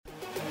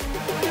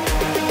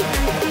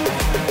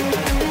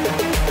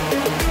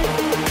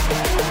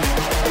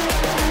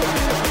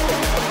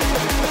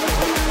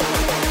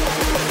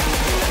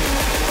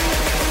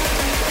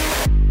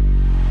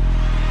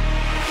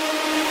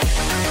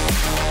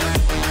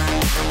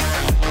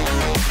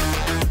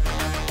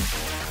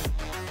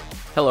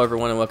Hello,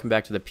 everyone, and welcome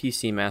back to the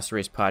PC Master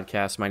Race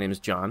podcast. My name is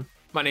John.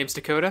 My name's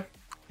Dakota.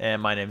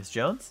 And my name is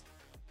Jones.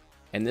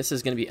 And this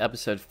is going to be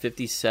episode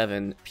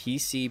 57,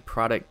 PC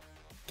Product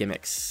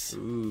Gimmicks.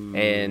 Ooh.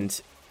 And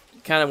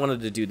kind of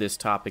wanted to do this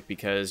topic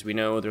because we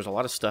know there's a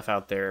lot of stuff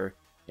out there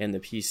in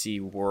the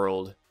PC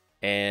world,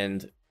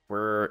 and we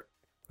know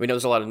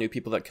there's a lot of new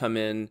people that come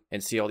in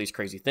and see all these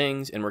crazy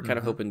things, and we're kind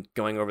of hoping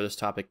going over this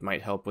topic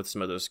might help with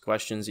some of those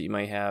questions that you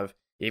might have.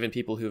 Even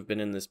people who've been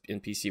in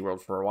PC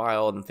world for a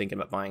while and thinking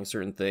about buying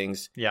certain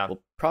things,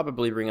 will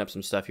probably bring up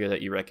some stuff here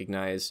that you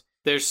recognize.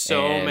 There's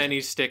so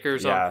many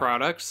stickers on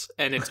products,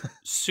 and it's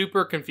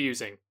super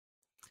confusing.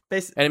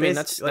 And I mean,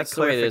 that's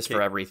the way it is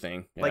for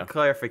everything. Like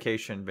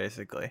clarification,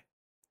 basically.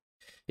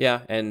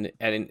 Yeah, and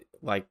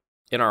like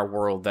in our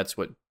world, that's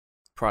what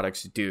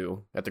products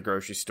do at the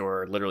grocery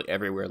store, literally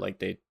everywhere. Like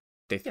they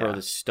throw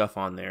this stuff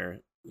on there,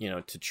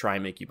 to try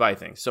and make you buy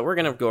things. So we're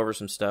gonna go over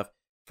some stuff.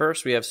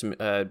 First, we have some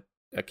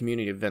a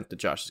community event that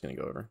Josh is going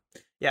to go over.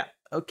 Yeah.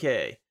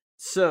 Okay.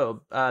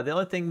 So the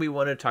only thing we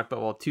want to talk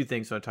about, two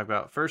things I want to talk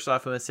about. First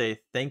off, I want to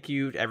say thank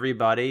you to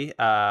everybody.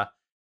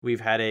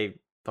 We've had a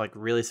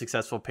really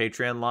successful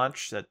Patreon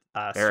launch that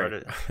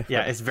started.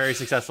 Yeah, it's a very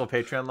successful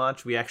Patreon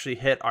launch. We actually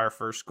hit our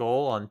first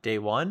goal on day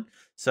one.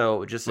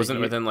 So just wasn't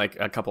it within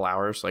a couple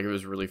hours? It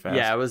was really fast.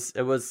 Yeah, it was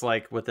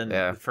within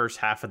the first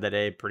half of the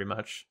day, pretty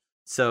much.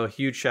 So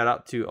huge shout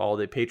out to all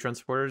the Patreon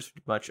supporters.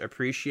 Much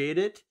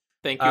appreciated.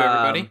 Thank you,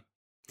 everybody.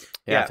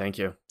 Yeah, thank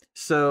you.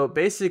 So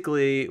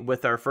basically,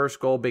 with our first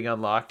goal being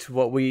unlocked,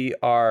 what we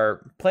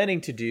are planning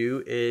to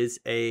do is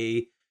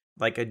a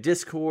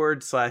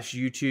Discord /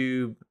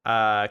 YouTube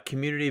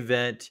community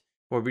event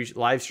where we're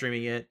live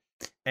streaming it,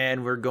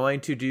 and we're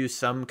going to do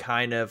some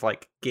kind of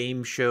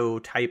game show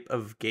type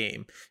of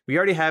game. We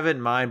already have it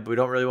in mind, but we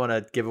don't really want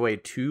to give away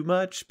too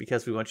much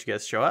because we want you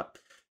guys to show up.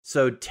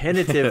 So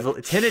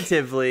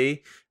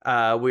tentatively,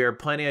 we are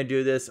planning on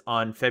doing this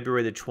on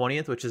February the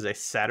 20th, which is a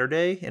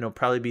Saturday, and it'll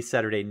probably be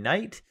Saturday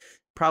night,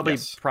 probably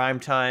prime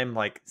time,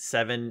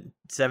 7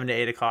 to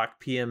 8 o'clock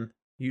p.m.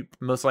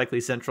 Most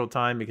likely Central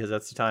Time, because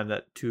that's the time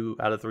that 2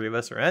 out of 3 of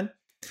us are in.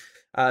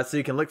 So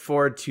you can look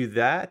forward to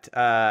that.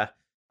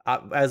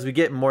 As we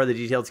get more of the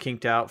details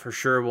kinked out, for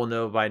sure we'll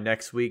know by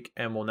next week,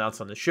 and we'll announce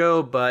on the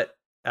show. But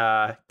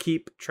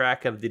keep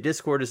track of the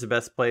Discord is the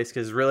best place,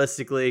 because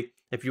realistically,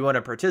 if you want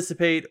to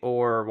participate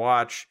or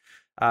watch,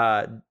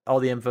 all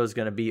the info is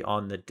going to be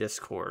on the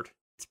Discord.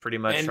 It's pretty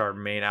much our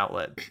main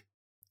outlet.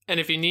 And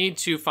if you need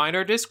to find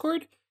our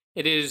Discord,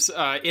 it is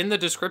in the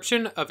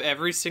description of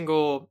every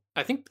single,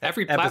 I think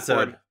every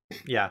platform.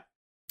 Yeah.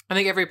 I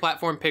think every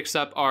platform picks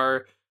up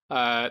our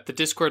the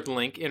Discord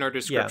link in our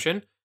description.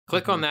 Yeah.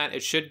 Click on that.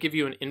 It should give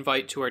you an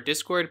invite to our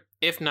Discord.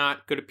 If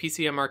not, go to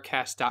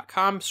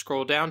PCMRcast.com,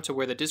 scroll down to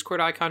where the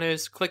Discord icon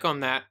is, click on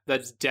that.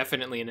 That's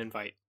definitely an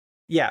invite.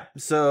 Yeah,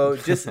 so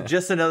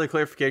just another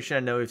clarification. I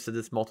know we've said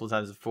this multiple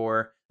times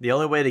before. The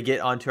only way to get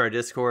onto our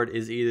Discord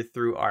is either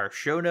through our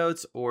show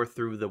notes or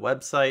through the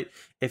website.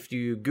 If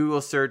you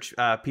Google search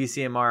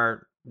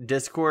PCMR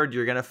Discord,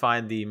 you're going to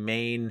find the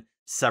main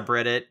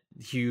subreddit,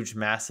 huge,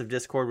 massive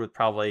Discord with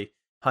probably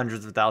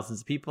hundreds of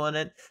thousands of people in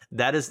it.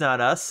 That is not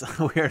us.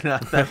 We are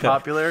not that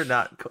popular,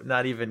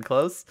 not even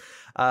close.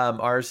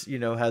 Ours,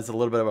 has a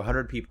little bit of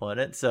 100 people in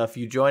it. So if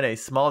you join a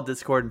small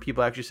Discord and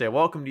people actually say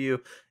welcome to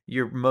you,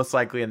 you're most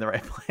likely in the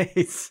right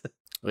place.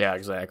 Yeah,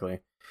 exactly.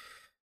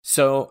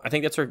 So I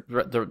think that's that's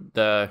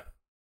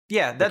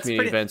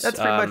pretty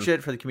much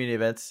it for the community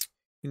events.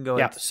 You can go.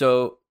 Yeah.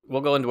 So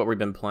we'll go into what we've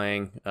been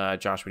playing.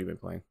 Josh, what have you been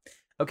playing?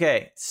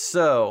 Okay,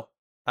 so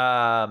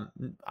I'm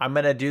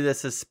gonna do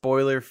this as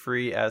spoiler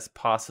free as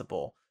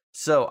possible.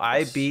 So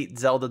I beat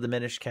Zelda the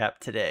Minish Cap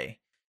today.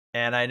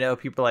 And I know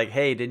people are like,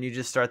 hey, didn't you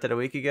just start that a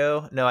week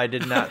ago? No, I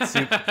did not.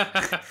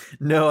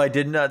 I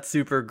did not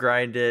super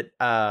grind it.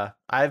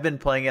 I've been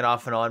playing it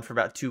off and on for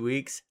about 2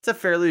 weeks. It's a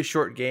fairly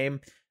short game.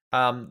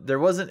 There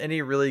wasn't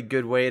any really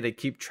good way to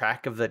keep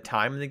track of the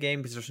time in the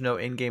game because there's no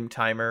in-game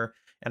timer.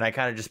 And I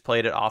kind of just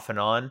played it off and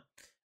on.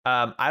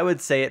 I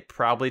would say it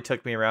probably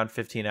took me around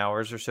 15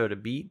 hours or so to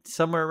beat.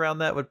 Somewhere around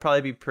that would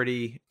probably be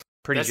pretty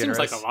that generous. Seems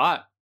like a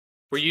lot.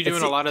 Were you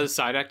doing a lot of the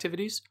side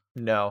activities?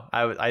 No,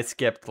 I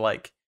skipped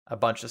a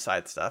bunch of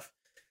side stuff.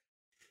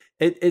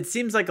 It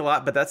seems like a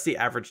lot, but that's the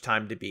average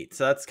time to beat.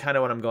 So that's kind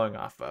of what I'm going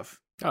off of.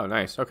 Oh,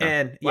 nice. Okay.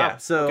 And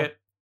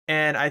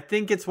and I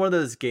think it's one of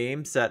those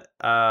games that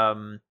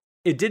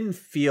it didn't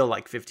feel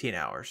like 15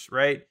 hours,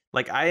 right?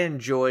 I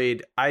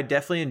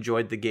definitely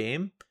enjoyed the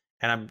game,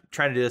 and I'm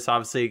trying to do this.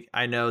 Obviously,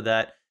 I know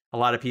that a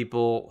lot of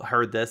people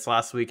heard this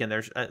last week, and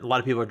there's a lot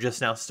of people are just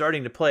now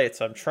starting to play it.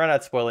 So I'm trying not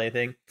to spoil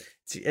anything.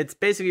 It's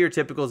basically your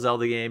typical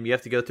Zelda game. You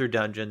have to go through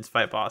dungeons,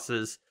 fight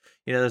bosses.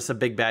 There's a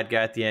big bad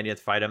guy at the end. You have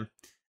to fight him.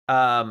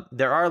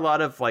 There are a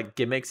lot of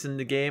gimmicks in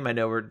the game. I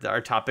know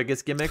our topic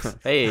is gimmicks.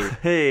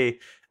 Hey.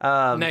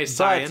 Nice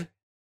tie-in.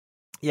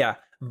 Yeah,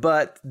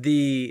 but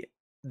the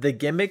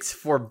gimmicks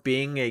for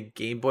being a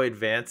Game Boy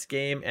Advance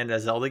game and a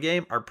Zelda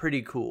game are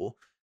pretty cool.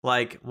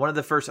 One of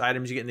the first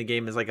items you get in the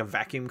game is a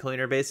vacuum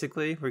cleaner,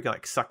 basically, where you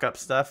can suck up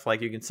stuff.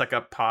 You can suck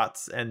up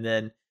pots, and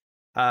then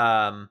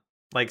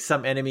Like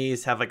some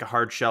enemies have like a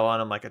hard shell on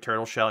them, like a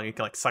turtle shell, and you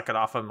can like suck it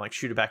off them, like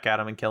shoot it back at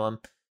them and kill them.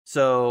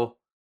 So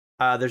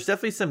there's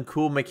definitely some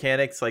cool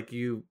mechanics. Like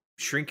you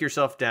shrink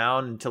yourself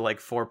down into like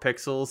 4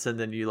 pixels and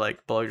then you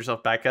like blow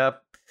yourself back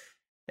up.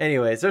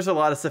 Anyways, there's a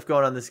lot of stuff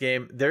going on in this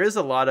game. There is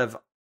a lot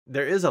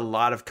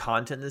of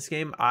content in this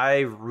game.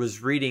 I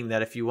was reading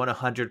that if you want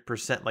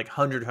 100%, like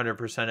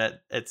 100%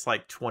 it, it's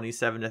like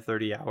 27 to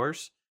 30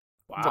 hours.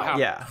 Wow.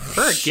 Yeah.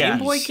 For a Game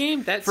Boy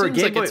game, that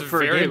seems like it's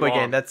for a very Game Boy long.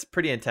 game, that's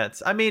pretty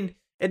intense. I mean,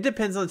 it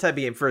depends on the type of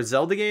game. For a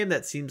Zelda game,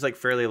 that seems like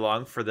fairly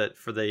long for the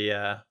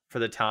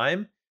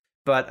time.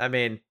 But I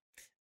mean,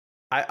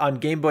 on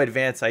Game Boy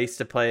Advance, I used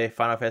to play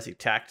Final Fantasy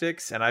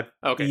Tactics, and I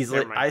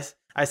easily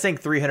I sank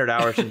 300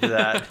 hours into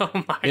that. Oh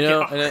my You know,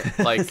 God.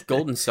 and like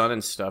Golden Sun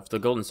and stuff. The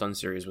Golden Sun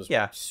series was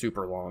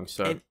super long.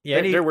 So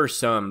there were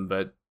some,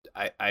 but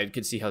I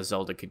could see how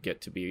Zelda could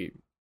get to be.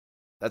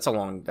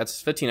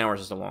 That's 15 hours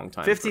is a long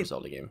time for a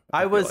Zelda game.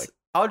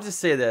 I'll just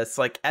say this,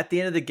 like at the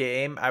end of the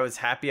game, I was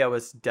happy I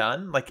was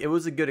done. Like it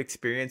was a good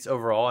experience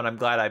overall, and I'm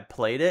glad I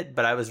played it,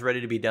 but I was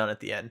ready to be done at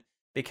the end.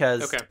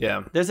 Because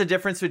there's a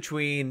difference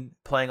between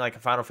playing like a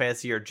Final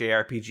Fantasy or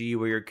JRPG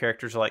where your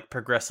characters are like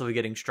progressively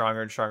getting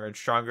stronger and stronger and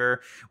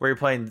stronger, where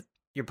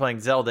you're playing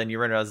Zelda and you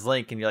run as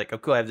Link and you're like, oh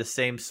cool, I have the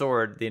same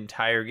sword the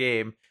entire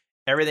game.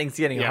 Everything's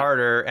getting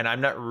harder and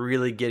I'm not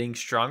really getting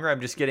stronger.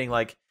 I'm just getting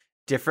like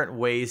different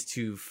ways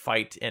to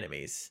fight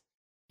enemies.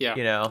 Yeah.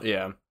 You know?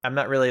 Yeah. I'm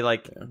not really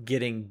like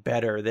getting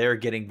better. They're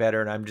getting better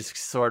and I'm just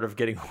sort of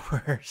getting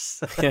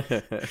worse.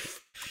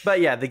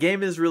 But yeah, the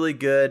game is really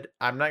good.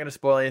 I'm not going to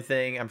spoil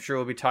anything. I'm sure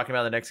we'll be talking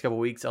about it the next couple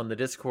weeks on the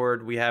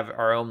Discord. We have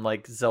our own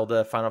like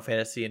Zelda Final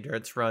Fantasy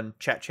Endurance Run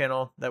chat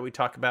channel that we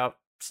talk about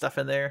stuff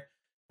in there.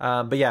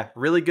 But yeah,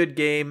 really good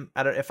game.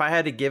 If I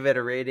had to give it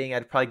a rating,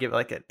 I'd probably give it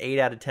like an 8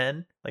 out of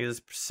 10. Like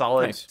this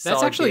solid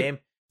game.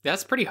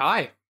 That's pretty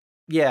high.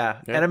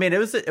 Yeah, and I mean it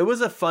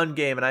was a fun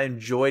game, and I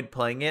enjoyed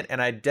playing it, and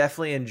I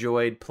definitely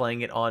enjoyed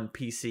playing it on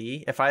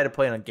PC. If I had to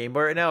play it on Game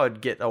Boy right now, I'd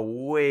get a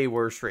way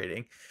worse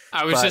rating.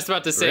 I was just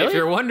about to say, if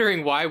you're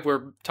wondering why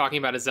we're talking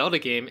about a Zelda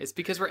game, it's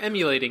because we're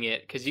emulating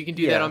it, because you can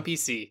do that on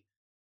PC.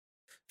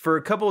 For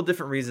a couple of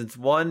different reasons.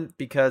 One,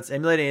 because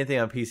emulating anything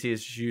on PC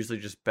is usually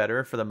just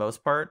better for the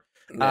most part.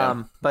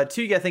 Yeah. But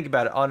two, you gotta think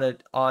about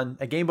it. On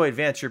a Game Boy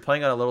Advance, you're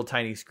playing on a little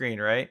tiny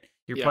screen, right?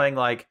 You're playing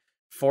like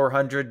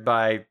 400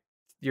 by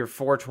your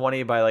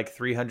 420 by like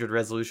 300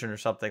 resolution or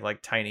something,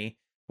 like tiny.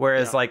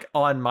 Whereas like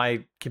on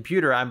my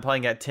computer, I'm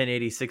playing at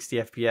 1080 60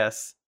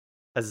 FPS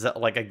as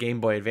like a Game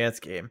Boy Advance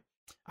game.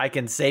 I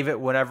can save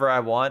it whenever I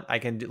want. I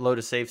can load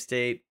a save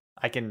state.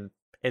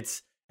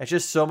 It's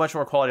just so much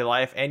more quality of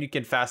life, and you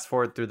can fast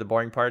forward through the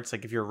boring parts.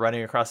 Like if you're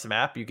running across the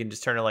map, you can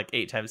just turn it like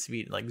 8 times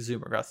speed and like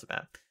zoom across the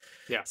map.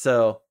 Yeah.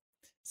 So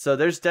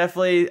there's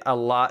definitely a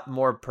lot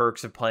more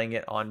perks of playing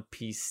it on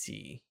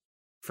PC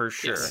for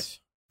sure.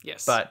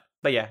 Yes.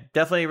 But yeah,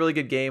 definitely a really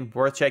good game,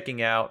 worth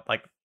checking out.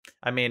 Like,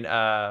 I mean,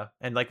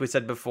 and like we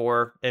said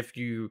before, if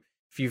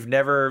you've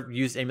never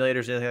used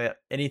emulators or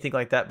anything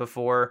like that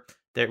before,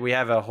 we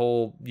have a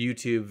whole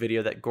YouTube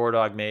video that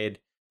Gordog made.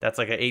 That's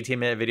like an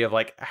 18-minute video of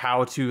like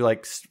how to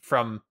like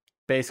from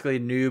basically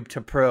noob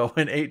to pro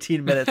in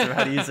 18 minutes of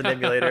how to use an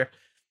emulator.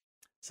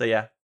 So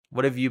yeah,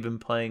 what have you been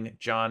playing,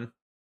 John?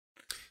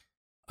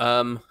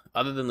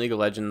 Other than League of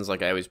Legends,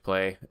 like I always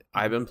play,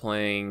 I've been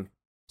playing.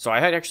 So I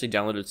had actually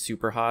downloaded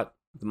Superhot,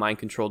 the Mind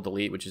Control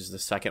Delete, which is the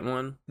second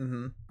one,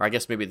 or I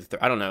guess maybe the third.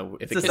 I don't know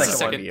if it's the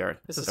second VR.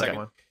 It's the second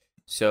one.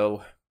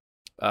 So,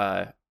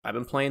 I've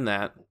been playing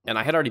that, and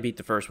I had already beat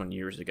the first one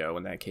years ago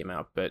when that came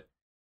out. But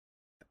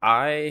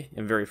I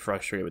am very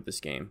frustrated with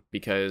this game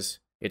because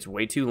it's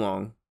way too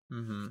long.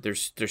 Mm-hmm.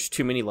 There's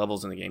too many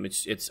levels in the game.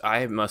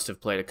 I must have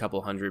played a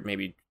couple hundred,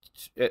 maybe.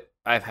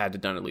 I've had to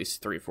done at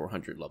least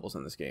 300-400 levels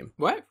in this game.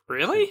 What?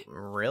 Really?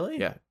 Really?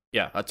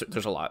 Yeah.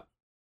 There's a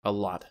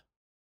lot.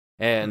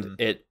 And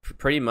it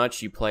pretty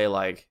much you play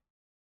like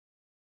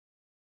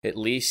at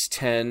least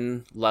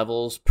 10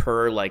 levels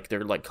per, like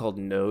they're like called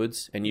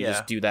nodes, and you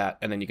just do that,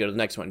 and then you go to the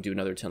next one and do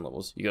another 10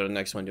 levels. You go to the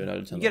next one, do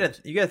another 10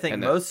 levels. You gotta think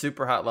most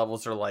Superhot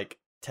levels are like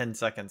 10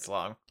 seconds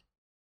long.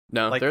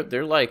 No, like,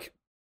 they're like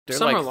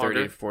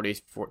 30, 40,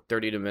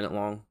 30 to a minute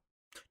long.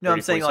 No,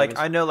 I'm saying like seconds.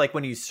 I know like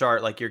when you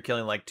start, like you're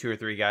killing like 2 or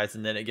 3 guys,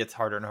 and then it gets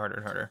harder and harder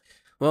and harder.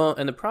 Well,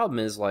 and the problem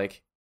is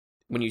like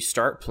when you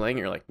start playing,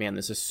 you're like, man,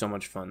 this is so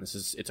much fun.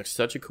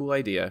 Such a cool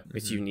idea.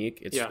 It's unique.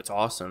 It's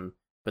awesome.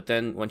 But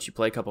then once you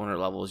play a couple hundred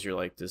levels, you're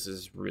like, this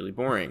is really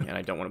boring, and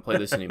I don't want to play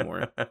this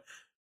anymore.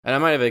 And I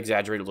might have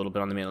exaggerated a little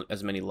bit on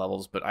as many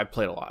levels, but I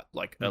played a lot,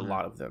 like a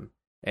lot of them.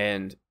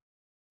 And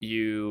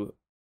you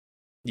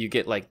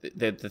get like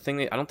the thing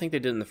that I don't think they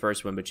did in the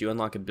first one, but you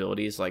unlock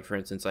abilities. Like for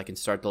instance, I can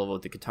start the level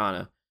with the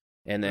katana,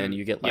 and then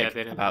you get like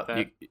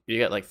you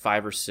get like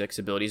 5 or 6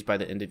 abilities by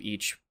the end of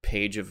each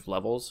page of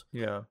levels.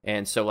 Yeah.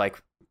 And so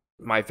like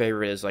my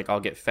favorite is like I'll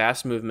get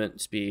fast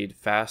movement speed,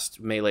 fast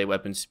melee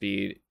weapon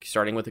speed,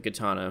 starting with the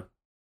katana,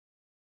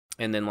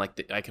 and then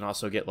like I can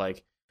also get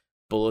like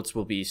bullets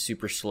will be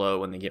super slow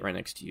when they get right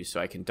next to you, so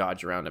I can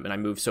dodge around them. And I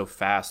move so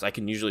fast, I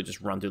can usually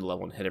just run through the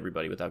level and hit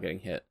everybody without getting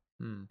hit.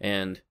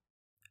 And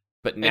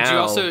But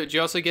now, and do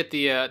you also get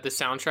the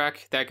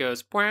soundtrack that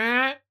goes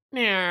wah,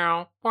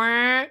 meow,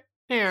 wah,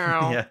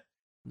 meow, Yeah.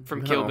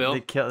 from Kill Bill?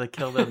 The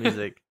Kill Bill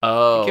music.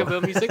 oh, Kill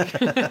Bill music.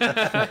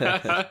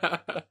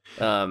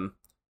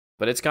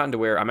 But it's gotten to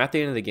where I'm at the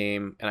end of the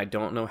game and I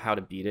don't know how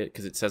to beat it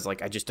because it says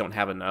like I just don't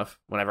have enough.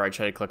 Whenever I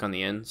try to click on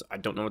the ends, I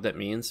don't know what that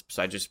means.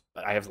 So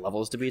I have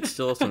levels to beat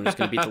still, so I'm just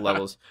gonna beat the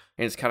levels.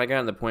 And it's kind of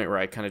gotten to the point where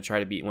I kind of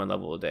try to beat one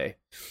level a day,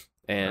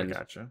 and I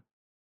gotcha.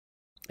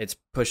 it's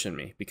pushing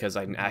me because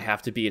I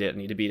have to beat it. I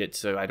need to beat it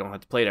so I don't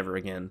have to play it ever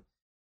again.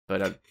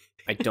 But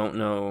I don't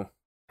know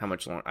how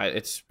much longer.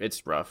 It's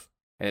rough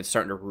and it's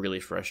starting to really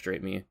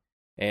frustrate me.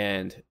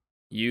 And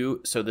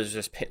so there's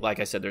this, like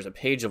I said, there's a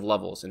page of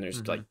levels and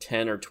there's like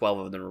 10 or 12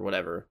 of them or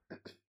whatever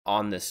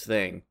on this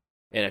thing.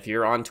 And if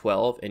you're on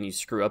 12 and you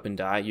screw up and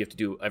die, you have to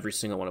do every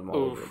single one of them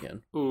all over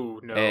again.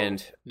 Ooh, no.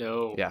 And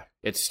no. Yeah,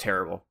 it's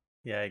terrible.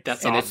 Yeah,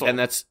 that's and awful.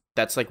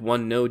 That's like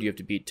one node you have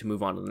to beat to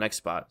move on to the next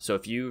spot. So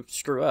if you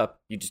screw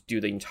up, you just do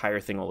the entire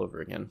thing all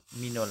over again.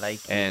 Me no like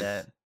and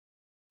that.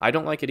 I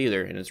don't like it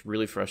either, and it's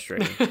really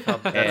frustrating.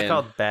 That's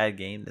called bad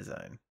game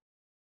design.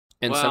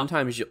 And well,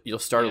 sometimes you'll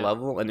start a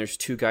level, and there's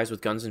two guys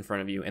with guns in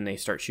front of you, and they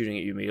start shooting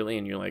at you immediately,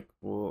 and you're like,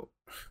 well,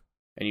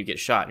 and you get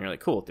shot, and you're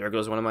like, cool, there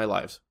goes one of my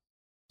lives.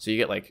 So you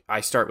get like,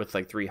 I start with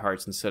like 3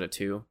 hearts instead of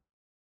 2.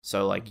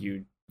 So like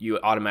you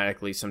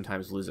automatically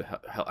sometimes lose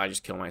I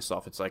just kill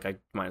myself. It's like I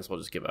might as well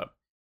just give up.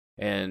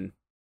 And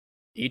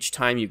each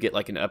time you get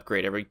like an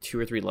upgrade, every 2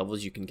 or 3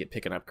 levels you can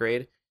pick an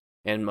upgrade.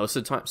 And most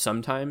of the time,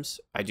 sometimes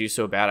I do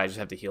so bad I just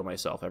have to heal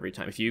myself every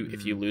time. If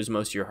you lose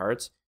most of your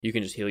hearts, you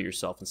can just heal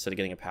yourself instead of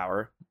getting a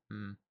power.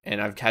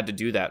 And I've had to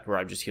do that where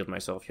I've just healed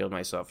myself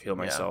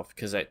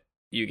because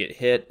you get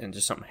hit and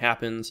just something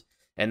happens.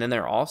 And then they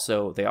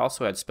also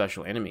had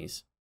special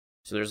enemies.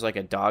 So there's like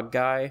a dog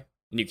guy,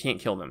 and you can't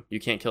kill them. You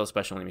can't kill a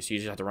special enemy, so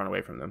you just have to run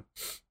away from them.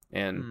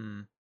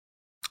 And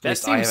that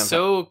seems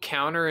so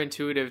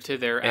counterintuitive to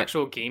their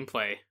actual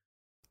gameplay.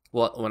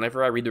 Well,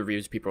 whenever I read the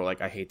reviews, people are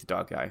like, I hate the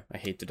dog guy. I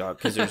hate the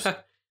dog. Because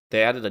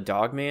they added a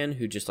dog man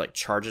who just like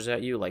charges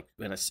at you, like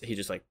he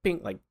just like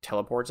ping, like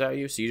teleports at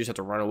you, so you just have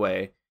to run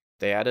away.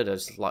 They added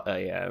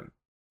a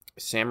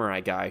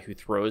samurai guy who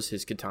throws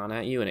his katana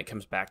at you and it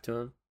comes back to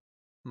him.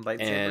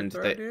 Lightsaber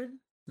throw, dude?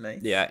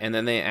 Nice. Yeah, and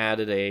then they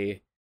added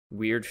a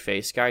weird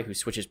face guy who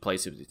switches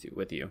places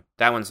with you.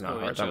 That one's not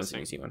hard. That one's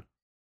an easy one.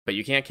 But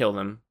you can't kill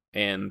them.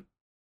 And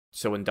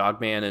so when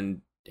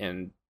Dogman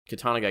and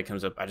Katana guy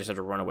comes up, I just have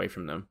to run away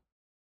from them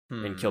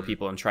and kill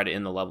people and try to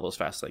end the level as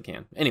fast as I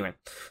can. Anyway,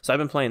 so I've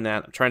been playing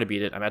that. I'm trying to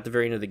beat it. I'm at the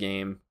very end of the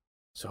game,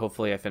 so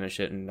hopefully I finish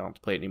it and don't have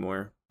to play it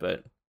anymore.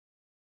 But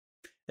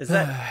is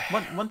that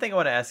one thing I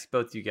want to ask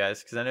both you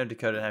guys, because I know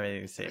Dakota didn't have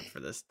anything to say for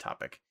this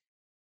topic.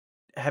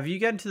 Have you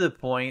gotten to the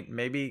point,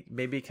 maybe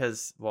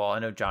because, well, I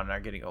know John and I are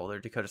getting older.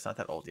 Dakota's not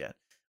that old yet.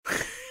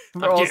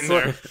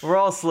 We're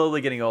all slowly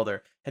getting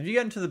older. Have you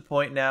gotten to the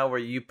point now where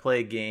you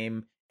play a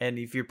game, and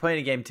if you're playing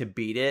a game to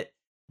beat it,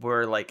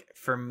 where like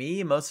for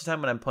me, most of the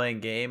time when I'm playing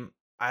a game,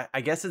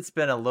 I guess it's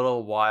been a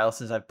little while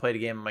since I've played a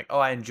game. I'm like, oh,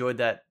 I enjoyed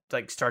that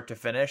like start to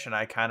finish, and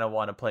I kind of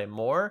want to play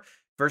more.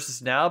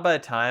 Versus now, by the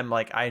time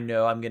like I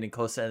know I'm getting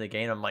close to the end of the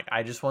game, I'm like,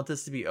 I just want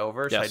this to be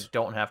over, so I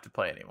don't have to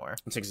play anymore.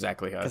 That's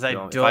exactly how I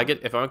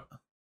feel.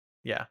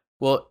 Yeah.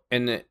 Well,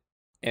 and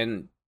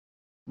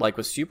like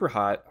with Super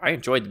Hot, I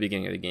enjoyed the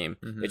beginning of the game.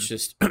 It's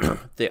just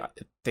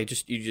they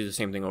just you do the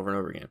same thing over and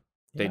over again.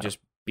 They just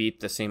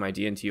beat the same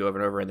idea into you over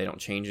and over, and they don't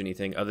change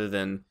anything other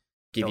than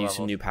give you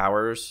some new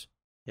powers.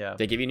 Yeah,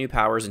 they give you new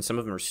powers, and some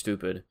of them are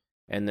stupid,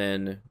 and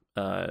then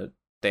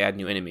they add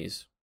new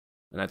enemies,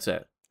 and that's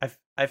it.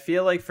 I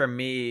feel like for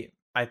me,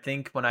 I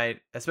think when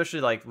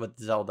especially like with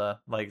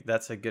Zelda, like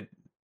that's a good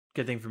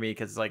thing for me,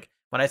 because like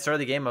when I started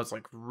the game, I was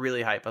like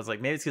really hyped. I was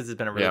like, maybe it's because it's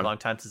been a really long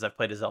time since I've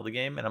played a Zelda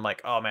game, and I'm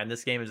like, oh man,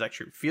 this game is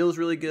actually feels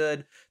really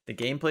good. The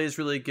gameplay is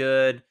really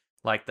good.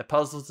 Like the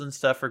puzzles and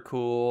stuff are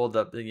cool.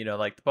 The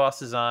like the boss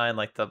design,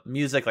 like the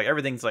music, like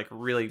everything's like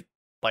really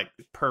like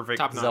perfect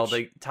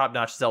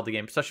top-notch Zelda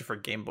game, especially for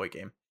a Game Boy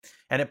game.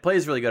 And it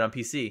plays really good on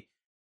PC.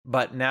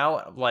 But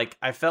now, like,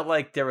 I felt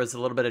like there was a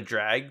little bit of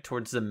drag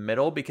towards the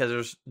middle,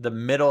 because the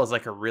middle is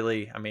like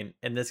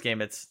in this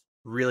game, it's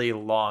really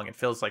long. It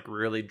feels like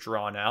really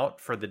drawn out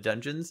for the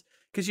dungeons.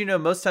 Because,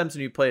 most times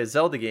when you play a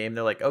Zelda game,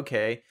 they're like,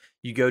 okay,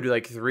 you go do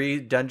like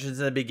 3 dungeons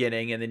in the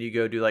beginning, and then you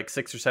go do like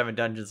 6 or 7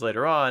 dungeons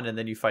later on, and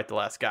then you fight the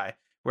last guy.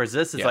 Whereas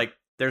this is like,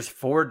 there's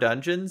 4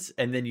 dungeons,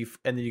 and then you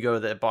go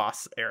to the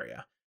boss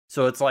area.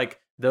 So it's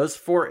like those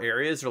 4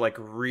 areas are like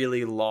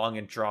really long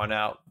and drawn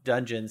out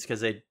dungeons,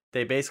 because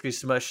they basically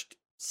smushed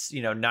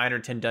 9 or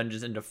 10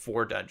 dungeons into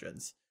 4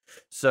 dungeons.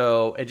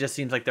 So it just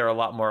seems like they're a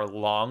lot more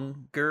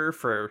longer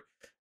for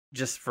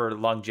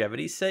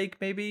longevity's sake,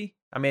 maybe.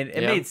 I mean,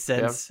 it made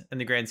sense in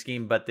the grand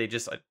scheme, but they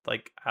just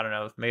like, I don't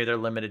know, maybe they're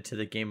limited to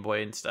the Game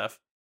Boy and stuff.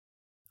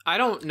 I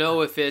don't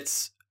know if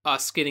it's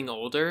us getting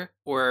older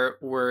or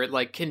we're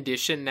like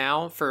conditioned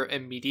now for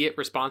immediate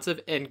responsive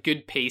and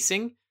good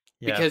pacing.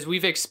 Yeah. Because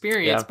we've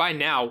experienced by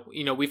now,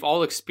 we've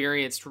all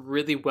experienced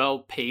really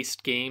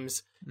well-paced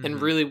games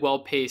and really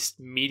well-paced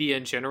media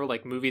in general,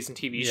 like movies and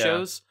TV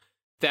shows.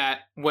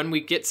 that when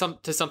we get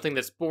to something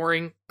that's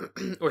boring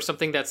or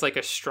something that's like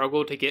a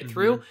struggle to get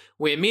through,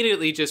 we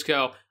immediately just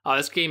go, oh,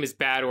 this game is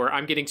bad, or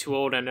I'm getting too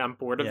old and I'm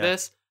bored of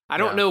this. I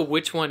don't know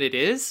which one it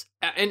is.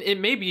 And it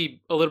may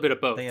be a little bit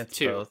of both, I think it's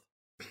too. both.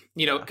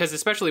 You know, because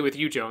especially with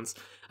you, Jones,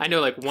 I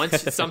know like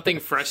once something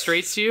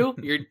frustrates you,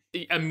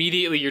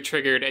 you're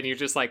triggered and you're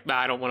just like, nah,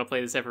 I don't want to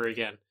play this ever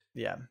again.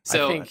 Yeah.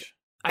 So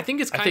I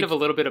think it's kind of a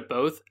little bit of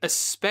both,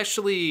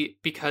 especially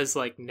because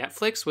like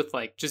Netflix with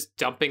like just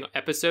dumping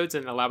episodes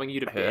and allowing you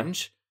to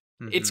binge,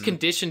 it's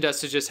conditioned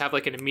us to just have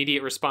like an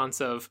immediate response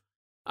of,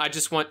 I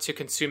just want to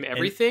consume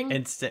everything.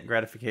 Instant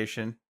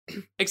gratification.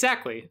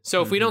 Exactly.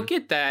 So if we don't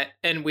get that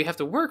and we have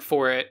to work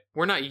for it,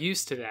 we're not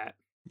used to that.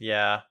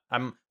 Yeah.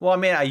 Well, I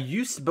mean,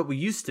 we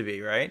used to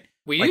be, right?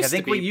 We used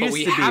to be, but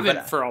we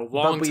haven't for a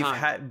long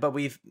time.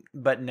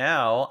 But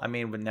now, I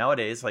mean, with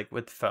nowadays, like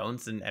with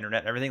phones and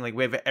internet and everything, like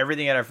we have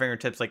everything at our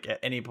fingertips, like at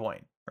any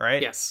point,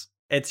 right? Yes.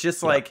 It's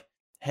just like,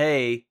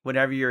 hey,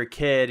 whenever you're a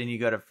kid and you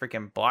go to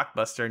freaking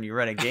Blockbuster and you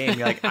rent a game,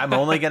 you're like, I'm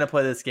only going to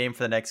play this game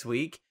for the next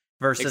week.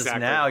 Versus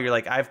now, you're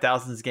like, I have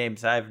thousands of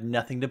games, I have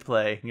nothing to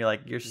play. And you're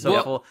like, you're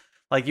so full.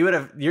 Like you would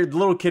have your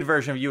little kid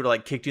version of you would have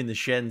like kicked you in the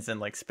shins and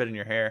like spit in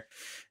your hair,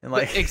 and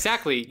like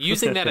exactly.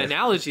 Using that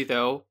analogy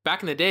though,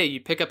 back in the day, you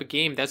pick up a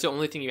game, that's the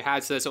only thing you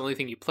had, so that's the only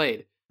thing you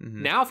played.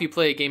 Now, if you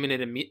play a game and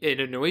it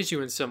annoys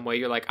you in some way,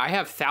 you're like, I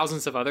have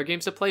thousands of other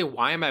games to play.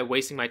 Why am I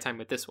wasting my time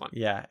with this one?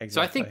 Yeah, exactly.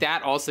 So I think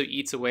that also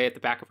eats away at the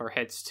back of our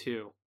heads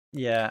too.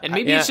 Yeah, and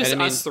maybe it's just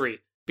us three,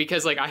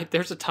 because like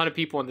there's a ton of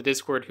people in the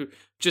Discord who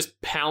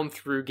just pound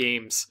through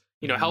games.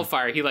 You know,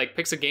 Hellfire, he like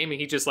picks a game and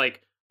he just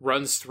like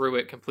runs through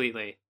it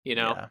completely, you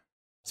know? Yeah.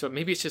 So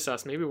maybe it's just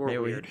us. Maybe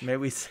we're weird.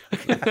 Maybe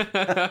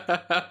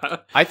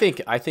I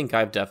think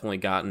I've definitely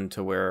gotten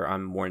to where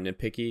I'm more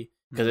nitpicky,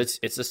 because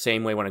it's the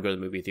same way when I go to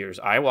the movie theaters.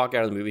 I walk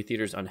out of the movie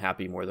theaters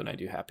unhappy more than I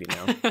do happy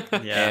now.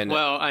 Yeah. And,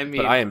 well, I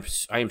mean, but I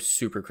am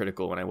super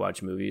critical when I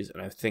watch movies,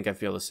 and I think I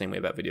feel the same way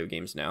about video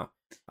games now.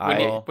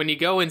 When you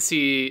go and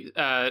see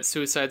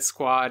Suicide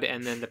Squad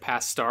and then the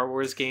past Star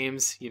Wars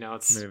games, you know,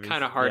 it's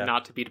kind of hard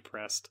not to be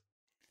depressed.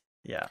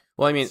 Yeah.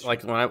 Well, I mean,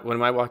 like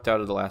when I walked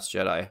out of The Last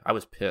Jedi, I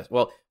was pissed.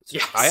 Well,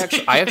 yes.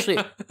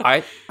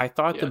 I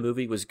thought the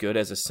movie was good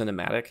as a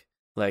cinematic.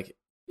 Like,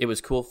 it was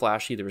cool,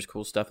 flashy. There was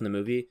cool stuff in the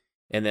movie,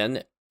 and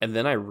then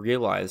I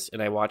realized,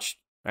 and I watched.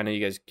 I know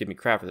you guys give me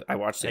crap. I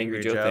watched the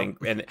Angry Joe thing,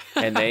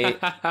 and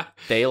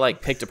they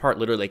like picked apart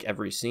literally like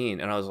every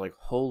scene, and I was like,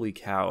 holy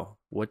cow,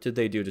 what did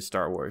they do to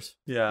Star Wars?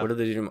 Yeah. What did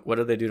they do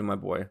to my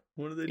boy?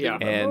 What did they do to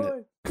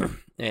my boy?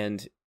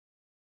 And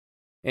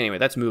anyway,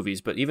 that's movies,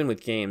 but even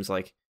with games,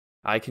 like.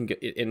 I can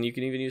get, and you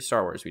can even use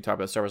Star Wars. We talk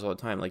about Star Wars all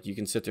the time. Like, you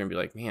can sit there and be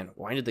like, man,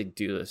 why did they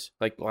do this?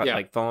 Like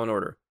Fallen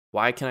Order.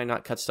 Why can I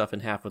not cut stuff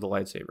in half with a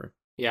lightsaber?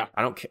 Yeah.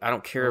 I don't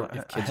care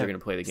if kids are going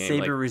to play the game.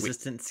 Saber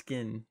resistant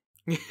skin.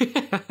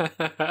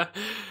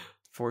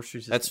 Force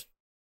resistant.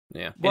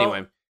 That's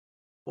anyway.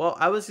 Well,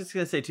 I was just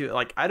going to say too,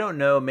 like, I don't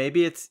know,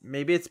 maybe it's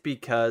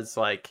because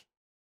like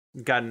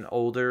gotten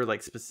older,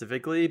 like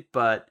specifically,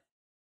 but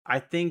I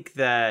think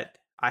that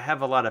I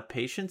have a lot of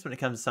patience when it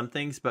comes to some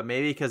things, but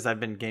maybe because I've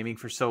been gaming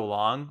for so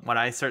long, when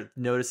I start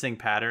noticing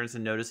patterns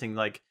and noticing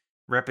like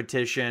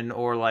repetition,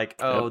 or like,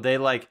 they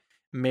like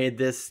made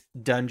this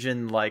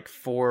dungeon like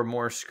 4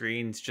 more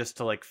screens just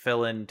to like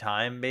fill in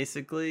time,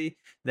 basically,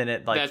 then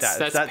it like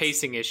that's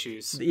pacing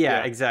issues.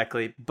 Yeah,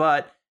 exactly.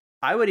 But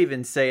I would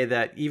even say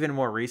that even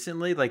more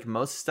recently, like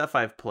most stuff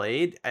I've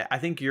played, I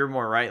think you're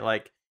more right.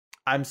 Like,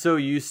 I'm so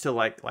used to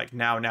like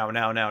now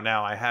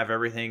I have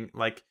everything,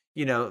 like,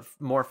 you know,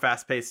 more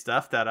fast-paced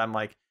stuff that I'm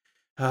like,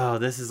 oh,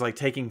 this is like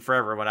taking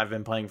forever when I've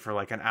been playing for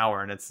like an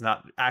hour and it's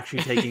not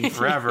actually taking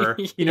forever.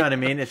 You know what I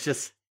mean? It's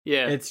just,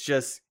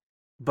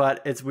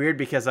 but it's weird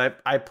because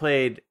I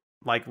played,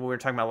 like when we were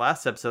talking about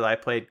last episode, I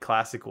played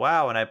classic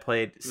WoW and I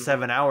played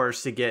 7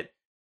 hours to get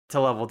to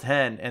level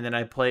 10. And then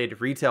I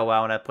played retail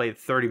WoW and I played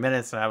 30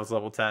 minutes and I was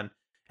level 10.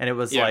 And it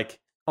was like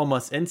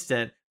almost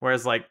instant.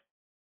 Whereas like,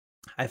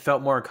 I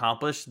felt more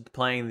accomplished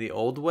playing the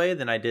old way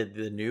than I did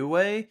the new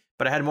way,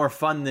 but I had more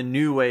fun the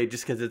new way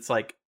just because it's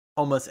like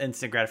almost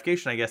instant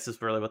gratification, I guess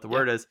is really what the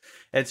word is.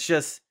 It's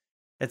just,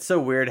 it's so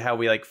weird how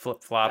we like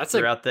flip-flop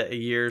throughout the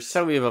years.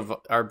 That's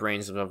how our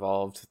brains have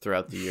evolved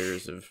throughout the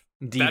years of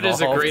devolved. That is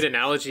a great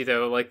analogy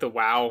though, like the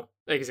WoW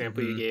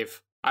example you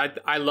gave.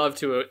 I love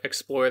to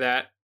explore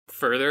that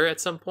further at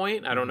some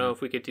point. I don't know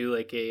if we could do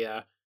like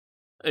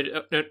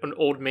an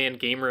old man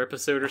gamer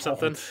episode or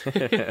something.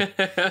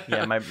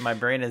 Yeah, my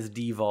brain has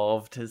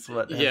devolved is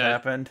what has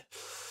happened.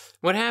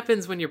 What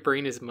happens when your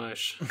brain is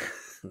mush?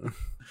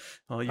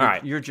 Well,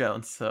 you're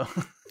Jones, so.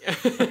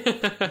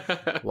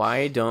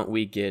 Why don't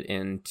we get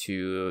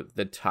into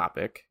the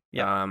topic?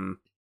 Yeah.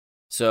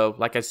 So,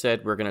 like I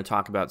said, we're going to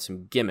talk about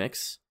some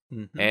gimmicks.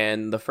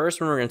 And the first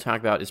one we're going to talk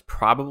about is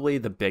probably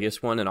the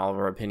biggest one in all of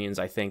our opinions.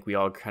 I think we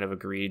all kind of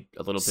agreed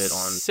a little bit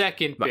on.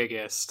 Second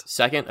biggest.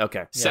 Second?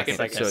 Okay. Second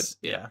biggest.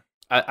 So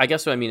I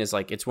guess what I mean is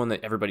like it's one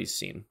that everybody's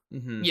seen.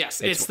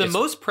 Yes, it's the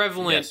most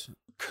prevalent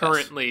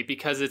currently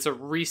because it's a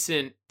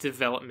recent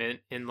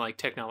development in like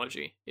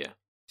technology. Yeah.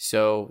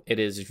 So it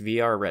is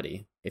VR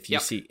ready. If you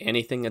see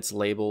anything that's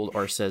labeled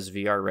or says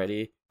VR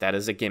ready, that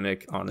is a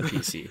gimmick on a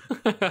PC.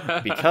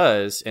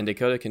 Because, and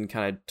Dakota can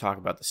kind of talk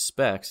about the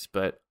specs,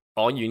 but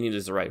all you need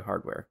is the right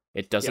hardware.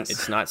 It doesn't.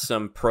 It's not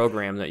some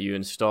program that you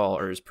install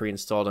or is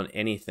pre-installed on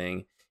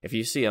anything. If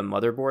you see a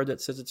motherboard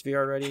that says it's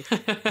VR ready,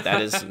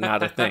 that is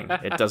not a thing.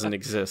 It doesn't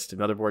exist.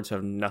 Motherboards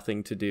have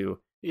nothing to do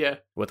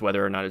with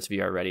whether or not it's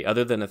VR ready,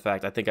 other than the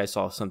fact I think I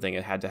saw something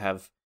it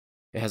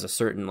has a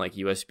certain like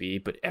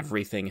USB, but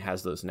everything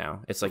has those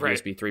now. It's like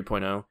USB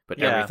 3.0, but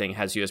everything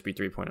has USB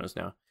 3.0s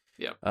now.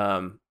 Yeah.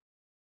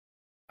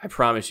 I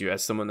promise you,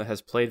 as someone that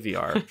has played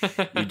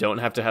VR, you don't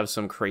have to have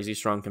some crazy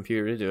strong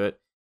computer to do it,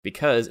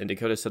 because, and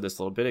Dakota said this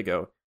a little bit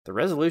ago, the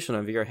resolution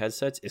on VR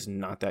headsets is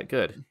not that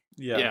good.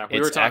 Yeah, we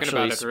were talking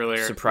about it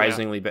earlier.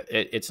 Surprisingly, but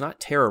it's not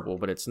terrible,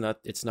 but it's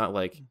not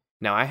like,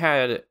 now I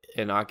had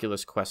an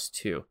Oculus Quest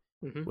 2,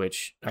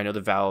 which I know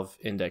the Valve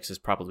Index is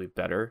probably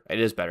better. It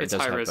is better. It's it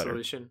does high have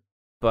resolution. Better.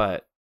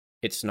 But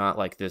it's not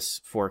like this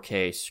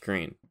 4K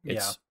screen.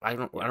 I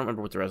don't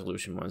remember what the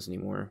resolution was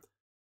anymore.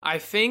 I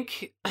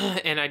think,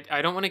 and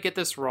I don't want to get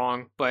this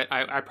wrong, but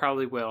I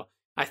probably will.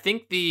 I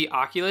think the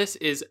Oculus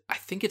is, I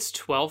think it's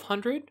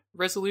 1200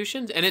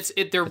 resolutions, and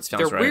they're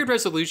right. Weird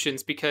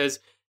resolutions because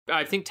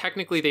I think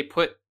technically they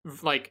put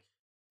like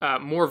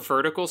more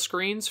vertical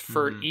screens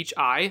for each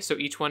eye, so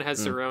each one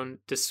has their own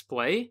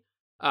display.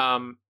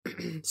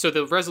 So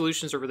the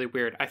resolutions are really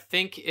weird. I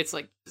think it's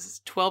like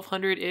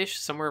 1200-ish,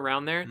 somewhere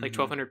around there, like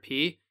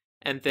 1200p,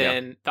 and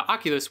then the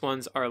Oculus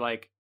ones are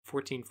like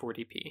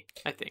 1440p,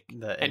 I think.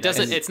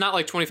 It's not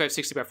like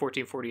 2560 by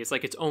 1440. It's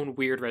like its own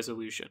weird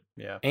resolution.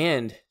 Yeah.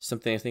 And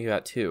something I think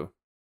about too,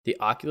 the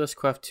Oculus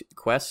Quest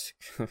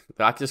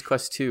the Oculus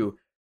Quest 2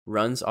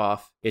 runs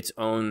off its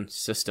own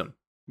system.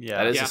 Yeah.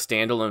 That is a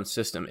standalone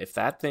system. If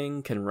that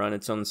thing can run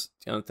its own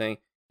thing,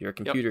 your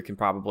computer can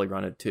probably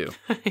run it too.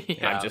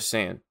 I'm just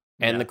saying.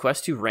 And the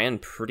Quest 2 ran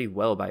pretty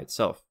well by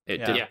itself.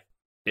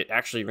 It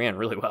actually ran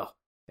really well.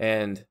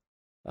 And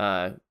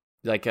I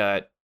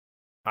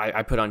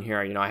put on here,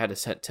 I had I have a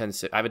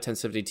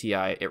 1070 Ti.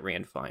 It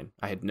ran fine.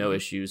 I had no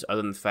issues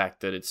other than the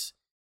fact that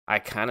I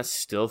kind of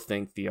still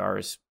think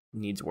VR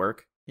needs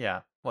work.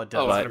 Yeah, well, it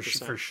does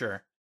for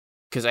sure.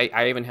 Because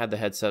I even had the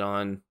headset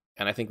on,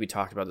 and I think we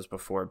talked about this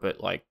before, but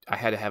like I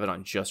had to have it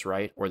on just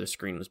right or the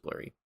screen was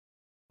blurry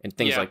and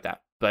things like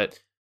that. But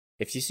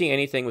if you see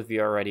anything with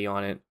VR Ready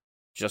on it,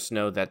 just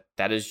know that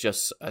is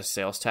just a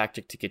sales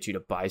tactic to get you to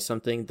buy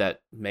something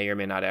that may or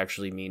may not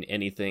actually mean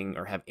anything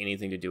or have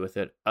anything to do with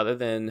it, other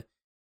than,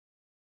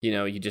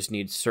 you just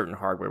need certain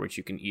hardware, which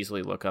you can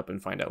easily look up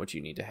and find out what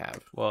you need to have.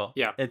 Well,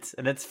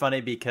 it's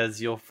funny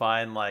because you'll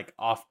find like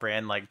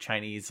off-brand, like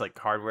Chinese, like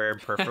hardware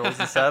and peripherals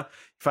and stuff.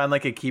 You find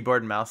like a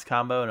keyboard and mouse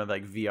combo and I'm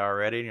like VR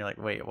ready, and you're like,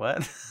 wait,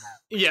 what?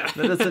 Yeah,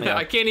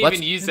 I can't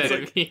even use that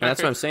in VR. And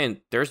that's what I'm saying.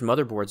 There's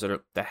motherboards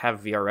that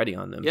have VR Ready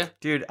on them. Yeah,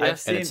 dude,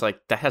 I've seen, and it's like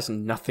that has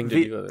nothing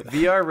to do with it.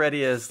 VR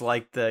Ready is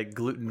like the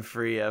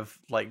gluten-free of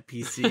like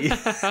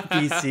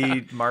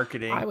PC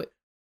marketing.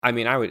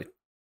 I would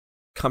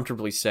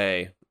comfortably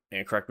say,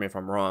 and correct me if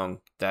I'm wrong,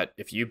 that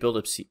if you build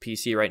a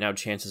PC right now,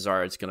 chances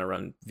are it's going to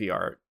run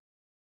VR.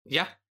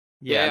 Yeah,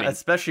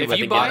 especially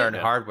with modern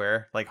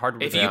hardware, like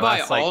hardware. If you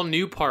buy all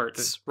new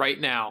parts right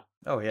now,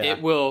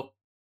 it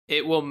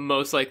will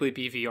most likely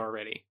be VR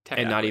ready.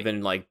 And not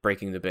even like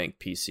breaking the bank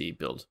PC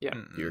build. Yeah.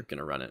 You're going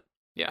to run it.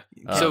 Yeah.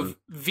 So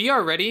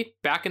VR ready,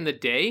 back in the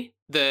day,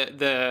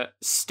 the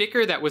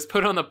sticker that was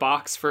put on the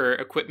box for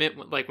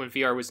equipment, like when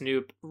VR was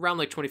new, around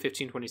like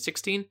 2015,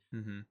 2016,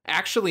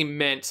 actually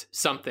meant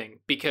something,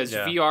 because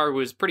VR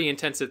was pretty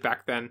intensive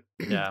back then.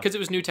 Because it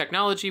was new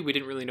technology. We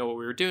didn't really know what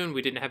we were doing.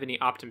 We didn't have any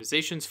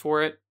optimizations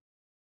for it.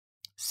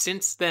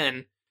 Since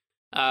then,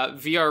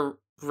 VR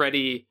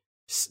ready,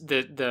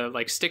 the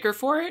like sticker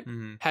for it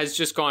has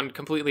just gone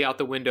completely out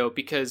the window,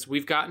 because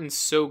we've gotten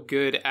so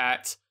good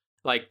at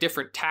like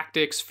different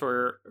tactics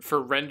for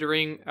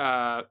rendering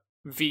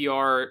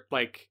VR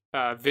like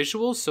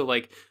visuals. So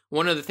like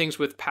one of the things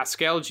with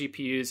Pascal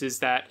GPUs is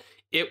that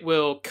it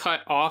will cut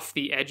off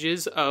the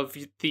edges of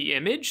the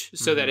image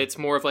so that it's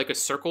more of like a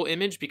circle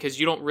image, because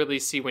you don't really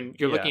see, when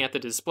you're looking at the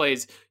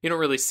displays, you don't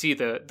really see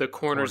the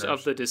corners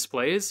of the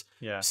displays.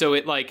 So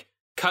it like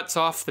cuts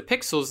off the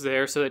pixels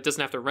there so that it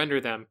doesn't have to render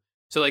them.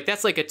 So like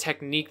that's like a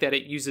technique that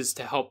it uses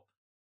to help,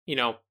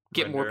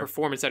 get more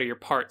performance out of your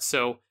parts.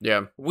 So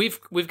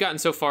we've gotten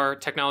so far.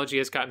 Technology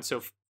has gotten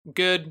so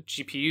good.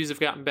 GPUs have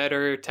gotten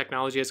better.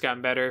 Technology has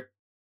gotten better.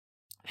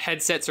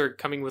 Headsets are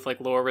coming with like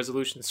lower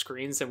resolution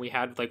screens than we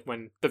had like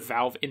when the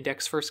Valve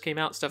Index first came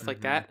out, stuff like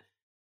that.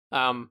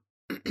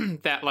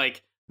 That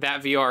like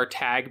that VR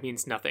tag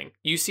means nothing.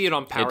 You see it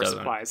on power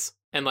supplies,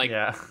 and like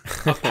a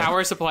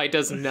power supply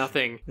does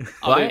nothing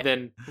other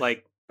than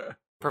like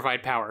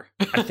provide power.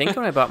 I think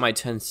when I bought my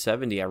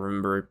 1070, I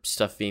remember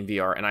stuff being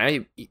VR,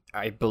 and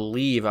I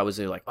believe I was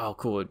like, oh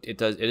cool,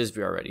 it is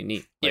VR ready,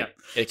 neat. Like,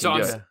 it can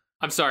do it.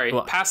 I'm sorry,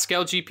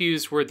 Pascal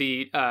GPUs were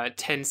the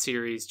 10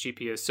 series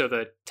GPUs, so the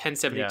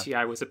 1070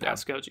 Ti was a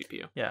Pascal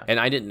GPU. Yeah, and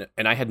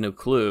I had no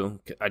clue.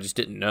 I just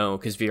didn't know,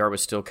 because VR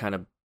was still kind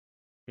of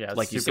Yeah,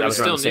 like you super said, I was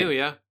still saying, new,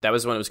 yeah. that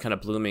was when it was kind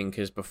of blooming,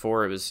 because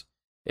before it was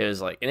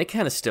like, and it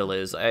kind of still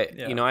is.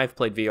 Yeah. I've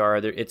played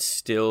VR. It's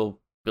still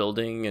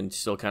building and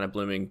still kind of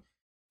blooming,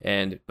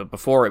 but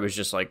before it was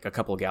just like a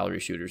couple of gallery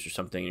shooters or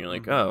something, and you're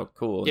like, oh,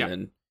 cool. Yeah. And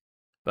then,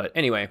 but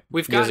anyway,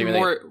 we've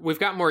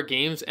got more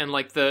games, and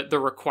like the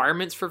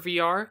requirements for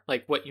VR,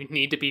 like what you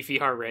need to be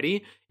VR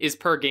ready, is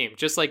per game,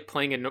 just like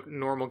playing a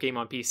normal game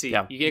on PC.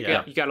 Yeah.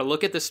 You got to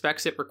look at the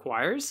specs it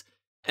requires,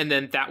 and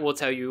then that will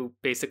tell you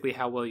basically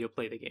how well you'll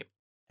play the game.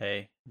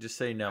 Hey, just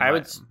so you know,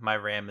 my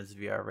RAM is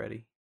VR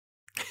ready.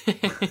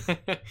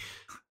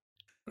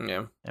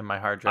 Yeah. And my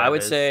hard drive I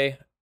would say,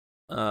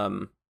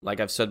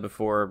 like I've said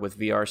before with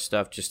VR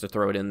stuff, just to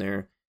throw it in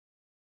there,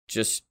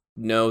 just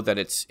know that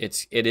it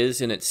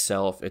is in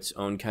itself its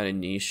own kind of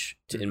niche,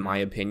 in my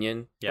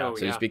opinion. Yeah.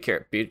 So just be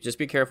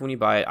careful when you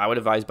buy it. I would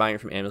advise buying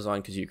it from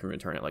Amazon because you can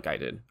return it, like I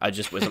did. I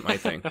just wasn't my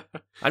thing.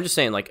 I'm just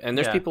saying, like, and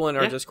there's people in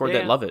our Discord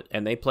that love it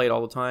and they play it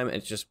all the time.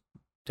 It's just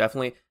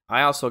definitely.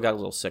 I also got a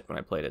little sick when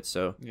I played it,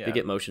 so if you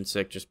get motion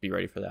sick, just be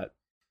ready for that.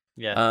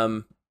 Yeah.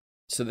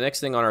 So the next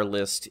thing on our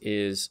list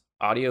is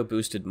audio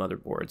boosted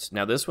motherboards.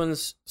 Now this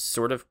one's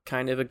sort of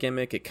kind of a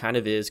gimmick. It kind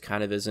of is,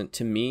 kind of isn't.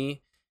 To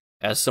me,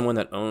 as someone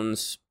that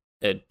owns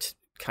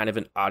kind of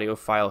an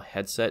audiophile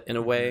headset in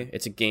a way,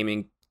 it's a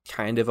gaming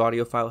kind of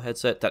audiophile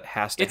headset that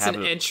has to have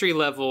an entry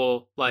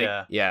level, like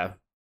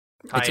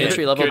it's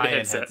entry level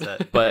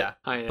headset,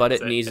 but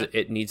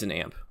it needs an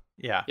amp.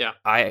 Yeah.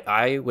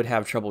 I would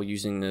have trouble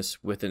using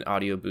this with an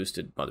audio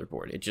boosted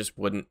motherboard. It just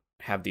wouldn't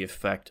have the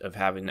effect of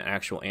having an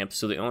actual amp.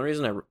 So the only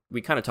reason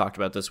we kind of talked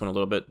about this one a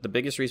little bit, the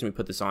biggest reason we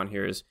put this on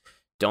here is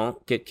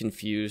don't get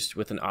confused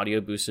with an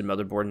audio boosted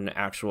motherboard and an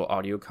actual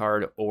audio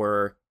card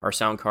or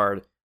sound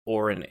card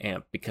or an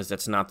amp, because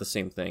that's not the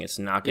same thing. It's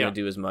not going to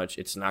do as much.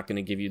 It's not going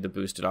to give you the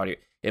boosted audio.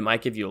 It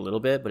might give you a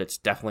little bit, but it's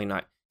definitely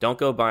not. Don't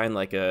go buying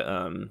like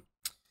a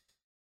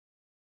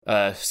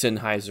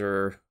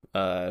Sennheiser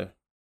super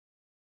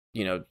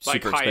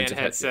like high-end expensive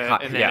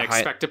headset and then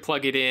expect to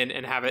plug it in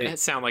and have it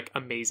sound like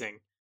amazing.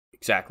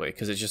 Exactly,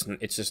 because it's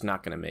just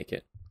not going to make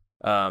it.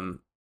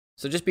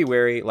 So just be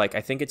wary. Like,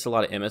 I think it's a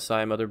lot of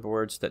MSI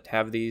motherboards that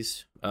have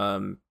these,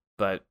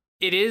 but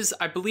it is.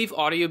 I believe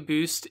Audio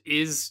Boost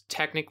is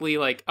technically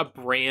like a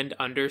brand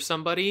under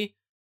somebody,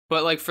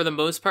 but like for the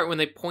most part, when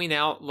they point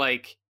out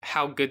like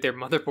how good their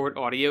motherboard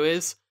audio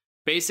is,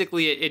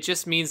 basically it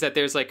just means that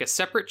there's like a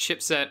separate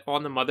chipset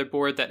on the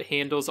motherboard that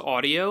handles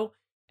audio.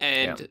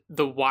 And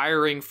the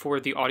wiring for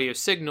the audio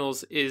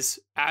signals is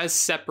as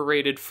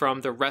separated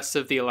from the rest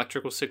of the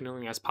electrical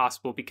signaling as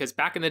possible. Because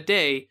back in the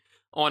day,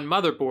 on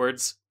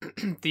motherboards,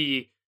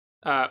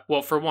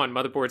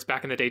 motherboards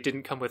back in the day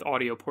didn't come with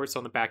audio ports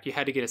on the back. You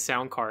had to get a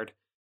sound card.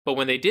 But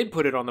when they did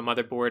put it on the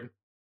motherboard,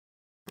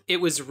 it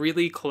was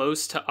really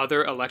close to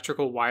other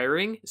electrical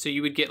wiring. So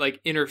you would get like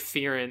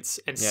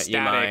interference and static.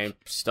 EMI,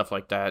 stuff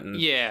like that. And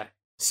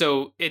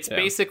so it's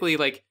basically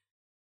like,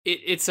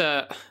 it's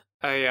a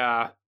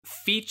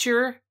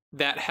feature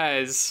that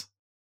has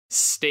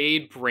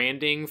stayed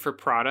branding for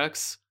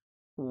products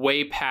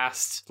way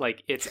past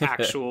like its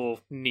actual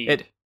need.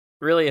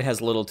 It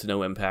has little to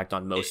no impact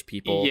on most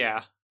people.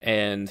 Yeah.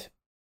 And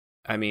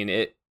I mean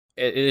it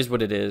is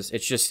what it is.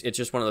 It's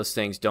just one of those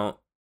things. Don't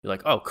be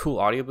like, oh, cool,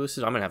 audio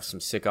boosted, I'm gonna have some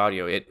sick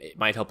audio. It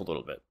might help a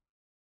little bit.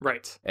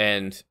 Right.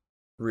 And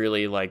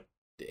really, like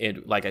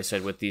I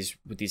said, with these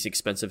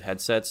expensive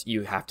headsets,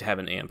 you have to have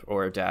an amp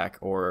or a DAC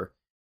or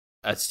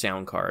a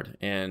sound card.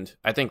 And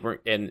I think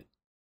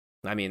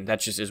that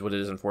just is what it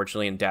is,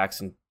 unfortunately. And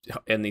DACs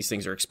and these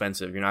things are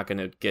expensive. You're not going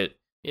to get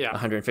a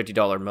 $150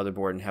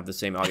 motherboard and have the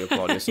same audio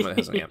quality as someone that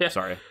has an amp.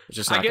 Sorry, it's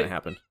just not going to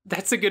happen.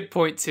 That's a good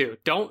point too.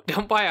 Don't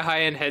buy a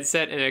high end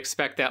headset and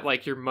expect that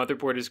like your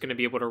motherboard is going to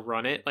be able to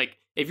run it. Like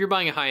if you're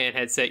buying a high end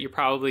headset, you're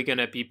probably going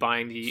to be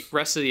buying the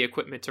rest of the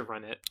equipment to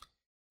run it.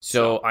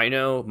 So I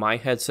know my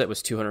headset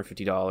was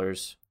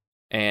 $250,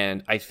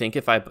 and I think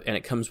and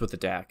it comes with the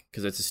DAC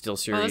because it's a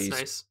SteelSeries. Oh, that's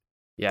nice.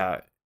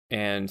 Yeah,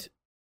 and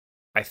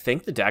I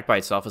think the DAC by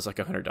itself is like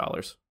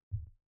 $100.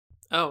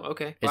 Oh,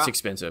 okay. It's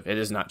expensive. It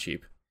is not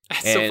cheap.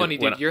 That's so funny,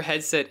 dude. Your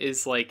headset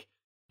is like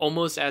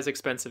almost as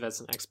expensive as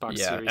an Xbox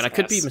Series and I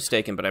could be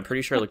mistaken, but I'm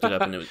pretty sure I looked it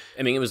up,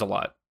 and it was a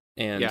lot.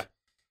 And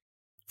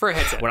for a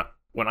headset.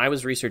 When I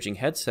was researching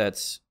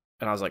headsets,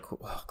 and I was like,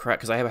 oh, crap,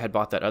 because I had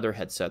bought that other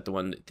headset,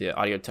 the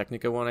Audio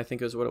Technica one, I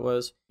think is what it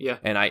was. Yeah.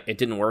 And it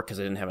didn't work because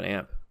I didn't have an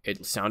amp.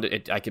 It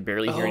sounded, I could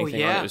barely hear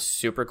anything on it. It was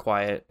super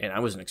quiet, and I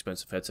was an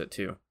expensive headset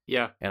too.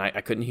 Yeah. And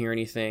I couldn't hear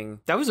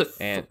anything. That was a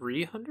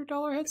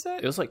 $300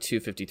 headset? It was like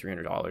 $250,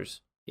 $300.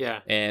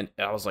 Yeah. And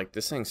I was like,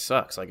 this thing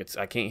sucks. Like,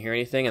 I can't hear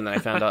anything. And then I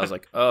found out, I was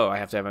like, oh, I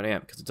have to have an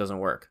amp because it doesn't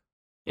work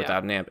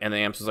without an amp. And the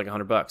amp was like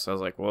 $100. So I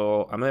was like,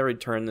 well, I'm going to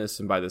return this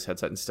and buy this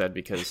headset instead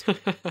because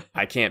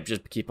I can't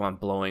just keep on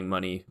blowing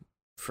money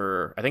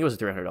for, I think it was a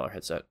 $300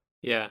 headset.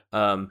 Yeah.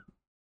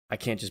 I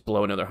can't just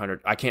blow another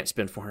 $100. I can't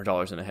spend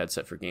 $400 in a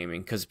headset for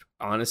gaming because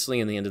honestly,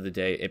 in the end of the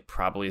day, it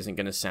probably isn't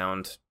going to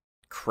sound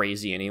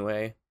crazy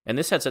anyway. And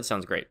this headset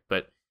sounds great,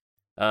 but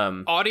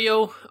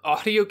audio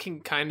can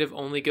kind of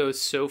only go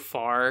so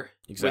far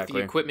with the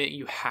equipment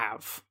you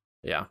have.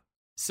 Yeah.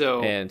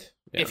 So And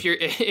if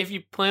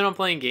you plan on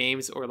playing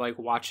games or like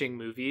watching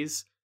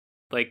movies,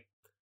 like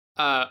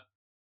I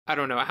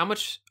don't know how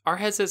much our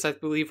headsets I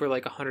believe were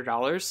like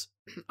 $100.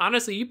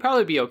 Honestly, you'd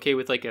probably be okay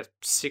with like a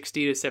 $60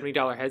 to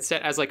 $70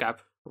 headset as like a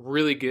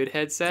really good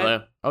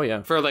headset. Oh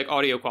yeah. For like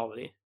audio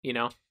quality,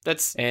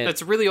 that's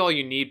really all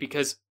you need,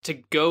 because to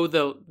go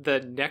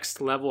the next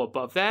level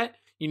above that,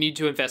 you need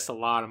to invest a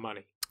lot of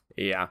money.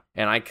 Yeah,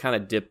 and I kind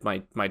of dipped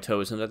my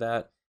toes into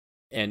that,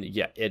 and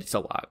yeah, it's a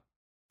lot,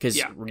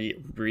 because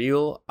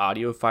real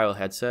audiophile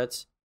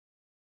headsets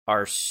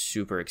are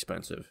super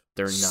expensive.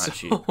 They're not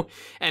cheap,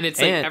 and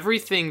it's like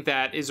everything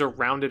that is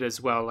around it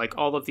as well, like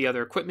all of the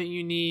other equipment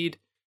you need,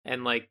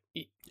 and like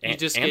you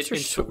just get into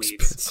so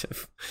weeds.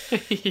 Expensive.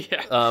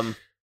 Yeah.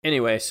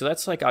 Anyway, so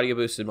that's like audio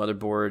boosted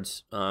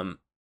motherboards.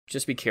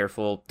 Just be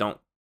careful.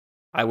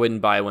 I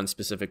wouldn't buy one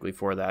specifically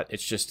for that.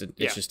 It's just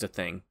a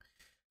thing.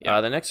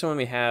 Yeah. The next one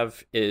we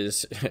have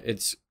is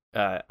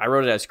I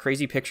wrote it as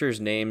crazy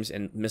pictures, names,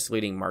 and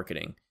misleading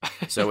marketing.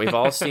 So we've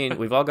all gone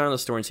to the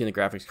store and seen the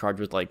graphics card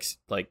with like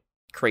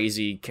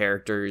crazy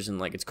characters, and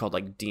like it's called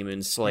like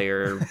Demon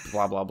Slayer,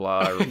 blah blah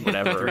blah, or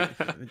whatever.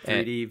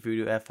 3D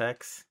Voodoo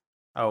FX.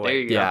 Oh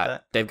wait,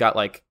 they've got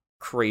like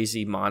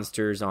crazy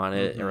monsters on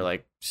it, or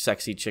like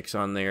sexy chicks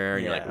on there,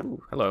 and you're like,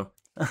 ooh, hello.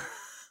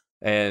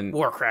 And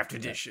Warcraft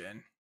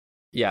edition.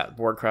 Yeah,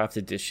 Warcraft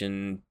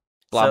edition.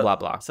 Blah blah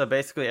blah. So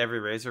basically, every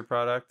Razer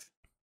product.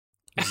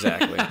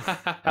 Exactly.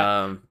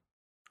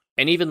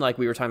 And even like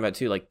we were talking about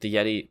too, like the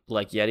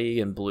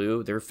Yeti and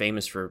Blue, they're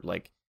famous for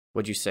like,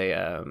 what'd you say?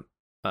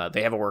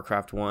 They have a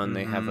Warcraft one.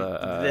 They have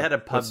they had a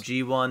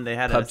PUBG one. They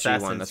had an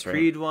Assassin's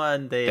Creed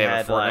one. They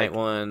had a Fortnite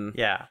one.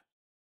 Yeah.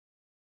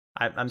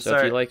 I'm so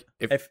sorry. If you like,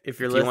 if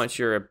you want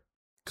your,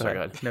 sorry, go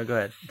ahead. No, go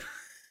ahead.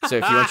 So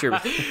if you want your,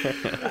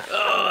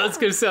 oh, that's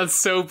gonna sound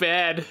so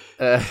bad.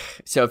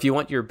 So if you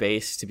want your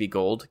base to be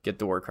gold, get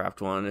the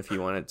Warcraft one. If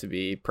you want it to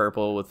be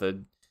purple with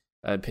a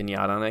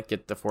pinata on it,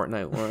 get the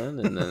Fortnite one.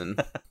 And then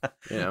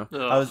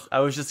I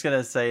was just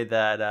gonna say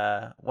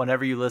that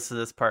whenever you listen to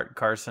this part,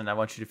 Carson, I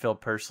want you to feel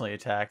personally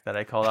attacked that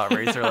I called out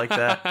Razer like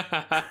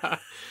that.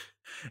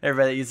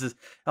 Everybody uses,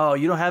 oh,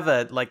 you don't have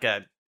a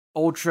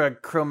ultra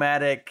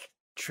chromatic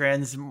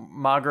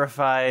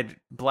transmogrified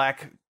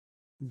black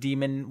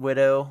demon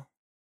widow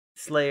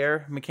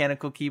Slayer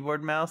mechanical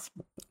keyboard mouse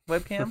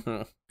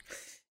webcam.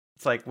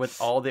 It's like with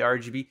all the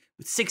RGB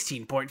with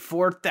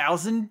 16.4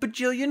 thousand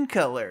bajillion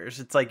colors.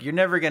 It's like you're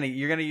gonna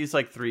use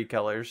like 3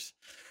 colors.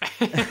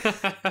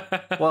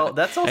 Well,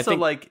 that's also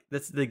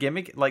that's the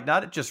gimmick. Like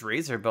not just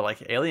Razer, but like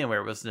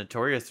Alienware was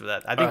notorious for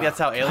that. I think that's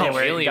how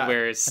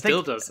Alienware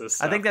still does this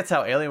stuff. I think that's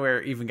how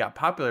Alienware even got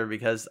popular,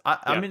 because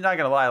I'm not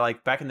gonna lie.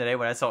 Like back in the day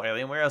when I saw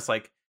Alienware, I was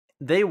like,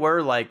 they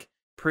were like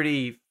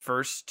pretty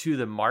first to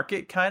the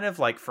market, kind of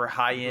like for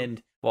high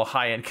end. Well,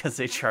 high end because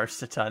they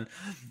charged a ton,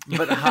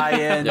 but high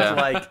end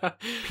like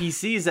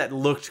PCs that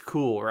looked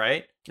cool,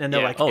 right? And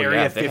they're like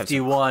Area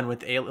 51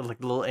 with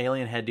like little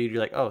alien head dude. You're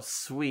like, oh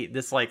sweet,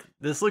 this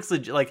looks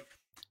legit. Like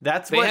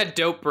they had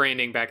dope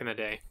branding back in the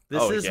day.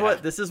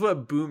 This is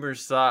what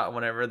boomers thought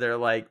whenever they're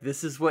like,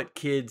 this is what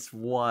kids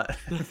want.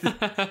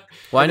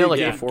 Well, I know, like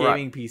before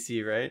gaming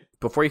PC, right?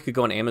 Before you could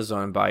go on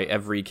Amazon and buy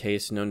every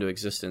case known to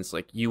existence,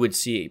 like you would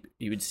see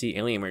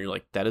Alienware, you're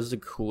like, that is the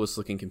coolest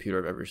looking computer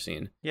I've ever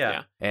seen.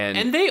 Yeah.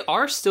 And they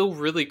are still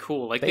really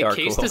cool. Like the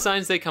case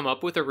designs they come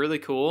up with are really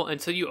cool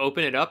until you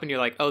open it up and you're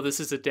like, oh, this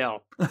is a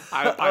Dell.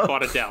 I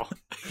bought a Dell.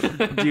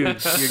 Dude, you're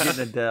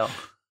getting a Dell.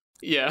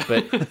 Yeah,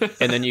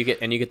 and then you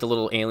get the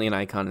little alien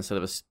icon instead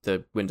of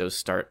the Windows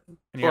Start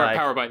or a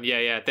power button.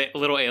 Yeah, the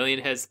little alien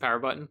has the power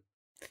button.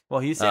 Well,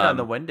 he's saying on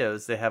the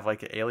Windows they have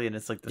like an alien.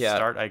 It's like the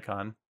Start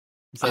icon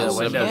instead of the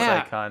Windows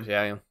icon.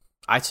 Yeah.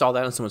 I saw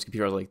that on someone's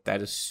computer. I was like,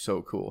 that is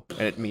so cool,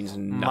 and it means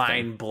nothing.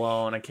 Mind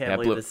blown! I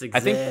can't believe this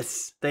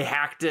exists. They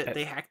hacked it.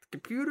 They hacked the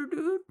computer,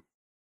 dude.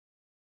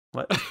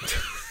 What?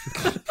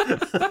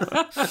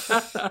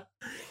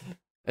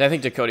 And I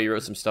think Dakota, you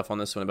wrote some stuff on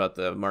this one about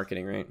the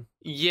marketing, right?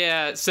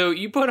 Yeah, so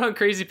you put on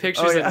crazy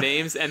pictures and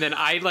names, and then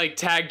I like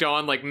tagged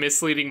on like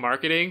misleading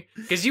marketing,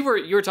 because you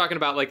were talking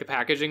about like the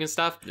packaging and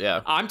stuff.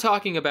 Yeah, I'm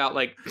talking about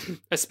like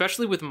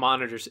especially with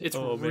monitors. It's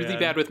really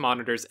bad with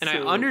monitors, and I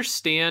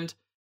understand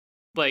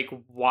like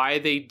why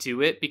they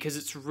do it, because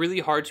it's really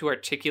hard to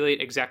articulate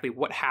exactly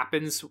what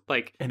happens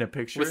like in a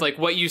picture with like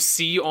what you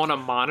see on a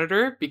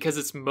monitor, because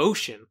it's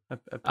motion. A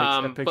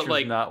picture's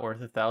like, not worth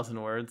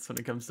 1,000 words when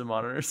it comes to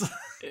monitors.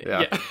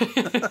 Yeah.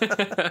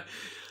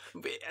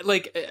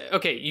 Like,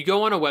 okay, you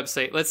go on a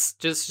website. Let's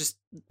just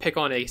pick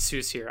on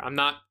ASUS here. I'm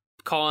not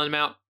calling them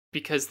out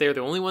because they're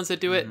the only ones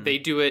that do it. They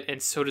do it,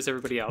 and so does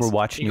everybody else. We're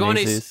watching you,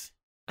 ASUS.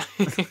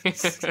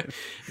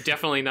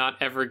 Definitely not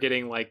ever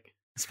getting like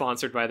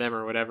sponsored by them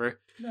or whatever.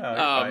 No, you're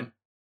fine.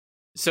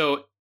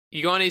 So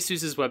you go on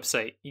ASUS's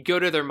website, you go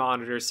to their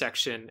monitor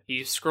section,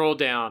 you scroll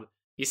down,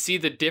 you see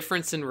the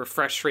difference in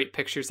refresh rate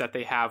pictures that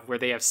they have, where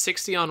they have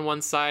 60 on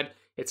one side,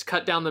 it's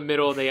cut down the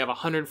middle, they have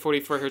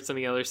 144 hertz on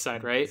the other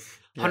side, right?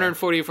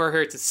 144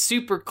 hertz is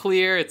super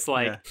clear. It's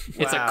like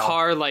it's a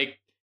car like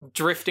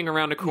drifting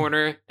around a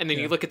corner, and then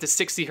you look at the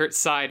 60 hertz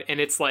side, and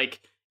it's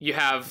like you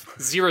have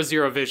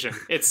 0 vision.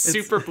 It's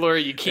super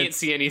blurry. You can't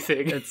see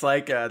anything. It's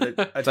like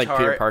it's like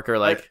Peter Parker,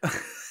 like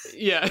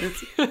yeah,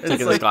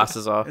 taking his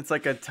glasses off. It's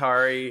like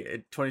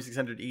Atari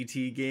 2600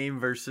 ET game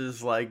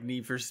versus like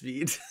Need for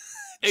Speed.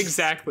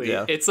 Exactly.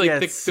 Yeah. It's like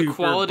it's the super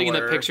quality in the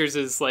blur. pictures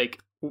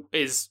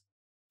is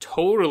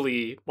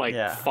totally like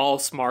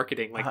false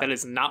marketing. Like that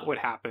is not what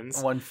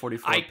happens.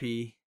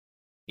 144p.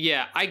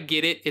 I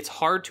get it. It's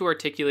hard to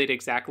articulate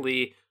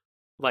exactly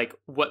like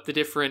what the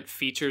different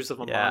features of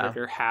a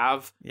monitor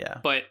have. Yeah.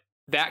 But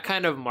that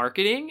kind of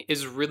marketing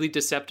is really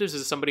deceptive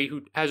as somebody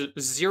who has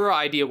zero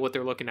idea what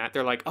they're looking at.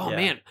 They're like, oh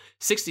man,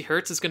 60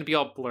 hertz is going to be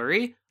all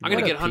blurry. I'm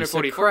going to get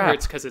 144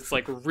 hertz because it's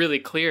like really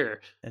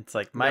clear. It's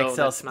like my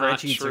Excel that's not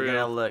spreadsheets are going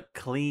to look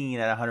clean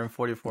at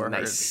 144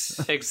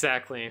 hertz.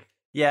 Exactly.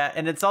 Yeah,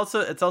 and it's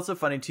also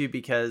funny too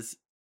because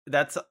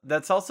that's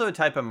also a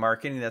type of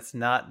marketing that's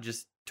not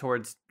just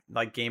towards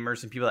like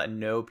gamers and people that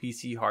know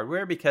PC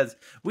hardware, because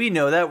we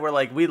know that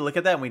we look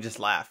at that and we just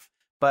laugh.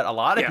 But a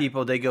lot of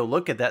people, they go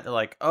look at that, they're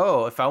like,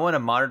 oh, if I want a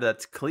monitor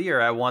that's clear,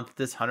 I want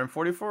this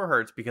 144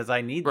 hertz because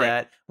I need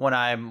that when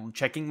I'm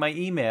checking my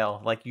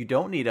email. Like, you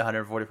don't need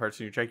 144 hertz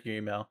when you're checking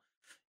your email.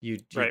 You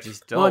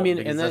just don't. Well, I mean,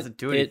 because and it doesn't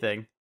do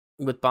anything.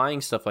 With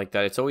buying stuff like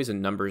that, it's always a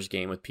numbers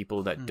game with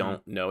people that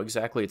don't know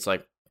exactly. It's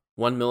like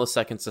 1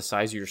 millisecond's the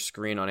size of your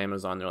screen on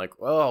Amazon. They're like,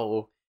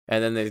 whoa.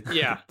 And then they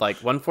like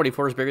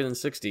 144 is bigger than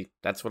 60.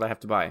 That's what I have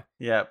to buy.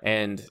 Yeah.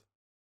 And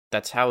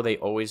that's how they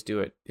always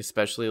do it,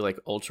 especially like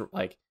ultra,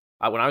 like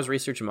when I was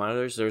researching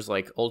monitors, there's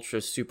like ultra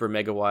super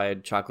mega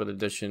wide chocolate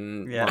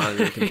edition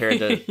monitor compared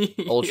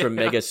to ultra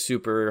mega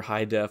super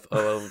high def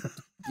and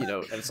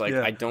it's like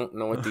I don't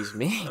know what these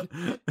mean.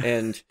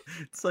 And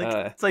it's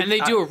like and they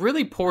do a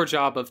really poor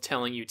job of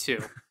telling you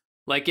too.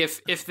 Like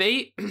if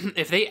they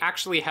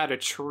actually had a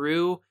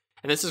true,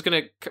 and this is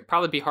going to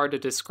probably be hard to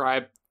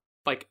describe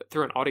like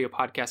through an audio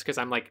podcast because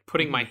I'm like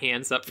putting my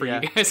hands up for you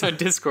guys on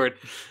Discord.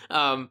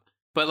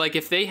 But like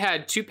if they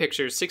had two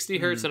pictures, 60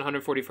 hertz and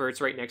 144 hertz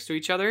right next to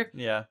each other,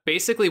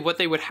 basically what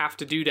they would have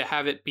to do to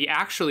have it be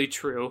actually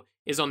true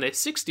is on the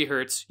 60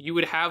 hertz, you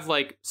would have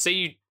like, say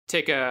you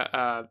take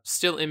a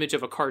still image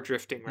of a car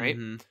drifting, right?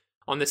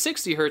 On the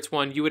 60 hertz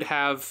one, you would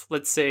have,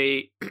 let's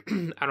say,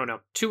 I don't know,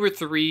 2 or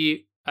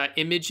 3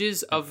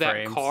 images of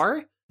that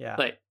car,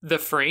 like the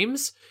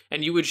frames,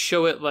 and you would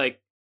show it like,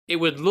 it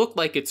would look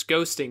like it's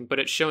ghosting, but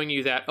it's showing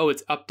you that, oh,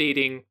 it's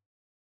updating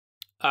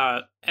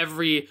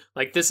every,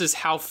 like, this is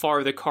how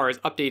far the car is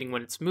updating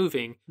when it's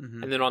moving.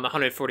 And then on the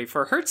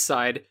 144 hertz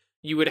side,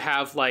 you would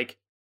have like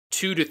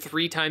 2 to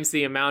 3 times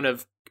the amount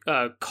of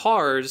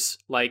cars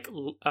like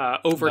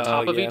over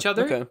top of each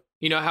other. Okay.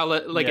 You know how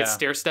like it's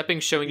stair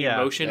stepping, showing you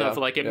motion of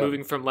like it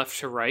moving from left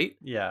to right.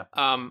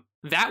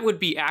 That would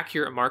be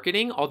accurate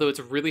marketing, although it's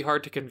really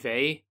hard to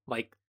convey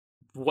like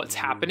what's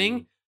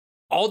happening.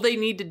 All they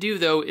need to do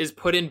though is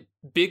put in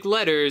big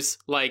letters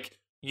like,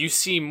 you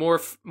see more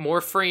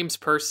frames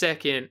per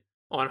second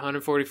on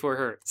 144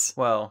 hertz.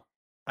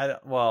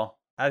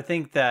 I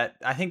think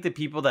the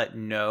people that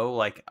know,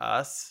 like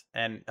us,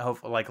 and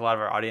hopefully, like a lot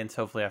of our audience,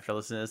 hopefully after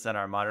listening to this and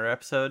our monitor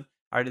episode,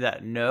 are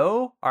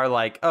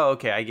like, oh,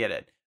 okay, I get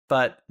it.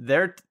 But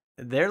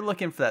they're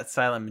looking for that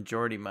silent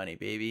majority money,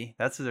 baby.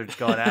 That's what they're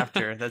going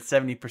after. That's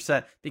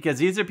 70%, because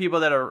these are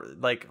people that are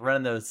like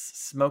running those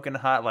smoking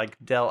hot like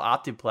Dell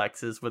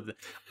Optiplexes with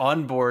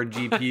onboard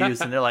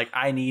GPUs, and they're like,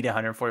 I need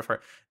 144.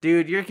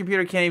 Dude, your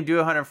computer can't even do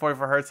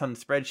 144 hertz on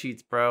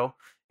spreadsheets, bro.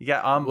 You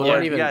got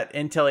onboard, you got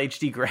Intel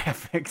HD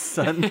graphics,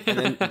 son.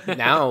 And then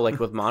now, like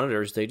with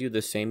monitors, they do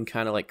the same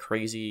kind of like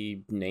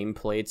crazy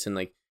nameplates, and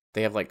like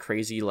they have like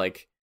crazy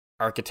like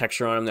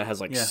architecture on them that has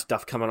like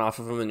stuff coming off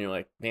of them, and you're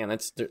like, man,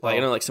 that's like, I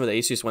know like some of the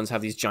Asus ones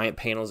have these giant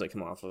panels that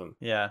come off of them,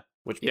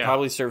 which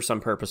probably serve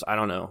some purpose. I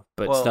don't know,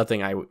 but it's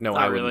nothing I would.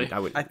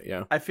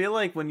 I feel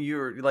like when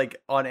you're like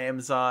on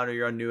Amazon or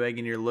you're on Newegg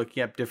and you're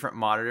looking up different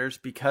monitors,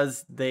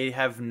 because they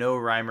have no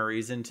rhyme or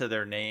reason to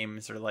their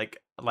names or like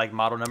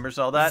model numbers,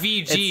 all that.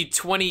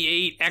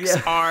 VG28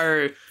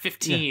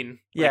 XR15.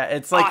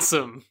 It's like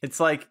awesome. It's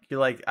like you're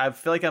like, I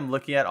feel like I'm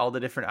looking at all the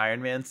different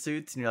Iron Man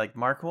suits, and you're like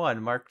Mark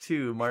 1, Mark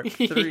 2, Mark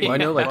 3. Well, I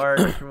know like Mark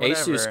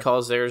Asus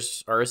calls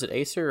theirs, or is it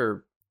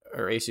Acer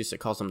or Asus that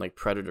calls them like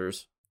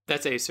Predators?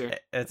 That's Acer.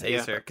 That's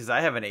Acer, because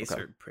I have an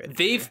Acer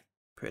Predator.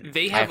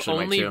 They have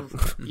only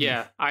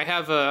I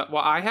have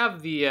I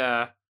have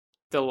the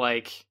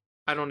like,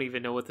 I don't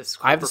even know what this is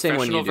called. I have the same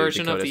one you do,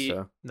 version Dakota, of the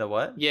so. The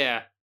what?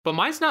 Yeah. But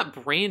mine's not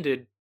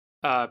branded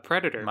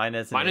Predator. Mine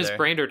isn't. Mine is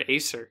branded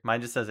Acer.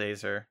 Mine just says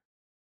Acer.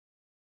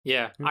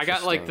 Yeah. I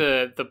got like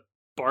the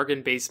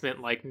bargain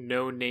basement, like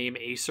no name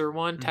Acer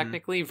one,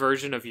 technically,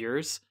 version of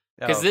yours.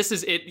 Because this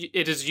is it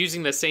is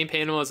using the same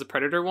panel as the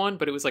Predator one,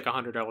 but it was like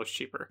 $100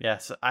 cheaper.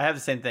 Yes, I have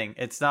the same thing.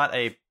 It's not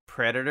a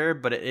Predator,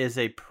 but it is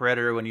a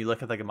Predator when you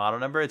look at like a model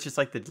number. It's just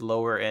like the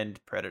lower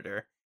end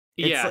Predator.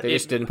 They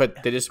just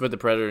put the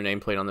Predator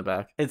nameplate on the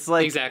back. It's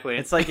like exactly.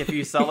 It's like if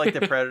you saw like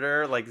the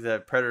Predator, like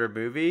the Predator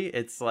movie.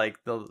 It's like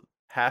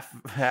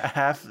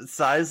half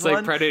size It's one.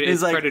 like Predator. He's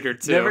It's like, Predator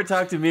 2. never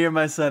talk to me or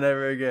my son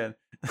ever again.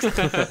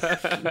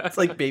 It's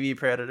like baby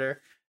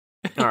Predator.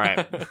 All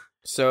right.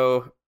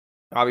 So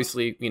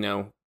obviously,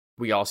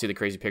 we all see the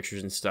crazy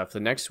pictures and stuff. The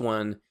next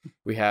one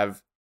we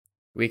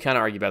kind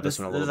of argue about this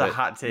one a little bit. This is a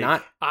hot take.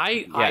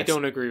 I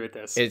don't agree with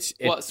this.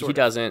 He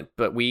doesn't,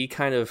 but we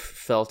kind of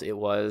felt it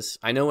was.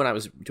 I know when I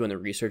was doing the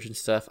research and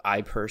stuff,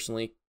 I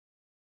personally,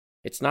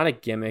 it's not a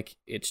gimmick.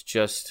 It's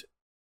just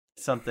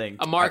something,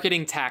 a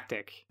marketing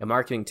tactic. A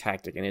marketing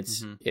tactic, and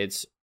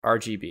it's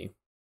RGB.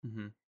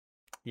 Mm-hmm.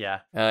 Yeah,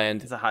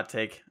 and it's a hot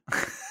take.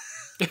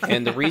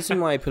 And the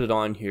reason why I put it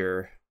on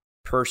here,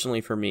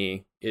 personally for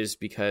me, is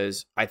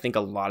because I think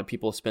a lot of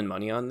people spend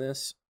money on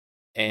this,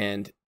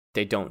 and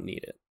they don't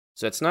need it.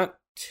 So it's not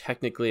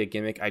technically a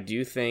gimmick. I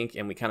do think,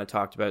 and we kind of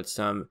talked about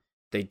some,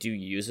 they do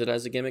use it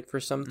as a gimmick for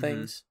some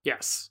things.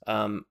 Yes.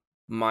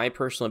 My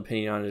personal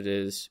opinion on it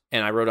is,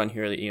 and I wrote on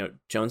here that,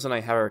 Jones and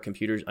I have our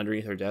computers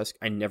underneath our desk.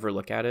 I never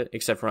look at it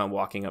except for when I'm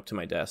walking up to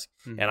my desk.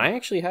 Mm-hmm. And I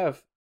actually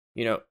have,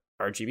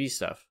 RGB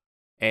stuff.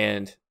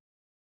 And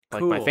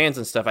like my fans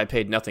and stuff, I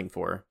paid nothing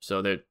for.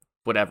 So that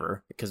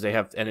whatever, because they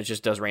have, and it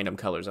just does random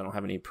colors. I don't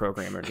have any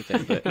program or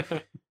anything,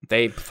 but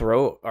they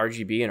throw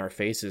RGB in our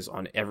faces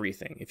on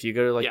everything. If you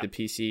go to the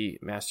PC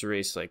Master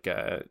Race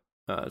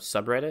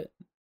subreddit,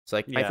 it's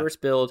like my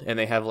first build, and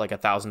they have like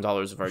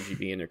 $1,000 of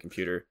RGB in their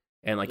computer,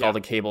 and all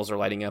the cables are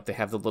lighting up. They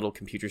have the little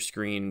computer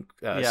screen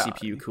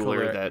CPU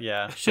cooler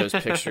that shows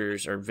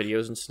pictures or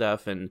videos and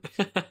stuff, and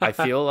I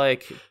feel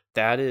like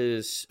that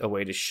is a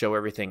way to show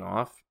everything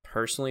off.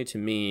 Personally, to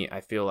me,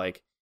 I feel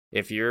like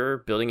if you're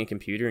building a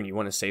computer and you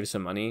want to save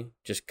some money,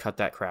 just cut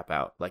that crap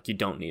out. Like, you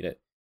don't need it.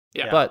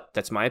 Yeah. But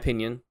that's my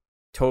opinion.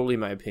 Totally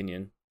my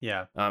opinion.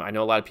 Yeah. I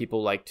know a lot of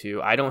people like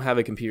to. I don't have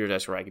a computer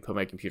desk where I can put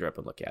my computer up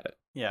and look at it.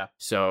 Yeah.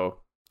 So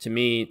to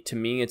me,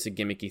 it's a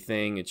gimmicky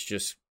thing. It's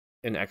just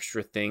an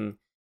extra thing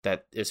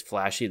that is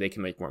flashy. They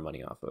can make more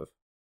money off of.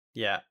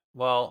 Yeah.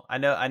 Well, I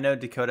know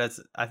Dakota's.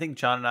 I think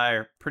John and I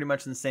are pretty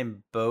much in the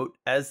same boat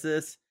as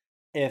this.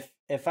 If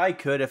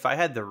I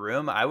had the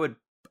room, I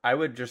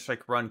would just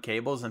run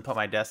cables and put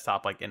my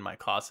desktop in my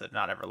closet,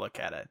 not ever look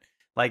at it.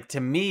 Like, to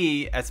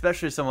me,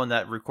 especially someone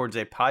that records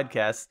a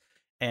podcast,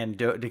 and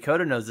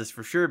Dakota knows this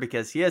for sure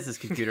because he has his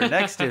computer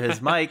next to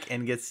his mic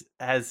and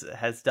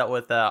has dealt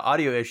with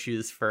audio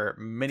issues for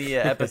many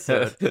an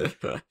episode.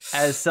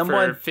 As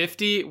someone for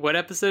 50, what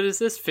episode is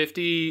this?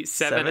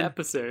 57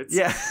 episodes.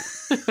 Yeah.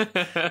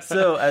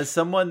 So as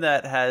someone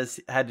that has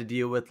had to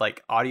deal with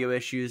audio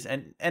issues,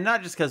 and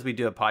not just because we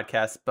do a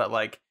podcast, but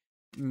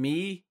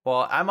me,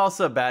 well, I'm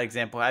also a bad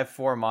example. I have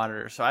 4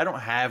 monitors, so I don't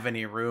have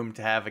any room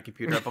to have a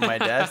computer up on my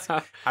desk.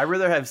 I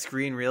rather have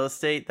screen real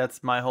estate.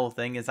 That's my whole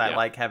thing, is I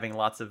like having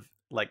lots of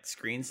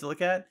screens to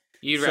look at.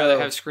 You'd rather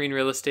have screen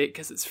real estate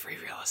because it's free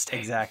real estate.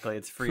 Exactly,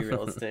 it's free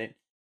real estate.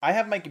 I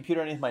have my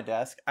computer underneath my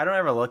desk. I don't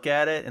ever look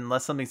at it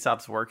unless something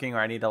stops working or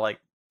I need to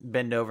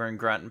bend over and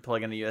grunt and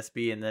plug in a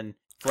USB and then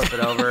flip it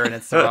over and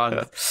it's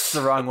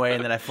the wrong way,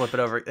 and then I flip it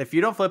over. If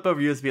you don't flip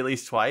over USB at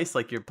least twice,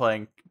 you're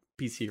playing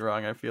PC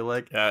wrong, I feel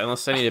like. Yeah,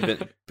 unless I need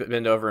to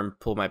bend over and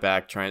pull my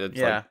back trying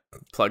to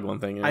plug one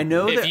thing in. I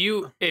know if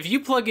you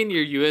plug in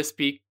your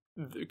USB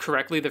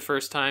correctly the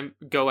first time,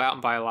 go out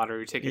and buy a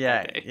lottery ticket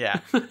that day.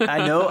 Yeah.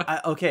 I know.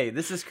 Okay,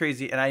 this is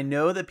crazy, and I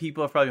know that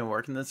people have probably been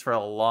working this for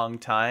a long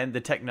time.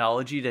 The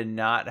technology to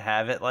not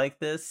have it like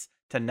this,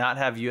 to not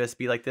have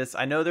USB like this.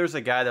 I know there's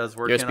a guy that was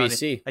working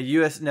USB-C. on a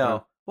US. No.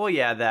 Oh. Well,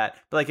 yeah, that,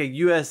 but a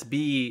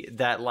USB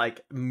that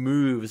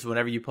moves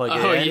whenever you plug it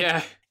in. Oh,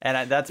 yeah.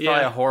 And that's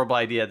probably a horrible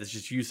idea. That's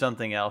just use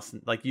something else,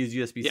 use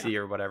USB-C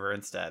or whatever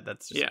instead.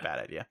 That's just a bad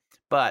idea.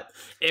 But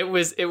it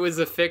was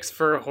a fix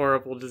for a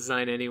horrible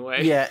design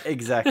anyway. Yeah,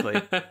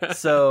 exactly.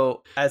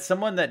 So as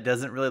someone that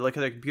doesn't really look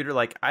at their computer,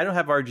 I don't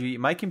have RGB.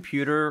 My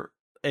computer,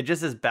 it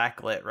just is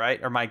backlit, right?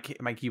 Or my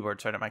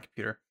keyboard, sorry, not my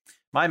computer.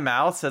 My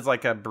mouse has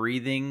a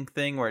breathing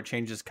thing where it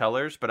changes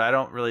colors, but I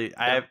don't really.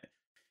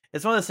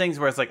 It's one of those things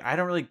where it's I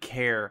don't really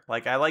care.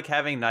 I like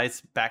having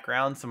nice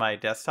backgrounds to my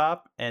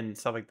desktop and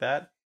stuff like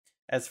that.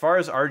 As far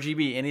as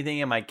RGB, anything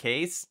in my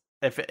case,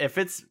 if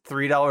it's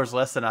 $3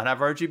 less than not have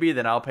RGB,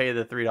 then I'll pay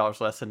the $3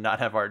 less and not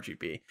have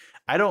RGB.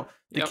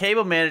 The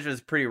cable management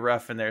is pretty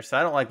rough in there, so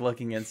I don't like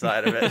looking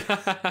inside of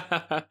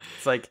it.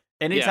 It's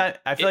anytime,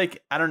 I feel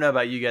I don't know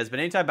about you guys, but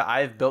anytime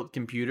I've built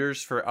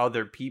computers for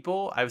other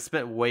people, I've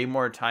spent way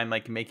more time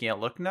making it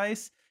look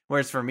nice.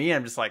 Whereas for me,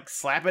 I'm just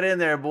slap it in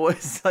there,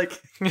 boys.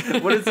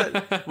 What is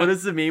it? What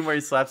is the meme where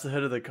he slaps the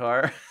hood of the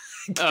car?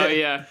 Oh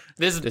yeah,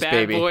 this bad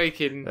baby. Boy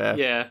can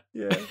yeah.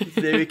 This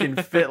baby can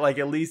fit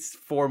at least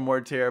 4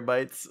 more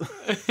terabytes.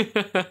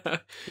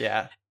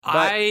 Yeah,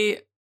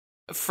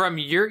 from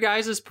your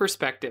guys'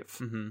 perspective,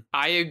 mm-hmm.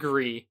 I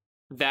agree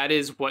that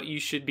is what you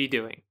should be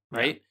doing,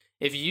 right? Yeah.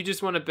 If you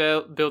just want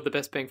to build the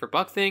best bang for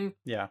buck thing,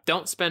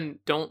 don't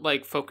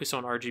focus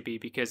on RGB,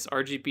 because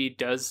RGB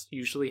does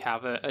usually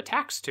have a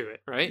tax to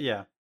it, right?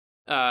 Yeah.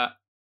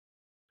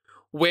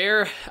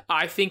 Where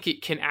I think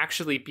it can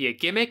actually be a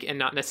gimmick and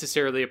not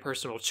necessarily a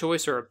personal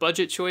choice or a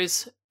budget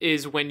choice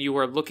is when you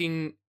are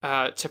looking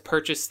to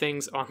purchase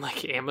things on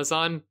like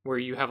Amazon, where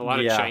you have a lot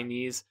of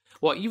Chinese,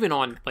 well, even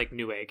on like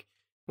Newegg,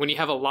 when you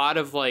have a lot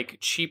of like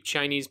cheap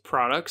Chinese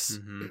products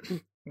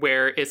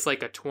where it's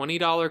like a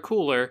 $20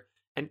 cooler,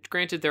 and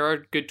granted there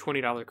are good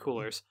 $20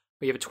 coolers,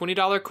 but you have a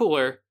 $20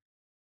 cooler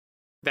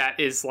that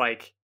is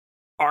like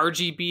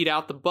RGB'd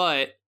out the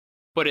butt,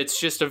 but it's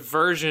just a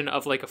version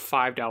of like a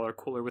 $5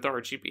 cooler with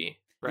RGB,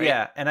 right?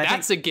 Yeah, and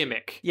that's a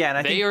gimmick. Yeah,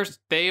 and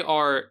they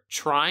are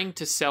trying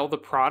to sell the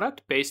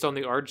product based on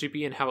the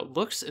RGB and how it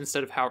looks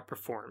instead of how it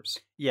performs.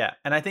 Yeah,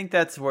 and I think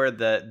that's where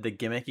the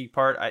gimmicky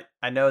part.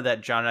 I know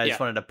that John and I just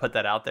wanted to put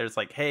that out there. It's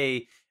like,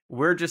 hey,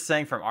 we're just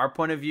saying from our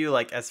point of view,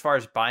 like as far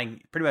as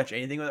buying pretty much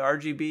anything with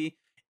RGB,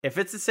 if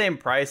it's the same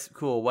price,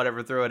 cool,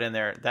 whatever, throw it in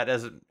there.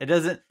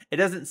 It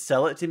doesn't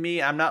sell it to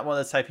me. I'm not one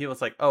of those type of people.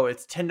 It's like, oh,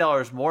 it's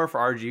 $10 more for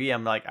RGB.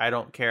 I'm like, I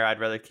don't care.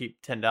 I'd rather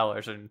keep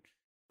 $10 and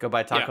go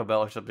buy Taco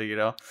Bell or something, you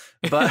know.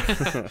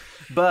 But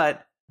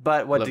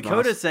but what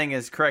Dakota's saying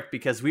is correct,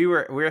 because we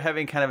were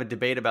having kind of a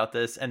debate about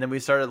this, and then we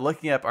started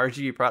looking up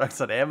RGB products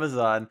on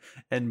Amazon,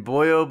 and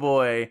boy oh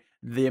boy,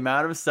 the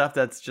amount of stuff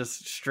that's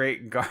just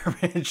straight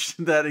garbage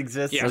that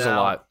exists now. There's a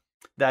lot.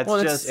 That's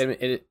just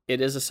it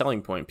is a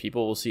selling point.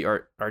 People will see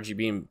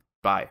RGB and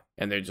buy,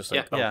 and they're just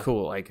like,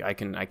 cool, like I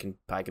can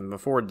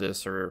afford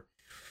this or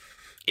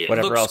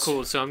whatever looks else.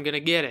 cool, so I'm gonna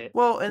get it.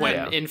 Well,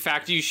 in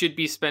fact you should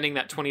be spending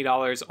that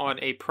 $20 on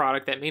a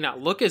product that may not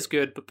look as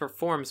good but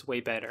performs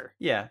way better.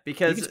 Yeah,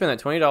 because you can spend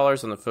that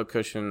 $20 on the foot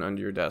cushion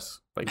under your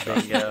desk. Like, there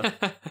you go.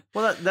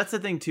 Well, that's the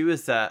thing too,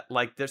 is that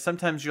like there's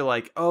sometimes you're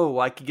like, oh,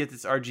 I could get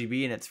this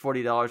RGB and it's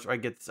 $40, or I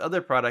get this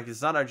other product,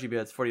 it's not RGB,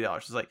 it's $40.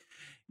 It's like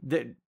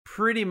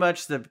pretty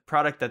much the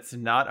product that's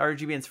not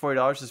RGB and it's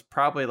 $40 is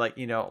probably like,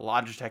 you know,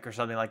 Logitech or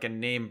something, like a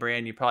name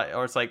brand you probably,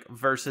 or it's like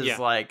versus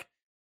like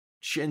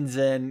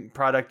Shenzhen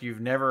product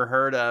you've never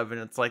heard of, and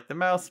it's like the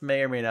mouse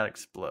may or may not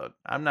explode.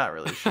 I'm not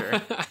really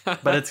sure,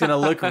 but it's gonna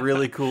look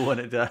really cool when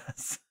it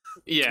does.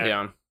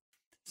 Yeah.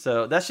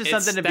 So that's just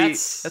something to be.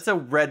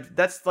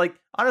 That's like,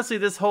 honestly,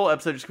 this whole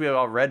episode just gonna be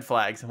about red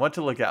flags and what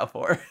to look out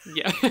for.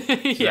 Yeah.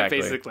 Yeah.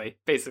 Basically.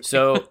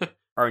 So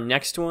our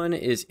next one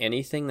is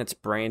anything that's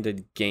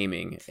branded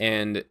gaming,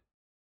 and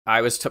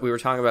we were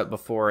talking about it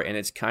before, and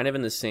it's kind of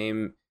in the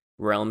same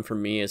realm for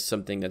me as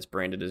something that's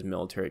branded as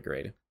military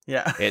grade.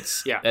 Yeah.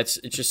 It's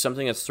just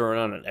something that's thrown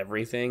on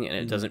everything, and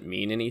it doesn't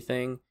mean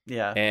anything.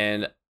 Yeah.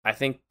 And I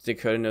think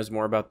Dakota knows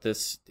more about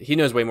this. He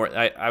knows way more.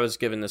 I was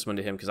giving this one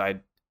to him because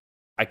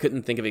I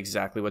couldn't think of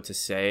exactly what to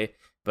say,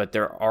 but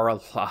there are a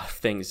lot of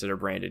things that are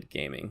branded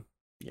gaming.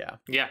 Yeah.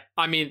 Yeah.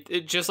 I mean,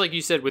 just like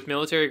you said with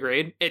military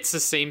grade, it's the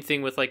same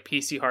thing with like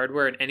PC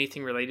hardware and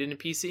anything related to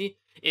PC.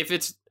 If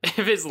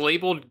it's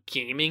labeled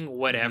gaming,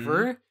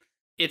 whatever,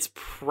 it's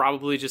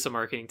probably just a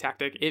marketing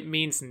tactic. It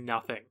means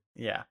nothing.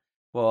 Yeah.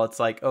 Well, it's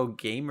like, oh,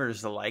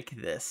 gamers like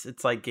this.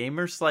 It's like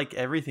gamers like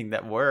everything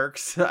that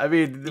works. I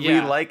mean, we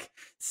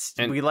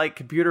like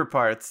computer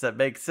parts that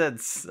make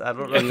sense. I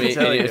don't know what to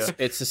tell you.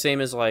 It's the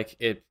same as like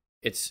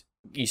it's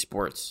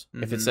esports.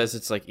 If it says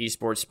it's like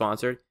esports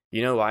sponsored,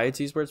 you know why it's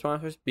esports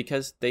sponsored?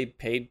 Because they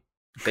paid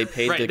right,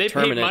 they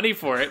tournament. Paid money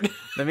for it.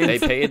 They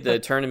paid the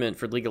tournament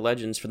for League of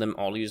Legends for them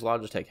all to use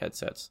Logitech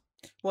headsets.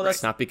 Well,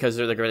 that's not because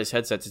they're the greatest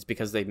headsets. It's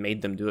because they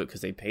made them do it,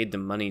 because they paid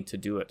them money to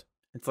do it.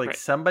 It's like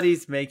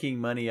somebody's making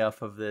money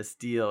off of this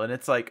deal, and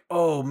it's like,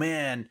 oh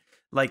man,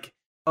 like,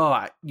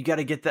 oh, you got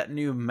to get that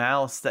new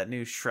mouse, that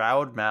new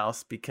Shroud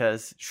mouse,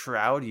 because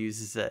Shroud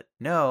uses it.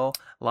 No,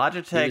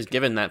 Logitech. He was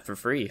given that for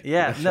free.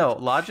 Yeah, no,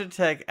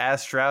 Logitech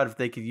asked Shroud if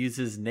they could use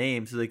his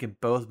name so they can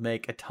both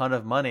make a ton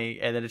of money,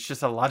 and then it's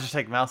just a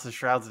Logitech mouse with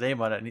Shroud's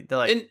name on it. And they're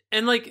like,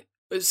 and like,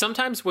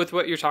 sometimes with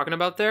what you're talking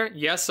about there,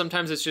 yes,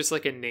 sometimes it's just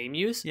like a name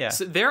use. Yeah.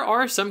 So there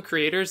are some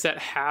creators that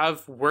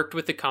have worked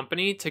with the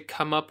company to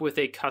come up with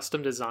a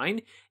custom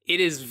design. It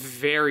is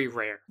very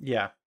rare.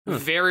 Yeah.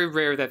 Very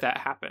rare that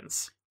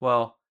happens.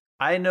 Well,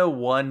 I know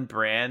one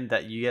brand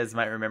that you guys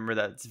might remember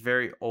that's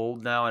very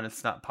old now and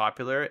it's not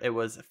popular. It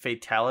was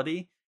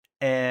Fatality.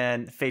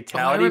 And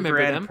Fatality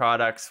brand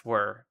products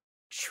were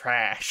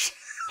trash.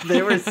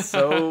 They were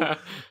so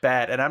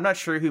bad. And I'm not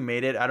sure who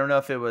made it. I don't know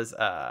if it was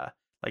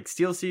like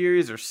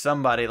SteelSeries or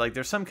somebody. Like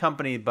there's some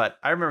company, but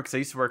I remember because I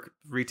used to work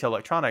retail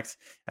electronics,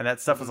 and that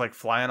stuff was like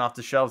flying off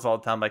the shelves all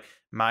the time, like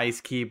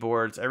mice,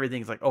 keyboards,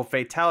 everything's like, oh,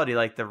 Fatality,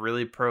 like the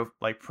really pro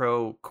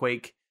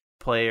Quake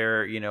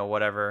player, you know,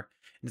 whatever.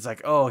 And it's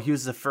like, oh, he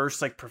was the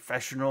first like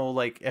professional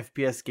like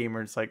FPS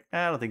gamer. It's like,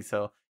 I don't think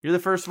so. You're the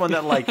first one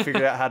that like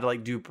figured out how to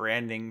like do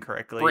branding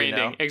correctly. Branding,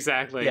 you know?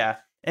 exactly. Yeah.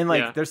 And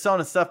like they're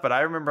selling stuff, but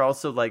I remember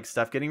also like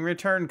stuff getting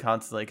returned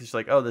constantly because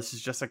like, oh, this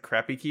is just a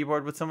crappy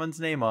keyboard with someone's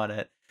name on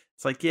it.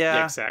 It's like,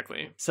 yeah,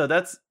 exactly. So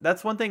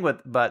that's one thing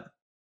but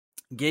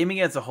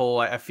gaming as a whole,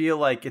 I feel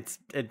like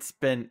it's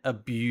been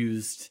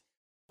abused.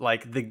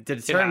 Like the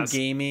term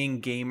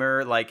gaming,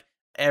 gamer, like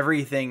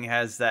everything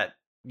has that,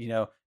 you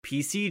know,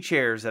 PC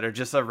chairs that are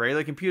just a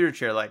regular computer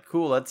chair. Like,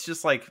 cool, let's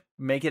just like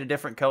make it a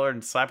different color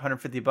and slap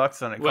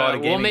 $150 on it. Call it a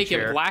gaming we'll make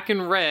chair. it black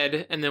and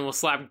red, and then we'll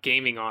slap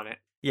gaming on it.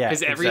 Yeah,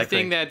 because exactly.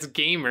 everything that's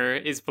gamer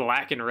is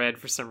black and red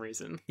for some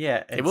reason.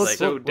 Yeah, Okay, we'll, like,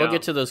 so we'll dumb.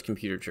 get to those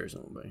computer chairs in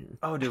a little bit here.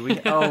 oh, do we?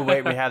 Oh,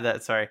 wait, we have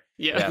that. Sorry.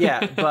 Yeah.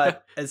 Yeah,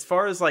 but as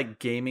far as like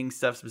gaming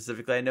stuff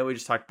specifically, I know we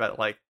just talked about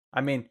like,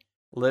 I mean,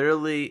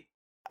 literally,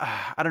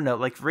 I don't know,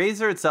 like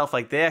Razer itself,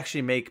 like they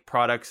actually make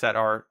products that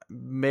are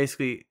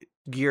basically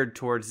geared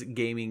towards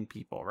gaming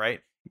people, right?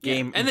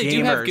 And they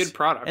do have good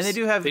products. And they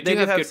do have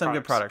some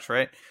good products,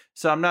 right?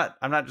 So I'm not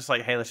just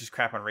like, hey, let's just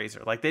crap on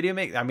Razer. Like they do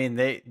make, I mean,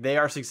 they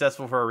are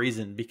successful for a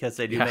reason because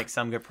they do make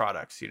some good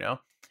products, you know?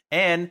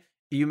 And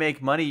you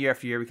make money year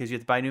after year because you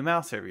have to buy a new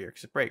mouse every year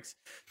because it breaks.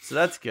 So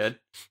that's good.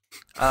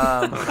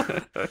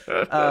 But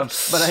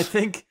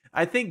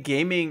I think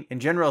gaming in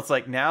general, it's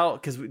like now,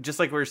 because just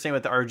like we were saying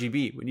with the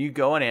RGB, when you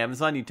go on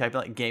Amazon, you type in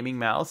like gaming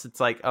mouse, it's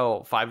like,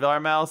 oh,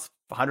 $5 mouse,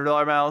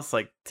 $100 mouse,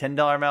 like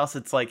 $10 mouse.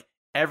 It's like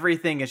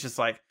everything is just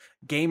like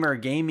gamer,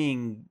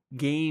 gaming,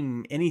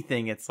 game,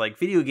 anything. It's like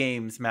video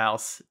games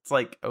mouse. It's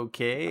like,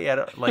 okay, I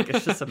don't like,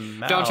 it's just a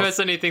mouse. Don't trust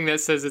anything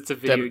that says it's a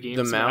video game.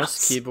 The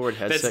mouse, keyboard,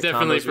 headset. That's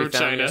definitely combos we from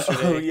found China.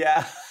 yesterday Oh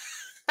yeah.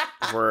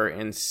 were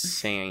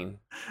insane.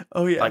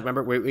 Oh yeah. Like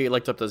remember we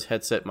looked up those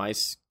headset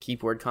mice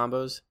keyboard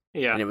combos,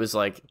 Yeah. and it was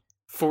like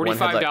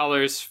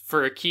 $45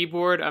 for a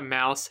keyboard, a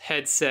mouse,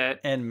 headset,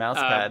 And mouse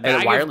pad.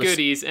 bag wireless- of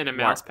goodies, and a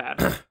mouse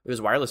pad. it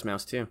was wireless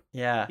mouse too.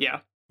 Yeah. Yeah.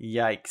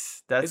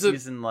 Yikes. That's It's a-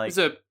 using like It's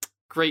a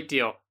great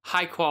deal.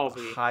 High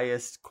quality.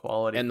 highest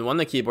quality. And one of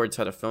the keyboards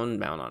had a phone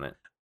mount on it.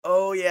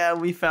 Oh yeah,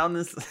 we found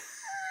this.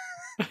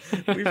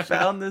 We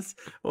found this.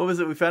 What was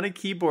it? We found a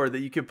keyboard that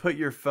you could put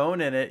your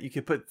phone in it. You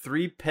could put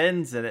 3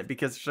 pens in it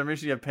because for some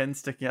reason you have pens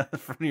sticking out the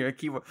front of your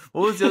keyboard.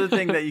 What was the other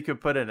thing that you could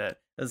put in it?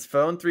 It's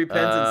phone, 3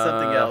 pens, and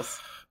something else.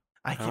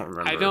 I I don't can't.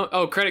 remember. I don't.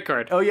 Oh, credit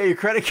card. Oh yeah, your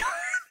credit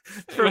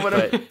card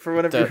for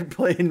whenever you're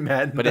playing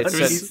Madden. but it on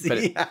says-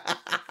 PC.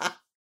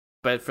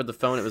 But for the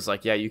phone, it was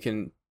like, yeah, you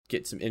can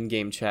get some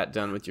in-game chat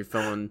done with your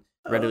phone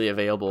readily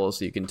available,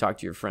 so you can talk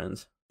to your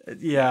friends.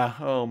 Yeah.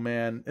 Oh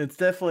man, it's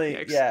definitely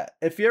Yikes. yeah.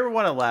 If you ever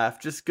want to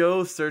laugh, just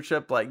go search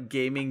up like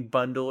gaming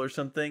bundle or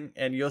something,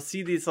 and you'll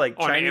see these like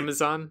On Chinese.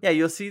 Amazon. Yeah,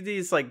 you'll see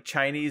these like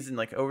Chinese and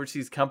like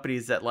overseas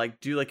companies that like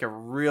do like a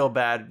real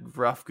bad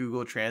rough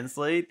Google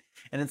Translate,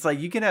 and it's like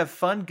you can have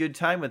fun, good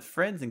time with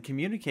friends and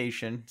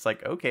communication. It's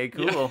like okay,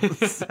 cool,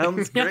 Yeah.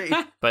 sounds great.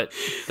 But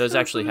those That's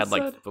actually so had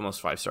like sad.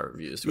 almost 5-star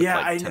reviews with Yeah,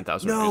 like I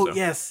 10,000 no, reviews. though.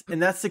 yes,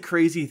 and that's the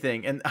crazy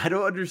thing, and I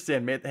don't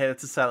understand. Hey,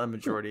 that's a silent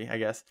majority, I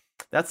guess.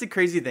 That's the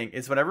crazy thing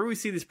is whenever we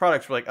see these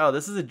products, we're like, oh,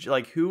 this is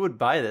like who would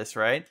buy this,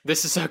 right?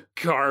 This is a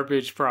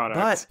garbage product.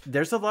 But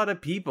there's a lot of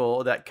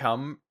people that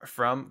come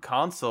from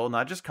console,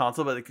 not just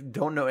console, but like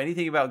don't know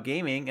anything about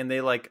gaming, and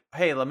they like,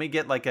 hey, let me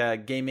get like a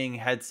gaming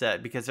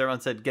headset because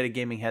everyone said get a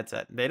gaming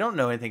headset. They don't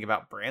know anything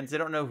about brands. They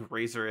don't know who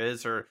Razer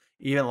is or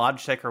even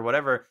Logitech or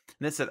whatever.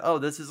 And they said, oh,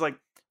 this is like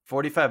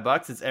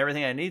 $45. It's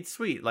everything I need.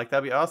 Sweet, like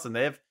that'd be awesome.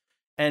 They have,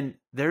 and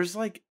there's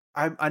like,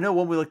 I know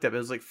one we looked up. It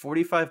was like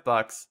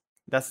 $45.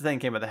 That's the thing.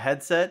 Came with a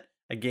headset,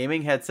 a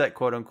gaming headset,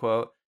 quote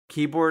unquote,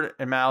 keyboard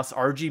and mouse,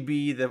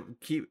 RGB,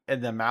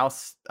 and the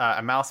mouse,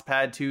 a mouse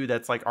pad too.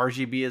 That's like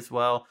RGB as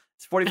well.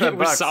 It's $45.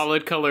 With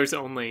solid colors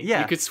only.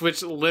 Yeah. You could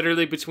switch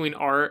literally between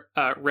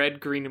red,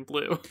 green, and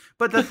blue.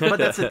 But that's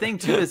the thing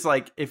too. Is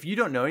like if you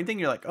don't know anything,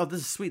 you're like, oh,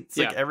 this is sweet. It's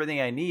like everything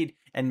I need.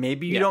 And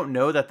maybe you don't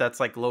know that that's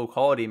like low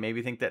quality. Maybe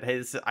you think that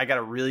hey, I got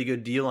a really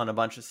good deal on a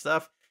bunch of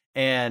stuff.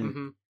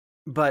 And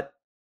but.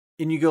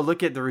 And you go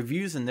look at the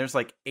reviews, and there's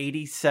like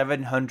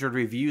 8,700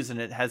 reviews,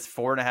 and it has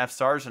 4.5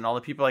 stars, and all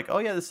the people are like, oh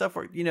yeah, this stuff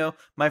works. You know,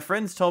 my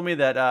friends told me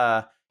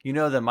that, you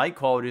know, the mic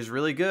quality is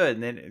really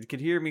good, and they could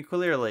hear me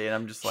clearly, and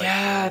I'm just like,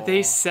 yeah, oh.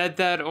 they said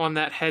that on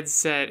that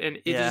headset, and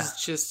it is Yeah.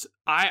 just,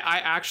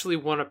 I actually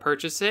want to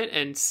purchase it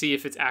and see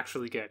if it's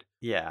actually good.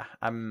 Yeah,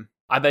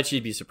 I bet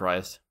you'd be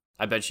surprised.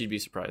 I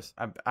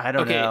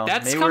don't know. Okay,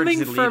 that's Maybe we're coming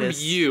just from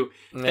elitist. you.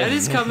 That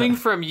is coming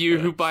from you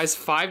who buys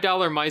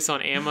 $5 mice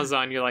on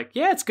Amazon. You're like,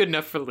 yeah, it's good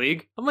enough for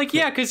League. I'm like,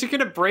 yeah, because you're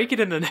going to break it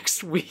in the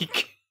next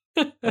week.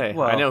 Hey,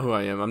 Well- I know who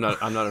I am. I'm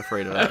not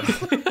afraid of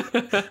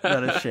that.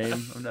 I'm not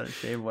ashamed. I'm not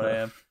ashamed of what I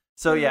am.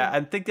 So yeah,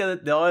 I think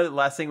the only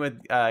last thing with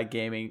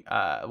gaming,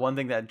 one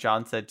thing that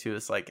John said too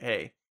is like,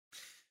 hey,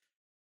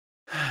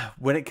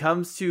 when it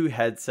comes to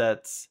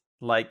headsets,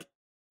 like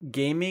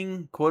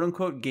gaming, quote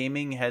unquote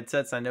gaming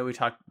headsets, I know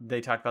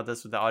they talked about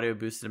this with the audio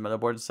boosted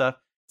motherboard and stuff.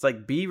 It's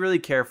like be really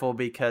careful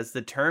because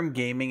the term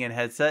gaming and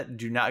headset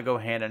do not go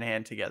hand in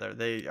hand together.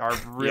 They are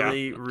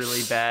really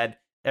really bad.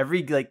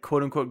 Every like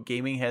quote unquote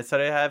gaming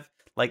headset I have,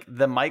 like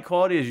the mic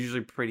quality is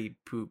usually pretty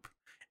poop.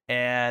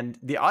 And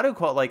the audio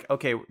quality, like,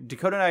 okay,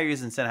 Dakota and I are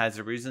using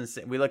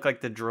Sennheiser. We look like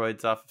the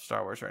droids off of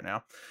Star Wars right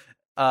now.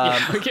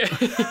 Okay.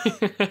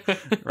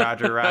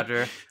 Roger.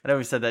 I know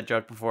we said that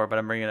joke before, but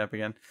I'm bringing it up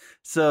again.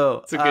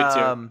 So It's a good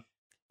joke.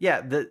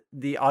 Yeah,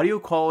 the audio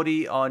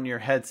quality on your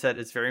headset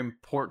is very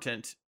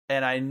important.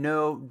 And I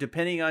know,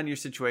 depending on your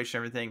situation,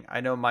 everything, I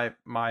know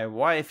my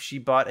wife, she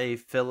bought a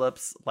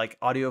Philips like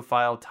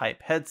audiophile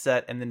type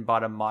headset and then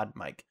bought a mod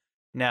mic.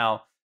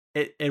 Now,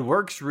 it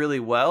works really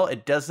well.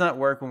 It does not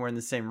work when we're in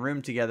the same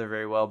room together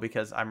very well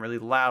because I'm really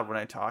loud when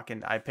I talk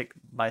and I pick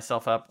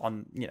myself up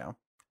on,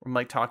 I'm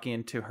like talking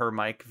into her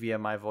mic via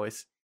my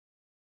voice.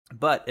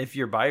 But if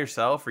you're by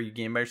yourself or you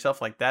game by yourself,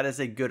 like that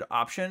is a good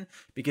option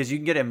because you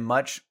can get a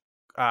much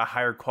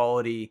higher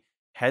quality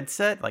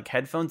headset, like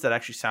headphones that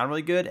actually sound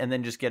really good, and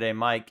then just get a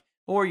mic,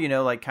 or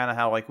like kind of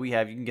how like we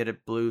have, you can get a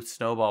Blue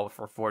Snowball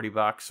for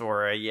 $40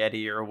 or a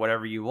Yeti or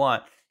whatever you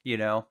want.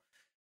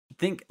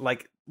 Think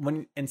like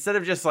when instead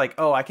of just like,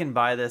 oh, I can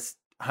buy this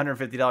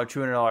 $150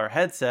 $200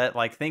 headset,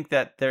 like think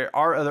that there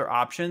are other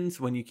options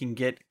when you can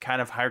get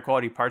kind of higher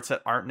quality parts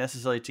that aren't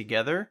necessarily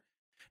together.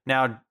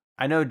 Now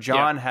I know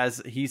John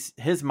has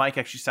his mic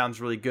actually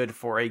sounds really good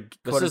for a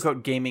quote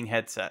unquote gaming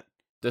headset.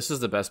 This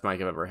is the best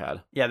mic I've ever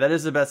had. Yeah, that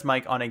is the best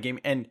mic on a game.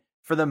 And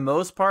for the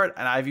most part,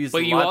 and I've used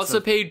But you also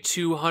paid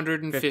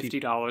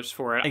 $250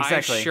 for it.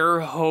 Exactly. I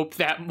sure hope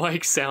that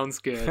mic sounds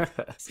good.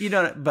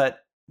 But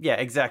yeah,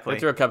 exactly. I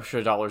threw a couple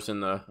of dollars in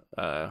the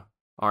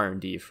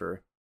R&D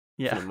for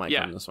the mic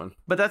on this one.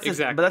 But that's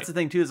but that's the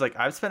thing too, is like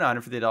I've spent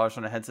 $150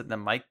 on a headset and the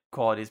mic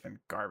quality has been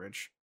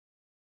garbage.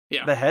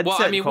 Yeah. The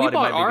headset we bought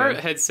our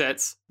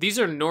headsets. These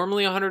are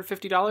normally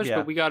 $150,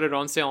 but we got it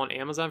on sale on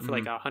Amazon for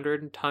like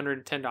 $100,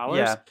 $110.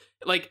 Yeah.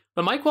 Like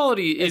the mic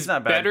quality is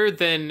not bad. better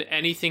than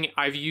anything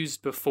I've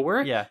used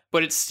before. Yeah.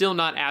 But it's still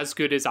not as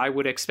good as I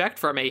would expect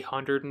from a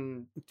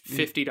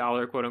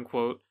 $150 quote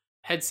unquote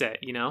headset,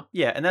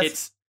 Yeah, and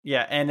that's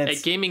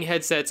it's gaming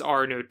headsets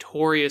are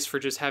notorious for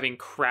just having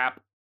crap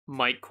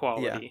mic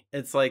quality. Yeah.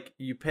 It's like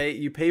you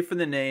pay for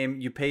the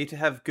name, you pay to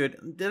have good.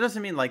 That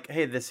doesn't mean like,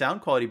 hey, the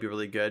sound quality be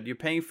really good. You're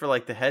paying for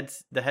like the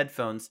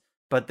headphones,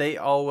 but they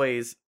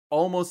almost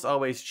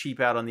always cheap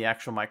out on the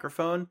actual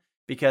microphone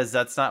because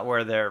that's not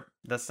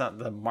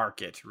the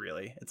market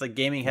really. It's like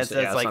gaming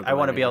headsets. Like I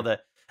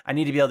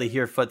need to be able to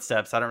hear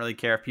footsteps. I don't really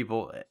care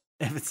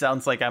if it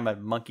sounds like I'm a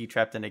monkey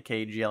trapped in a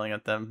cage yelling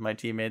at my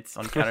teammates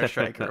on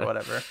Counter-Strike or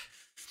whatever.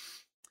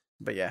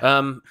 But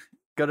yeah.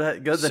 Go to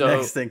the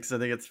next thing because I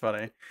think it's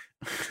funny.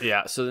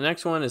 Yeah, so the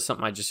next one is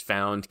something I just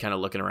found kind of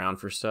looking around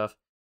for stuff.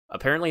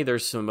 Apparently,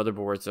 there's some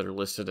motherboards that are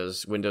listed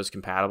as Windows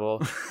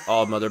compatible.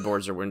 All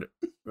motherboards are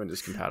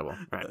Windows compatible.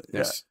 All right.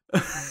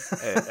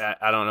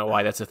 I don't know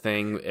why that's a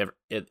thing.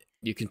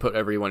 You can put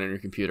every one in your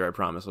computer. I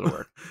promise it'll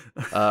work.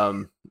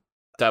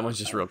 That one's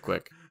just real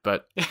quick.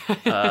 But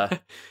I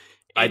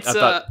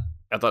thought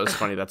it was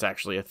funny. That's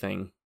actually a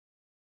thing.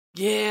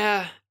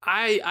 Yeah,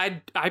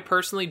 I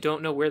personally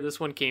don't know where this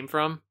one came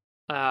from.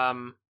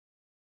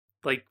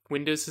 Like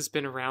Windows has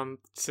been around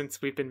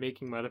since we've been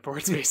making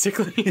motherboards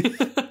basically.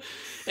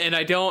 And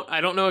I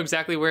don't know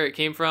exactly where it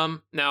came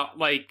from. Now,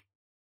 like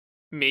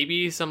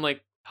maybe some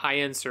like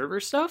high-end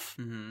server stuff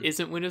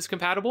isn't Windows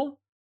compatible,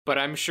 but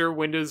I'm sure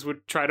Windows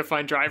would try to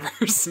find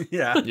drivers.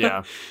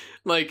 Yeah.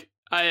 Like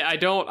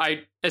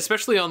I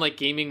especially on like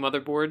gaming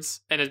motherboards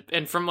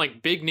and from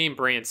like big name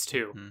brands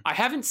too. I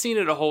haven't seen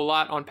it a whole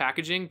lot on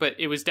packaging, but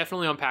it was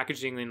definitely on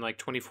packaging in like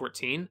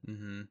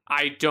 2014.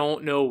 I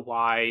don't know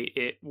why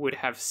it would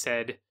have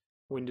said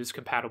Windows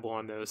compatible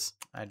on those.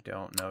 I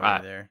don't know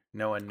either.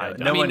 No one knows.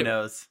 No one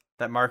knows.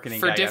 That marketing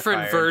for guy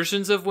different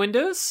versions of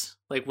Windows,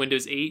 like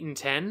Windows 8 and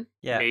 10.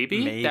 Yeah,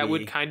 maybe that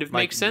would kind of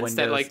make sense. Windows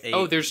that like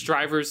 8. There's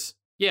drivers.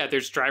 Yeah,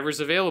 there's drivers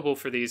available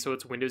for these, so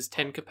it's Windows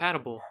 10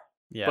 compatible.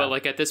 Yeah. But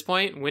like at this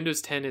point,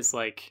 Windows 10 is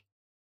like,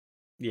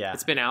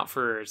 it's been out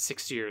for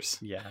 6 years.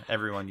 Yeah,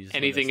 everyone uses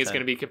anything is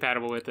going to be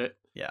compatible with it.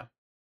 Yeah.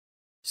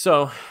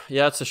 So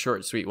yeah, it's a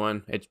short, sweet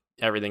one.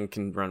 Everything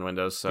can run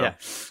Windows. So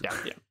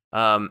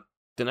yeah.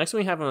 The next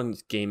one we have on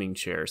is gaming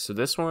chair. So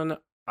this one,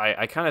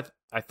 I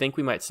think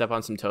we might step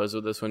on some toes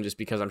with this one, just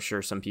because I'm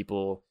sure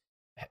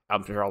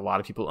a lot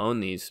of people own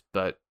these.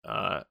 But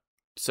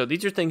so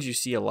these are things you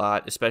see a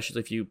lot,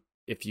 especially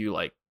if you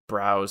like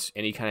browse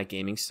any kind of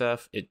gaming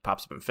stuff. It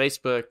pops up on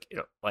Facebook,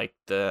 like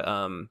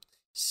the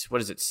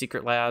what is it,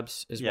 Secret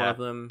Labs is one of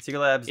them. Secret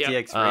Labs,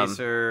 DX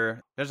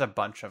Racer, there's a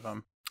bunch of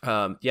them.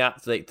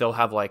 They'll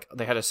have like,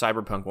 they had a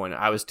Cyberpunk one.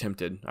 I was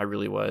tempted, I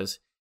really was,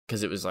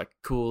 because it was like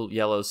cool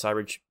yellow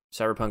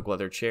cyberpunk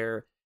leather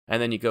chair,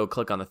 and then you go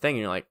click on the thing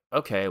and you're like,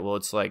 okay, well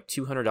it's like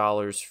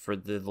 $200 for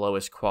the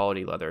lowest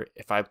quality leather.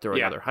 If I throw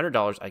another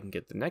 $100, I can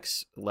get the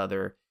next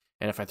leather,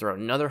 and if I throw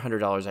another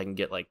 $100, I can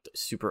get like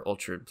super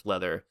ultra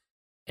leather.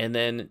 And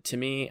then to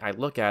me, I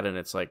look at it and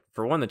it's like,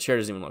 for one, the chair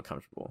doesn't even look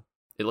comfortable.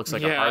 It looks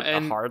like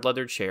a hard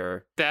leather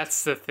chair.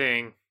 That's the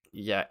thing.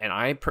 Yeah,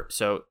 and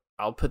so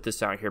I'll put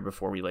this out here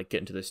before we like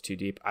get into this too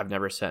deep. I've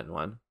never sat in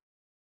one.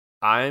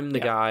 I'm the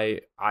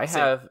guy. I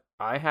have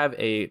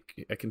a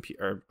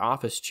computer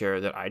office chair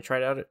that I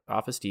tried out at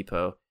Office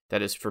Depot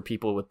that is for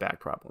people with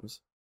back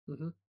problems.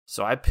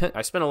 So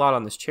I spent a lot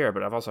on this chair,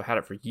 but I've also had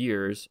it for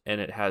years,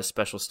 and it has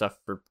special stuff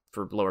for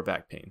lower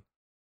back pain.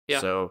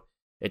 Yeah. So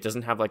it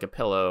doesn't have like a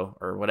pillow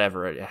or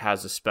whatever. It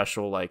has a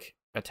special like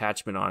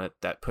attachment on it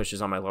that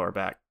pushes on my lower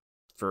back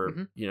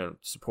for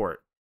support.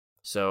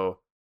 So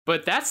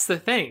But that's the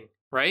thing,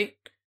 right?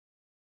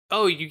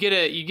 Oh, you get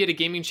a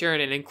gaming chair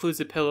and it includes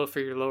a pillow for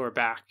your lower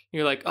back.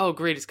 You're like, oh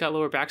great, it's got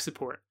lower back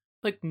support.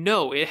 Like,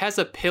 no, it has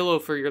a pillow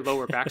for your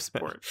lower back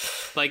support.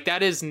 Like,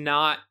 that is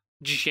not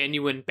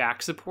genuine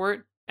back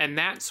support. And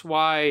that's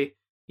why,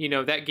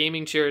 that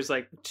gaming chair is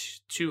like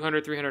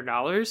 $200,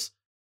 $300.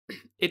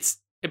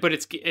 But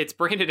it's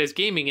branded as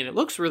gaming and it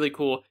looks really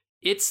cool.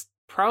 It's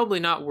probably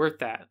not worth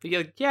that.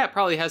 Yeah, it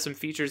probably has some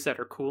features that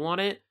are cool on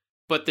it.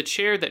 But the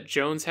chair that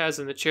Jones has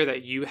and the chair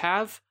that you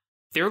have,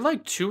 they're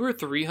like $200 or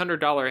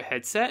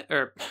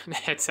 $300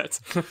 headsets,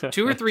 $200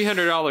 or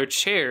 $300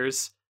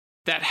 chairs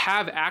that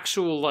have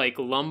actual like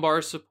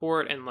lumbar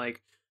support and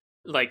like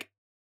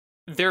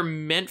they're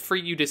meant for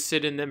you to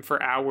sit in them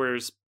for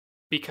hours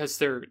because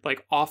they're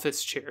like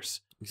office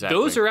chairs. Exactly.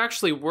 Those are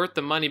actually worth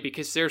the money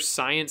because there's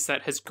science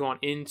that has gone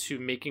into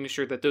making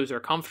sure that those are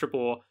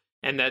comfortable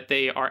and that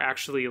they are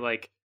actually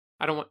like,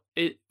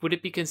 would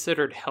it be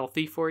considered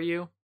healthy for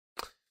you?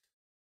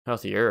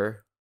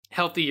 Healthier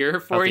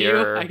for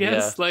you, I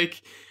guess. Yeah.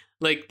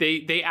 Like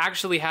they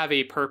actually have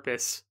a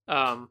purpose.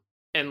 And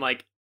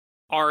like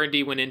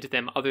R&D went into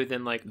them other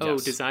than like,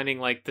 designing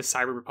like the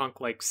cyberpunk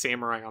like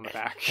samurai on the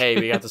back. Hey,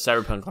 we got the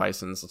cyberpunk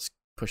license. Let's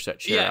push that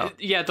chair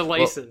out. Yeah, the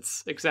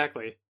license. Well,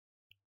 exactly.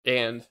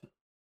 And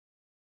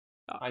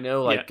I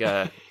know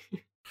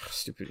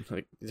stupid,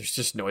 like there's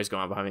just noise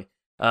going on behind me.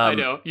 I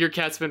know. Your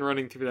cat's been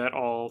running through that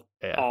all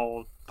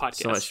podcast.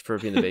 So much for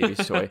being the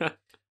baby's toy.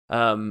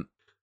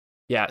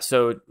 Yeah,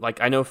 so like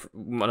I know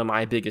one of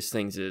my biggest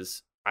things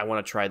is I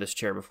want to try this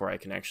chair before I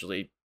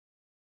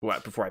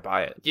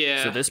buy it.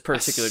 Yeah. So this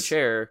particular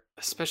chair,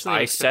 especially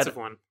an expensive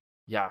one.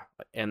 Yeah,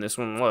 and this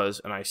one was,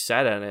 and I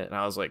sat in it and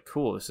I was like,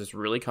 cool, this is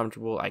really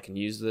comfortable. I can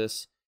use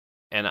this.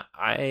 And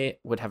I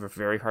would have a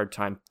very hard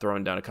time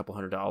throwing down a couple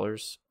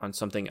 $100 on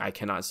something I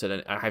cannot sit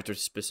in. I have to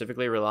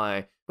specifically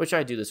rely, which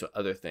I do this with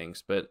other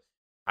things, but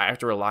I have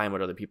to rely on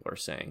what other people are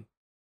saying.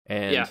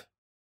 And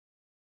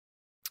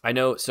I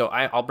know, so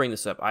I'll bring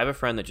this up. I have a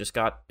friend that just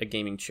got a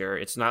gaming chair.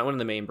 It's not one of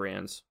the main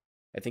brands.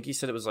 I think he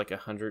said it was like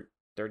 $130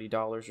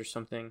 or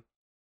something.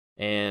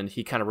 And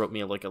he kind of wrote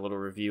me like a little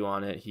review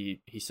on it. He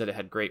said it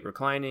had great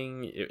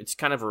reclining. It's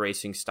kind of a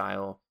racing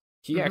style.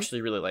 He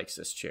actually really likes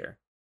this chair.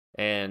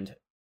 And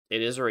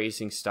it is a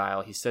racing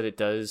style. He said it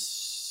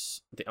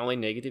does. The only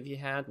negative he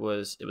had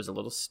was it was a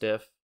little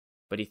stiff,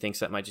 but he thinks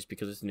that might just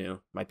because it's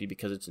new. Might be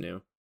because it's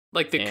new.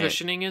 Like the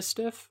cushioning is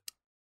stiff?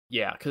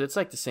 Yeah, because it's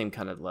like the same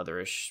kind of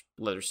leather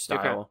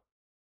style.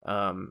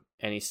 Okay.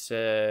 And he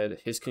said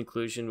his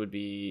conclusion would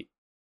be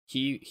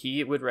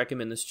he would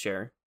recommend this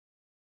chair,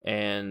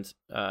 and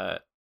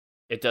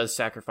it does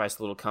sacrifice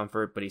a little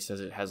comfort, but he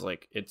says it has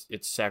like it's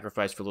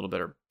sacrificed for a little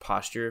better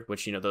posture,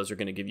 which those are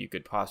going to give you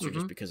good posture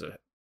just because of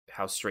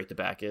how straight the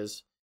back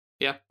is.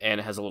 Yeah. And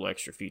it has a little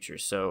extra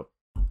features. So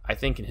I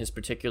think in his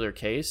particular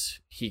case,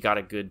 he got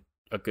a good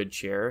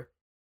chair.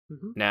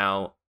 Mm-hmm.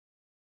 Now,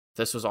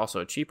 this was also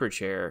a cheaper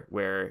chair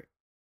where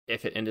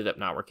if it ended up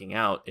not working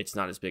out, it's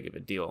not as big of a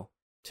deal.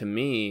 To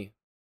me,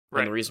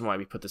 and the reason why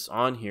we put this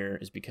on here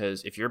is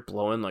because if you're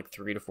blowing like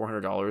 $300 to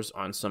 $400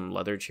 on some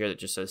leather chair that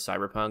just says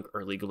Cyberpunk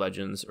or League of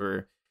Legends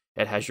or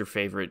it has your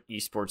favorite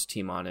esports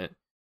team on it,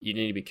 you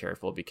need to be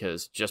careful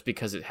because just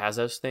because it has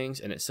those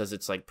things and it says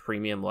it's like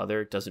premium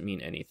leather doesn't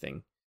mean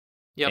anything.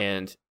 Yep.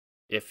 And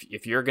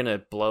if you're going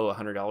to blow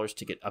 $100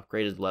 to get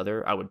upgraded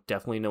leather, I would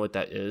definitely know what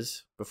that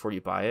is before you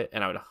buy it.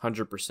 And I would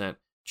 100%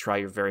 try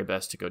your very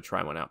best to go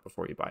try one out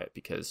before you buy it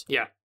because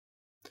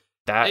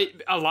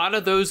a lot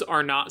of those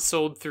are not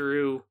sold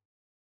through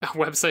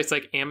websites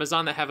like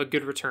Amazon that have a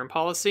good return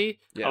policy.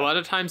 Yeah. A lot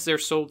of times they're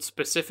sold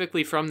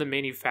specifically from the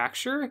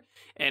manufacturer.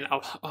 And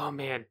oh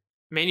man,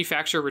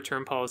 manufacturer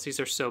return policies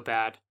are so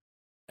bad.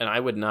 And I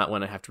would not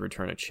want to have to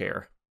return a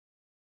chair.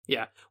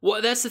 Yeah.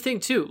 Well, that's the thing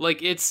too.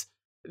 Like it's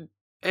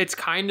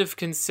kind of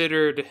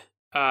considered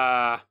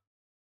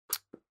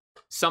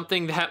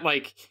something that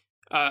like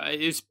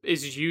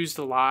is used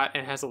a lot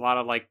and has a lot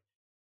of like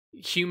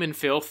human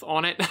filth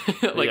on it,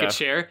 like a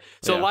chair.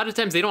 So a lot of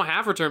times they don't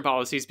have return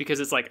policies because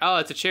it's like, oh,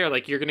 it's a chair.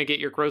 Like you're going to get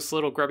your gross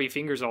little grubby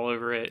fingers all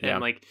over it. And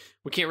like,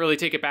 we can't really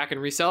take it back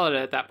and resell it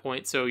at that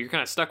point. So you're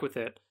kind of stuck with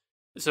it.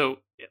 So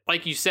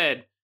like you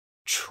said,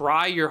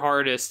 try your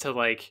hardest to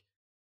like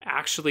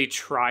actually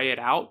try it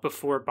out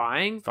before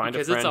buying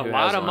because it's a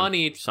lot of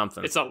money.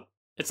 Something.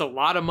 It's a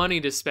lot of money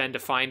to spend to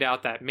find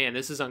out that, man,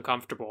 this is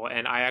uncomfortable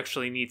and I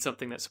actually need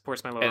something that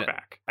supports my lower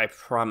back. I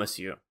promise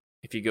you,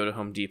 if you go to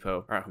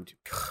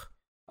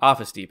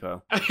Office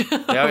Depot.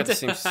 Yeah, it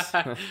seems.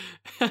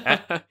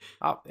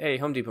 Hey,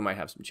 Home Depot might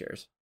have some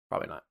chairs.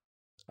 Probably not.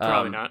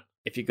 Probably not.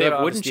 If you go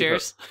to wooden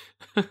chairs.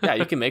 Yeah,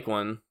 you can make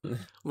one.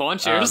 Lawn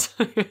chairs.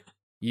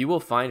 You will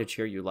find a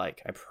chair you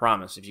like. I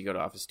promise. If you go to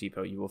Office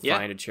Depot, you will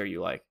find a chair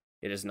you like.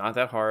 It is not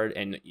that hard,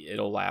 and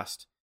it'll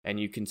last. And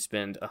you can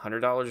spend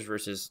 $100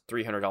 versus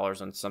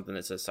 $300 on something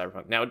that says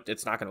Cyberpunk. Now,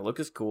 it's not going to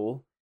look as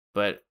cool,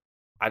 but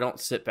I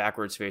don't sit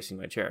backwards facing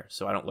my chair,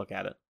 so I don't look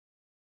at it.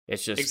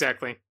 It's just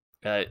exactly.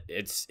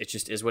 it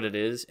just is what it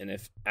is, and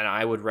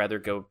I would rather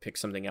go pick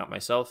something out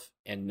myself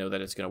and know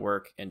that it's going to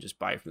work and just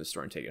buy it from the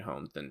store and take it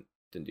home than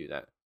do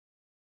that.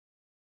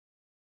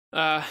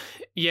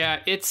 Yeah,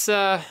 it's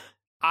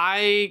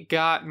I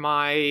got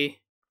my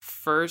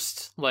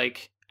first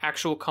like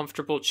actual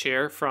comfortable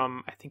chair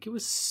from, I think it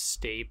was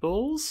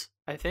Staples,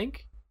 I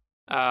think.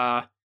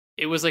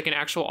 It was like an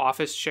actual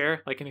office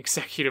chair, like an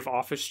executive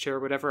office chair or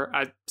whatever.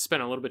 I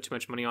spent a little bit too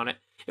much money on it.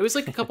 It was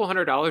like a couple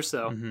 $100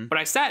 though. Mm-hmm. But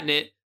I sat in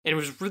it and it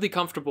was really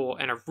comfortable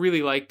and I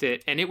really liked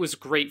it, and it was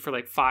great for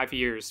like 5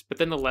 years. But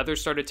then the leather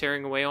started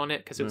tearing away on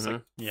it because it was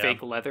like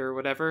fake leather or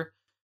whatever.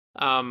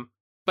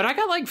 But I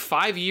got like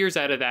 5 years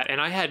out of that and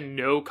I had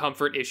no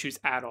comfort issues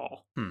at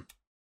all.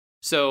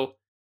 So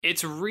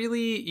it's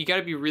really, you got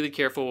to be really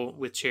careful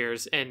with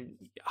chairs, and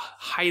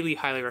highly,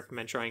 highly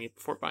recommend trying it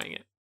before buying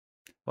it.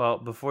 Well,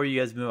 before you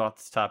guys move off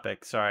this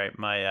topic, sorry,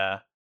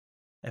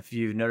 if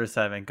you've noticed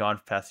I haven't gone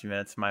for the past few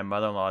minutes, my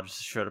mother-in-law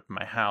just showed up at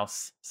my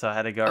house, so I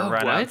had to go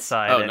run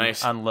outside and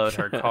unload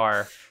her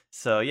car.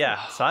 So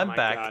yeah, so I'm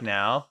back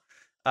now.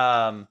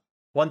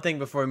 One thing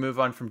before we move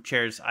on from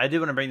chairs, I did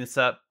want to bring this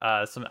up.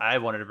 Something I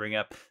wanted to bring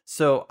up.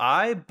 So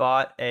I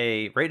bought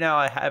right now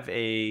I have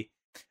a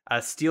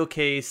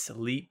Steelcase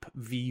Leap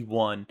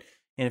V1.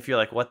 And if you're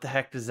like, what the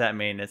heck does that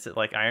mean? Is it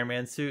like Iron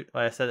Man suit?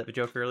 I said that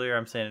joke earlier.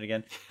 I'm saying it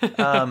again.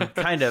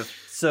 Kind of.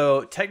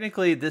 So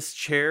technically this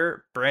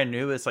chair, brand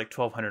new, is like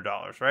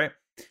 $1,200, right?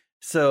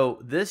 So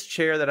this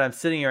chair that I'm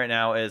sitting in right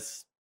now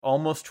is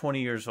almost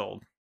 20 years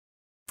old.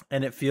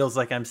 And it feels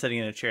like I'm sitting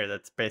in a chair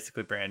that's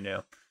basically brand new.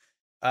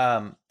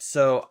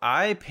 So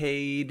I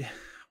paid,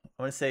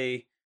 I want to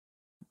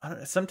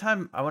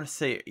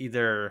say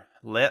either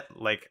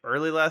like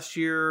early last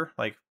year,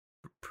 like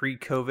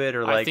pre-COVID,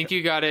 or like I think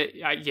you got it.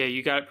 Yeah,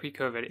 you got it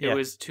pre-COVID. It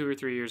was 2 or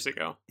 3 years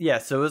ago. Yeah,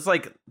 so it was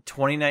like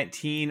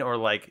 2019 or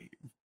like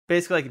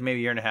basically like maybe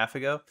a year and a half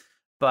ago.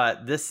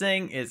 But this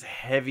thing is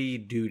heavy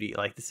duty.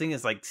 Like this thing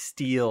is like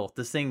steel.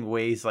 This thing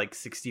weighs like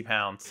 60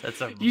 pounds.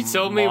 That's a You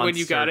told me when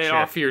you got it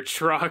off your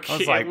truck. I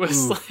was like, it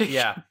was like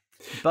yeah.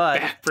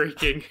 But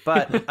backbreaking.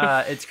 But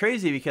it's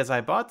crazy because I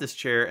bought this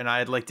chair and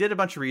I like did a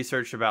bunch of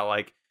research about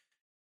like,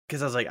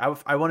 because I was like,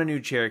 I want a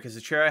new chair because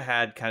the chair I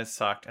had kind of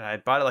sucked, and I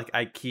bought it like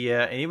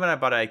IKEA, and even when I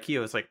bought it IKEA, it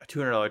was like a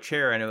 $200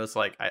 chair, and it was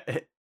like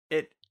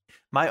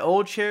my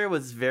old chair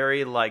was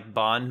very like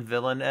Bond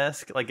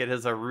villain-esque. Like it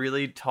has a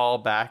really tall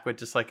back with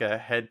just like a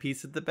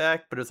headpiece at the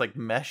back, but it was like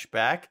mesh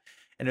back,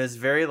 and it was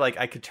very like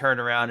I could turn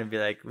around and be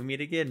like, "We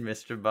meet again,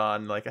 Mr.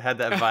 Bond." Like I had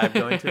that vibe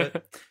going to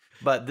it.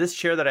 But this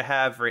chair that I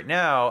have right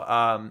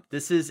now,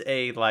 this is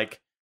a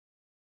like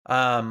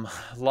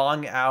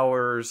long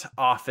hours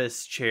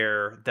office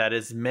chair that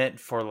is meant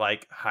for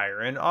like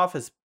higher end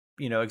office,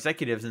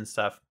 executives and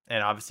stuff.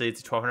 And obviously it's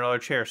a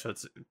 $1,200 chair, so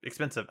it's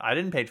expensive. I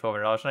didn't pay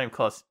 $1,200, not even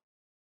close.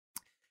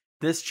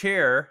 This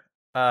chair,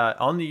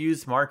 on the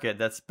used market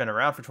that's been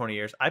around for 20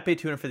 years, I paid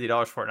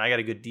 $250 for it, and I got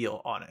a good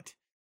deal on it.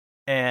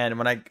 And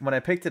when I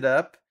picked it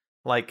up,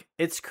 like,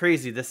 it's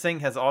crazy. This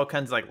thing has all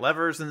kinds of like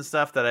levers and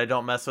stuff that I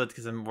don't mess with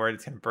because I'm worried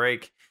it's gonna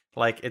break.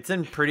 Like, it's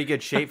in pretty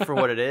good shape for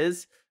what it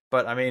is.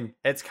 But I mean,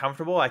 it's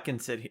comfortable. I can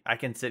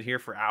sit here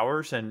for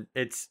hours, and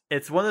it's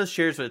one of those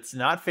chairs where it's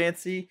not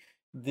fancy.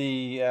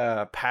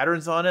 The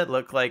patterns on it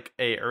look like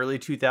a early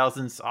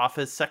 2000s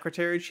office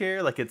secretary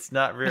chair. Like, it's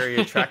not very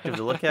attractive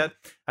to look at.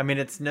 I mean,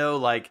 it's no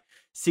like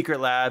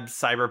Secret Labs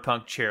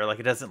cyberpunk chair. Like,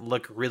 it doesn't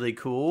look really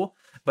cool,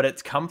 but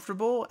it's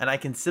comfortable, and I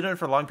can sit on it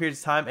for long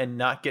periods of time and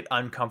not get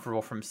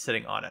uncomfortable from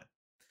sitting on it.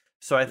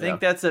 So I think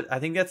that's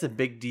a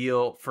big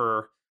deal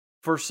for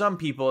some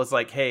people. Is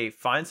like, hey,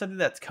 find something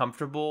that's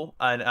comfortable.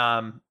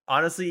 And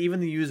honestly, even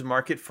the used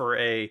market for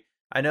I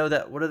know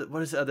that what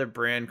is the other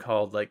brand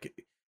called? Like,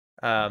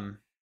 there's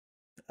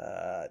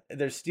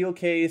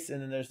Steelcase,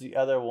 and then there's the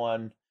other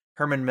one,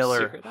 Herman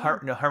Miller.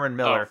 Herman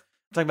Miller. I'm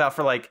talking about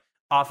for like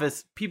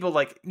office people,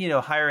 like,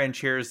 higher end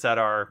chairs that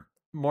are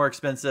more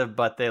expensive,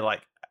 but they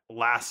like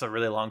last a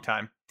really long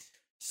time.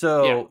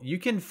 So you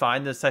can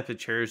find those types of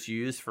chairs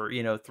used for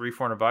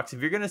 $300-400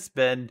 if you're gonna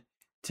spend.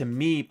 To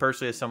me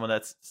personally, as someone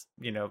that's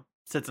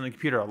sits on the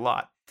computer a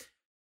lot,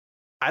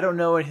 I don't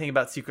know anything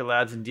about Secret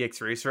Labs and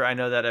DX Racer. I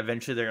know that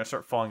eventually they're gonna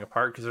start falling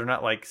apart because they're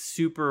not like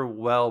super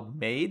well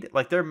made.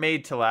 Like, they're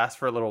made to last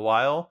for a little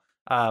while.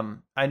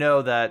 I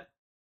know that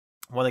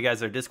one of the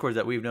guys on our Discord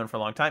that we've known for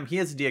a long time, he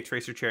has a DX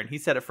Racer chair, and he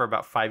said it for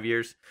about 5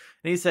 years,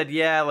 and he said,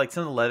 yeah, like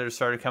some of the leathers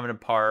started coming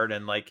apart,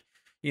 and like,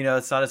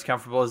 it's not as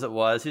comfortable as it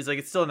was. He's like,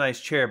 it's still a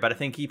nice chair, but I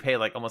think he paid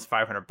like almost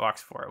 $500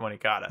 for it when he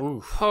got it.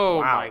 Ooh, oh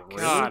wow, my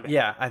god!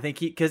 Yeah, I think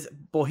he's like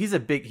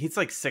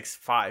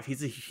 6'5".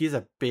 He's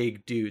a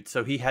big dude,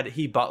 so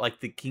he bought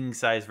like the king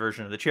size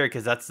version of the chair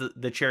because that's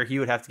the chair he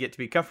would have to get to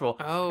be comfortable.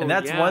 Oh, and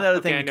that's one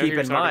other thing to keep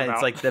in mind.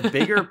 It's like the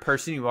bigger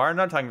person you are, I'm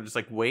not talking about just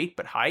like weight,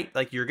 but height.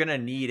 Like, you're gonna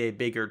need a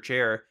bigger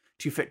chair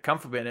to fit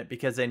comfortably in it,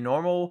 because a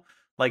normal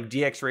like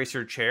DX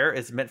Racer chair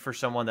is meant for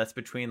someone that's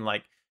between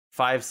like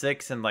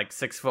 5'6" and like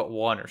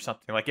 6'1" or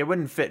something. Like, it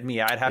wouldn't fit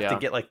me. I'd have to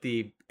get like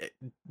the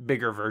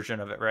bigger version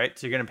of it, right?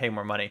 So you're gonna pay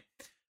more money.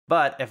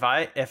 But if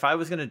I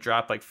was gonna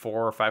drop like $400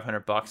 or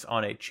 $500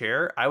 on a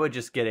chair, I would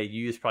just get a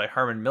used probably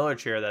Herman Miller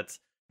chair that's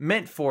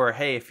meant for,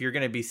 hey, if you're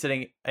gonna be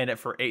sitting in it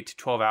for 8 to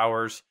 12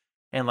 hours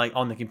and like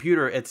on the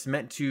computer, it's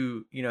meant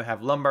to,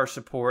 have lumbar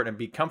support and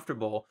be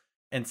comfortable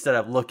instead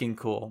of looking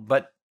cool.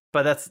 But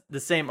that's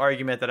the same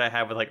argument that I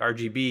have with like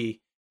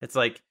RGB. It's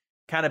like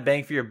kind of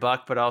bang for your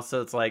buck, but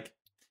also it's like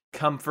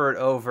comfort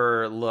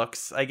over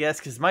looks, I guess,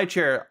 because my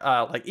chair,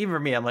 like even for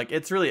me, I'm like,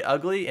 it's really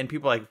ugly, and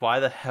people are like, why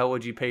the hell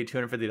would you pay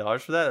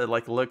 $250 for that? It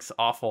like looks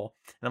awful,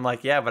 and I'm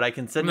like, yeah, but I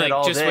can sit in it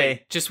all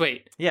day. Just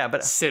wait. Yeah,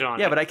 but sit on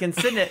it. Yeah, but I can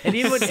sit in it, and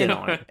even Sit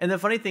on it. And the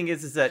funny thing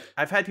is that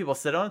I've had people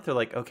sit on it. They're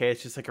like, okay,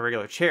 it's just like a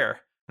regular chair,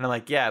 and I'm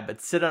like, yeah, but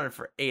sit on it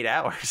for 8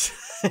 hours,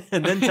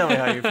 and then tell me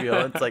how you feel.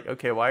 It's like,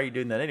 okay, why are you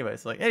doing that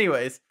anyways? Like,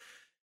 anyways,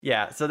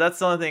 yeah. So that's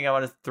the only thing I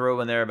want to throw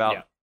in there about.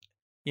 Yeah.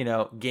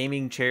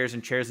 Gaming chairs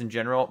and chairs in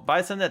general.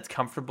 Buy something that's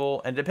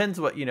comfortable, and depends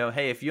what,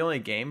 hey, if you only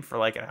game for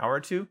like an hour or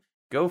two,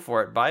 go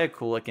for it. Buy a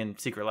cool looking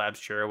Secret Labs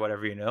chair or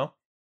whatever,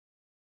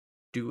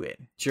 do it.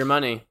 It's your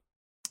money.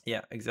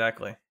 Yeah,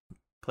 exactly.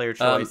 Player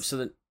choice.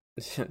 So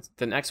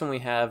the next one we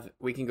have,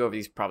 we can go over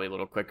these probably a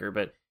little quicker,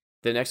 but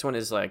the next one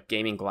is like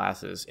gaming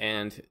glasses,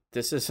 and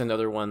this is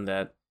another one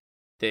that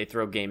they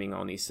throw gaming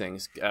on these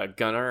things.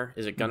 Gunnar,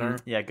 is it Gunnar?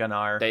 Mm-hmm. Yeah,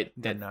 Gunnar.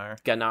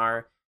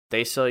 Gunnar.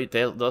 They'll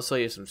sell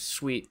you some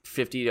sweet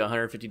 $50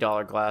 to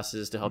 $150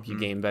 glasses to help you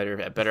game better,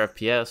 at better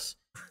FPS,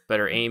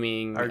 better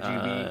aiming,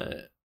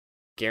 RGB,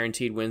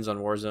 guaranteed wins on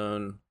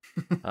Warzone.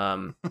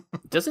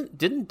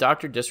 Didn't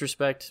Dr.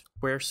 Disrespect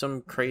wear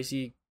some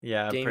crazy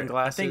gaming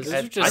glasses?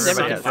 I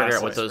never could figure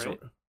out what those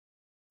were.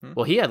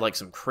 Well, he had like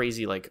some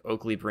crazy like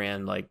Oakley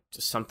brand, like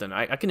something.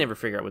 I can never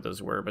figure out what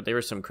those were, but they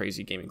were some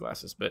crazy gaming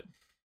glasses. But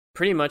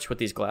pretty much what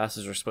these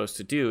glasses are supposed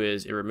to do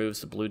is it removes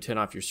the blue tint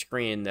off your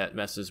screen that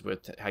messes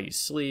with how you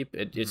sleep.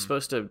 It's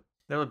supposed to.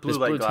 They're blue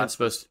light glasses.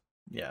 Supposed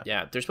to,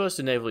 yeah, they're supposed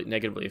to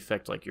negatively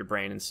affect like your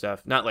brain and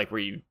stuff. Not like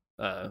where you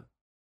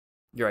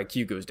your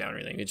IQ goes down or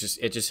anything. It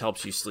just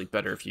helps you sleep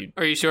better if you.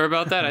 Are you sure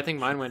about that? I think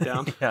mine went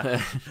down.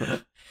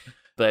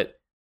 But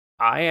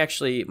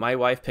my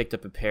wife picked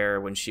up a pair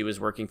when she was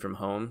working from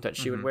home that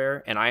she would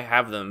wear, and I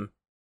have them,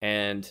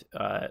 and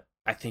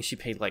I think she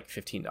paid like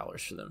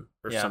 $15 for them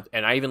or something.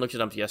 And I even looked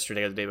it up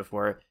yesterday or the day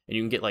before, and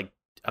you can get like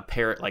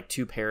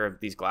two pair of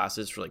these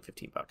glasses for like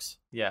 $15.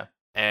 Yeah.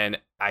 And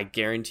I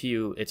guarantee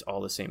you it's all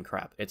the same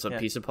crap. It's a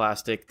piece of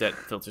plastic that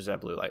filters that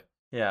blue light.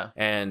 Yeah.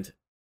 And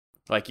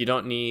like you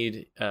don't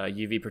need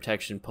UV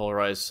protection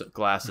polarized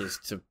glasses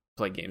to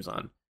play games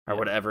on or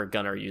whatever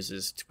Gunnar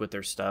uses with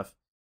their stuff.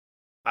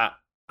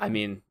 I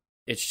mean,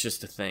 it's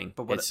just a thing.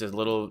 But it's a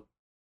little.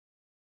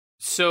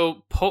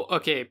 So,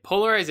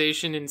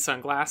 polarization in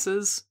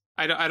sunglasses.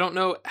 I don't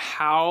know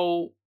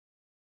how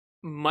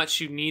much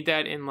you need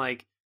that in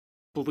like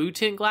blue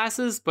tint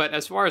glasses, but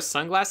as far as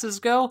sunglasses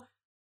go,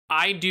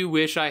 I do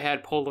wish I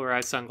had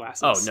polarized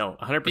sunglasses. Oh no,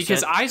 100%.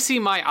 Because I see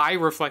my eye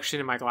reflection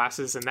in my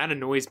glasses, and that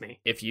annoys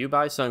me. If you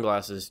buy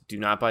sunglasses, do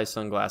not buy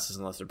sunglasses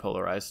unless they're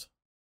polarized.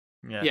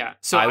 Yeah.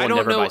 So I will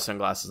never buy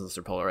sunglasses unless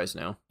they're polarized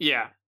now.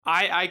 Yeah.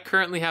 I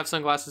currently have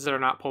sunglasses that are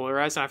not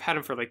polarized, and I've had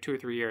them for like 2 or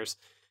 3 years,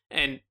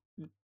 and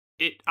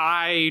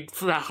I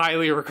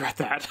highly regret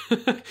that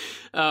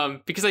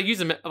because I use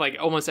them like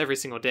almost every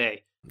single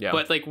day. Yeah.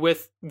 But like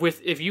with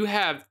if you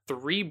have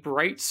 3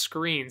 bright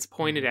screens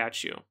pointed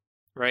at you,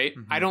 right?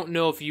 I don't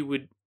know if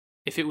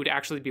it would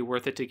actually be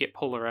worth it to get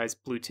polarized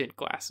blue tint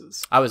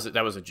glasses. That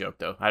was a joke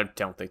though. I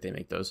don't think they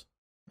make those.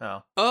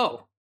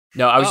 Oh.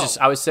 No,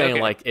 I was saying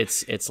like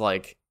it's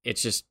like.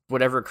 It's just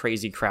whatever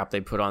crazy crap they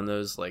put on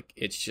those. Like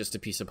it's just a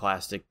piece of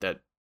plastic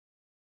that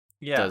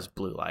does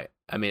blue light.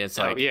 I mean, it's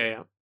like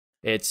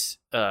it's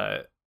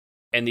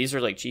and these are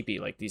like cheapy.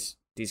 Like these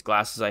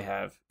glasses I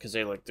have because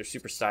they're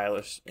super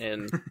stylish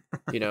and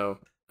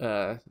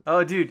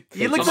oh, dude,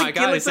 he looks like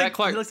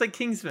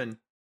Kingsman.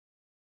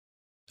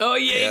 Oh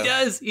yeah, he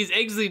does. He's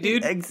Eggsy,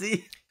 dude.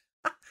 Eggsy.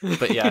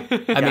 But yeah,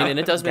 I mean, and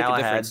it does make a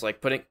difference.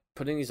 Like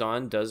putting these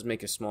on does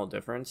make a small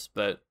difference.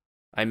 But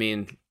I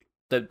mean.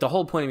 The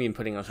whole point of me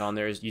putting us on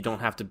there is you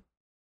don't have to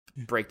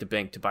break the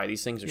bank to buy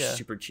these things. They're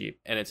super cheap,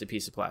 and it's a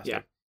piece of plastic.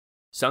 Yeah.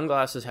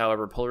 Sunglasses,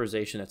 however,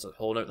 polarization, that's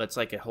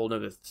like a whole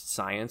nother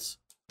science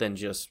than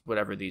just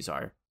whatever these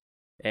are.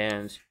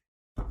 And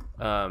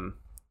you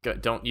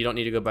don't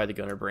need to go buy the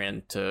Gunnar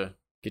brand to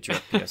get your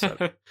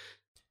FPS up.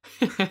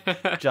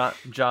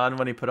 John,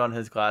 when he put on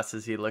his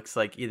glasses, he looks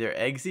like either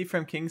Eggsy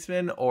from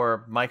Kingsman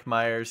or Mike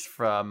Myers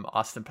from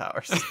Austin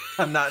Powers.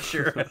 I'm not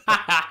sure.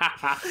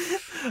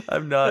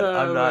 I'm not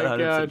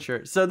 100%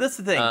 sure. So this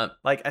is the thing.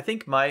 I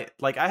think I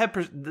have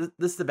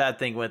this is the bad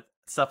thing with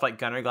stuff like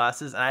Gunnar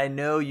glasses, and I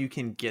know you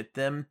can get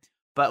them,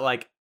 but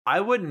like I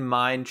wouldn't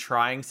mind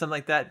trying something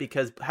like that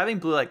because having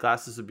blue light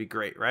glasses would be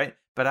great, right?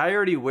 But I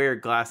already wear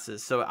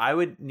glasses, so I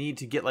would need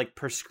to get like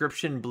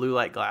prescription blue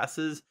light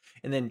glasses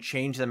and then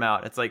change them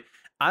out. It's like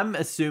I'm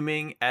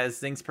assuming as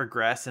things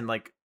progress and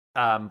like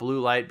blue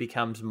light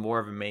becomes more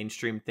of a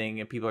mainstream thing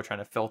and people are trying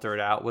to filter it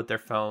out with their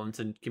phones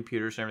and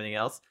computers and everything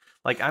else.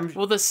 Like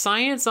well, the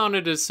science on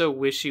it is so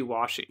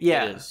wishy-washy.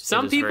 Yeah. It is.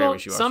 Some It is very people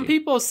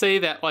wishy-washy. say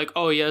that like,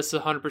 oh yes,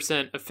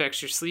 100%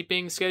 affects your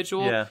sleeping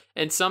schedule. Yeah.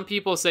 And some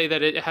people say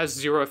that it has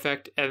zero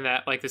effect and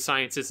that like the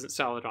science isn't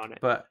solid on it.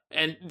 But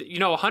And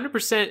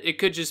 100% it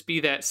could just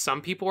be that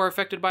some people are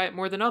affected by it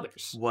more than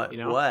others. what You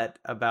know? what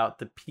about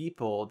the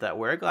people that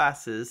wear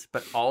glasses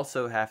but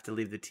also have to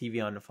leave the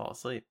TV on to fall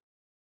asleep?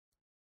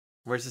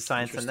 Where's the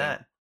science in Interesting.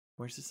 that?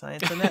 Where's the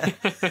science in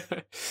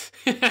that?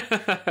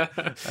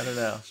 I don't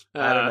know.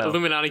 I don't know.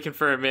 Illuminati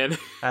confirmed, man.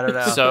 I don't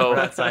know. So- We're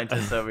not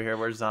scientists over here.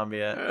 Where's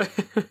Zombie at?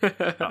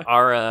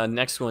 Our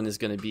next one is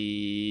going to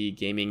be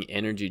gaming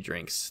energy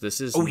drinks. This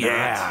is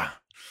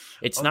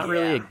It's Oh, not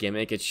really yeah. a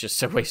gimmick. It's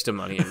just a waste of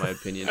money, in my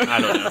opinion.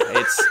 I don't know.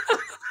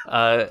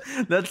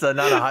 It's That's not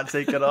a hot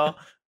take at all.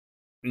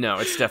 no,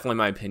 it's definitely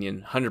my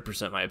opinion.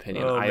 100% my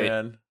opinion. Oh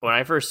man, When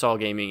I first saw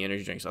gaming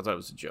energy drinks, I thought it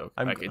was a joke.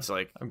 I'm- Like it's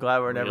like I'm glad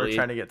we're never Really?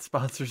 trying to get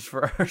sponsors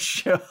for our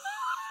show.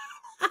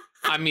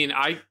 I mean,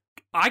 I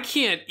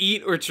can't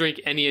eat or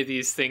drink any of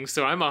these things,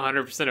 so I'm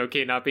 100%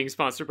 okay not being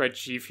sponsored by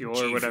G Fuel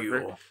or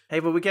whatever. Hey,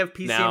 but we can have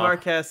Now,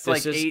 PCMR cast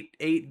like this is-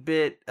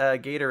 8-bit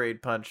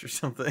Gatorade punch or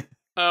something.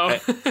 Oh,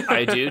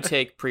 I do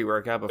take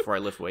pre-workout before I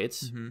lift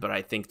weights, Mhm. but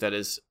I think that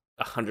is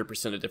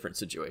 100% a different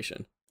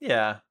situation.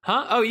 Yeah,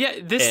 Huh? Oh yeah,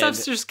 this And-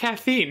 stuff's just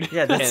caffeine.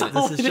 yeah. This, And-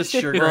 this is just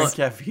sugar Well, and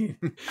caffeine.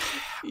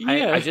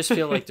 Yeah. I just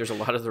feel like there's a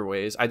lot of other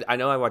ways. I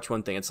know I watch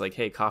one thing. It's like,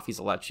 hey, coffee's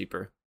a lot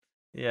cheaper.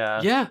 Yeah.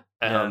 yeah.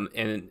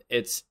 And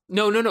it's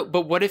No.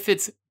 But what if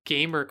it's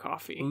gamer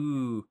coffee?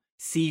 Ooh,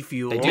 sea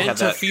fuel. They do Meant have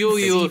to that. fuel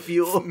Sea you.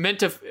 fuel. Meant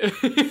to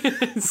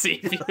sea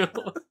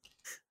fuel.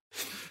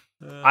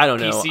 I don't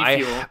know. PC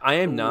fuel. I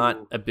am not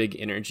Ooh. a big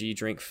energy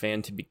drink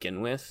fan to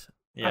begin with.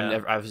 Yeah,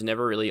 I was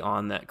never really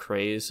on that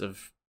craze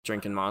of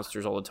drinking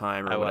Monsters all the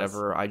time or I was.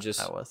 whatever. I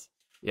just I was.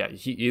 yeah,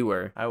 you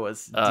were. I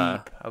was Uh,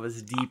 deep. I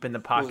was deep in the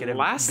pocket of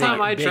last big,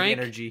 time I big drank-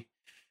 energy.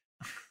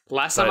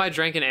 Last time But- I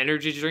drank an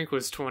energy drink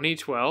was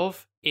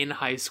 2012 in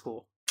high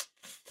school.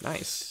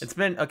 Nice. It's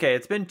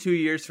been 2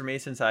 years for me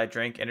since I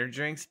drank energy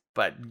drinks,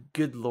 but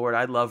good lord,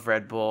 I love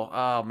Red Bull.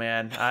 Oh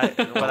man,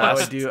 what I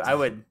would do,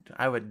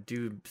 I would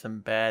do some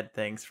bad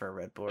things for a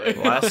Red Bull. Right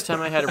now. Last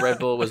time I had a Red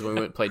Bull was when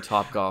we went play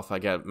Top Golf. I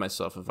got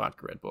myself a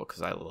vodka Red Bull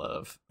because I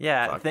love.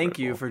 Yeah, vodka thank Red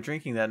you Bull. for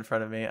drinking that in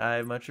front of me.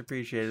 I much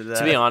appreciated that.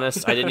 To be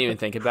honest, I didn't even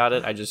think about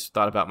it. I just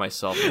thought about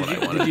myself and what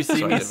I wanted. Did you see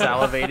so I me did it.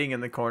 salivating in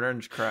the corner and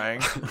just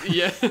crying?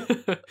 Yeah.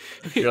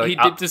 You're like, he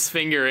dipped his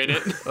finger in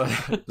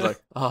it. like,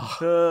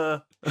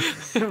 oh.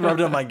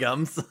 Rubbed on my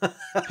gums.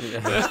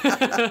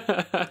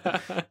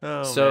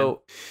 Oh,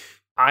 So,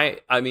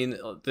 I mean,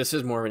 this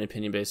is more of an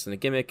opinion based than a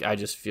gimmick. I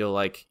just feel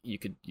like you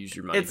could use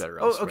your money it's better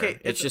oh, elsewhere. okay.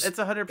 It's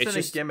 100% it's a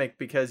just- gimmick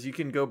because you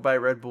can go buy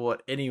Red Bull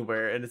at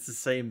anywhere and it's the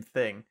same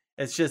thing.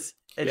 It's just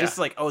just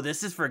like, oh,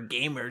 this is for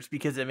gamers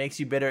because it makes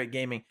you better at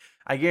gaming.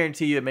 I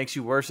guarantee you, it makes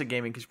you worse at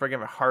gaming because you're probably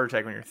gonna have a heart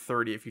attack when you're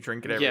 30 if you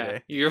drink it every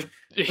day. yeah,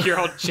 you're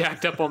all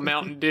jacked up on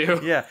Mountain Dew.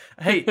 Yeah.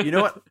 Hey, you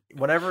know what?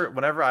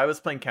 Whenever I was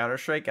playing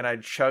Counter-Strike and I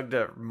chugged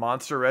a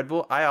Monster Red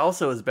Bull, I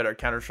also was better at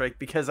Counter-Strike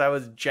because I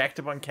was jacked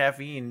up on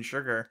caffeine and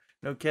sugar.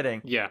 No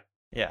kidding. Yeah.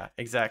 Yeah,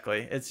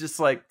 exactly. It's just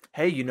like,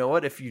 hey, you know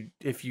what? If you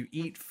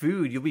eat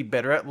food, you'll be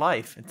better at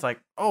life. It's like,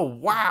 oh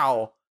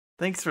wow,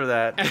 thanks for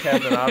that,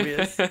 Captain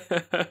Obvious.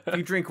 If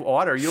you drink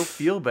water, you'll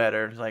feel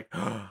better. It's like,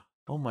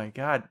 oh my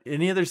god.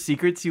 Any other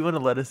secrets you want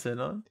to let us in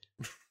on?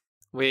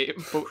 Wait,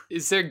 but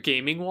is there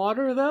gaming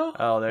water though?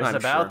 Oh, there's I'm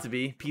about sure. to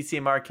be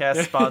PCMR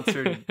cast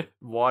sponsored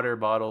water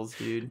bottles,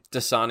 dude.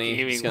 Dasani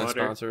Gaming is going to water.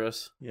 sponsor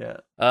us. Yeah.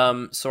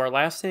 So our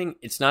last thing,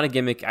 it's not a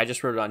gimmick. I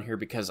just wrote it on here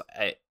because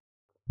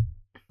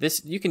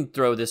you can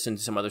throw this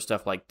into some other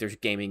stuff like there's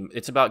gaming.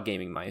 It's about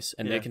gaming mice,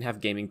 and Yeah. they can have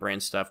gaming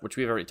brand stuff, which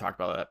we've already talked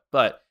about that.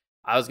 But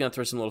I was gonna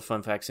throw some little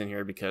fun facts in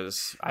here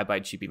because I buy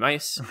cheapy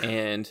mice,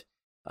 and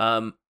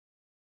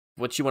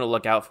what you want to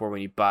look out for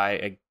when you buy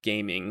a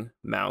gaming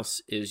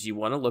mouse is you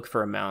want to look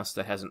for a mouse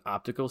that has an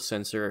optical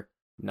sensor,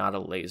 not a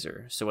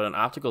laser. So what an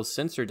optical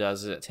sensor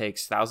does is it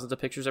takes thousands of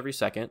pictures every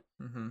second,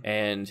 Mm-hmm.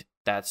 and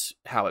that's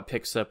how it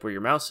picks up where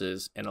your mouse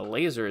is. And a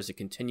laser is a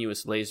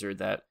continuous laser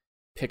that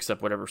picks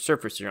up whatever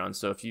surface you're on.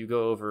 So if you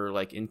go over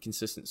like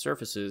inconsistent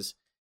surfaces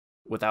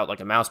without like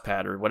a mouse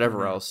pad or whatever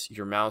Mhm. else,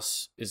 your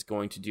mouse is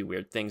going to do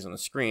weird things on the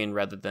screen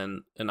rather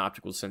than an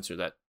optical sensor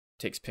that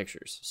takes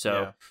pictures. So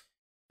Yeah.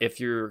 if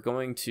you're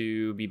going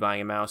to be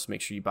buying a mouse, make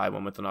sure you buy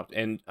one with an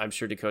and I'm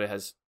sure Dakota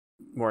has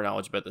more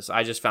knowledge about this.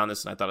 I just found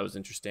this and I thought it was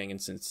interesting,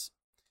 and since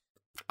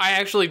I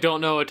actually don't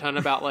know a ton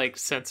about like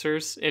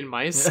sensors in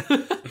mice.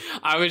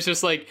 I was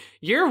just like,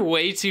 you're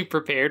way too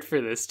prepared for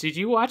this. Did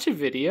you watch a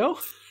video?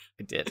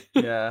 I did.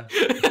 Yeah.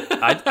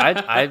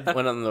 I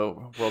went on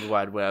the World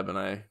Wide Web and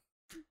I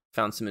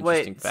found some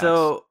interesting Wait, facts.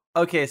 so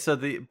okay, so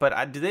do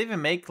they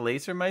even make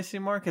laser mice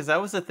anymore? Because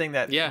that was the thing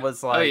that Yeah.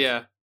 was like Oh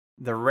yeah.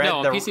 the red. No,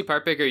 on the, PC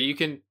Part Picker, you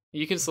can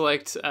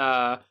select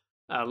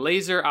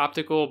laser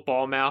optical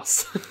ball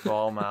mouse.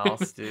 Ball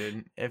mouse,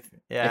 dude. If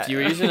you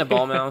were using a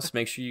ball mouse,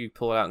 make sure you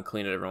pull it out and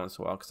clean it every once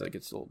in a while because that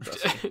gets a little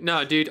dusty.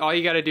 No, dude, all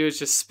you got to do is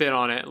just spit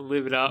on it and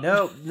leave it up.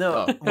 No.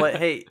 Oh. What?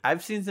 Hey,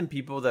 I've seen some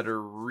people that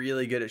are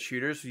really good at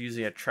shooters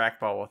using a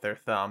trackball with their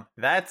thumb.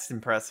 That's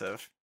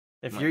impressive.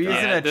 If you're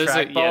using a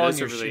trackball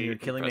and you're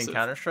killing me in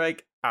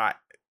Counter-Strike,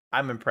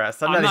 I'm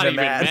impressed. I'm not even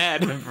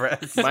mad. I'm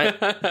impressed.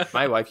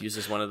 My wife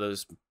uses one of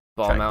those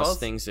ball mouse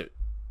things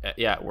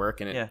at work,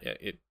 and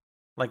it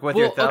like with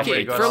your thumb where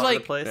you go all over the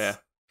place. Yeah.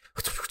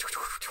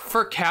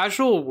 For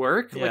casual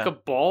work, like a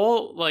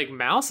ball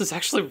mouse is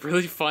actually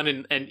really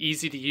fun and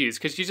easy to use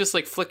because you just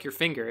flick your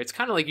finger. It's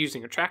kind of like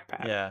using a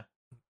trackpad. Yeah.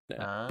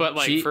 But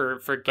for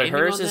gaming, but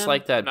hers is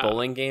like that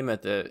bowling game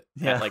at an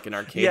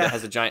arcade that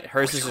has a giant.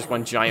 Hers is just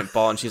one giant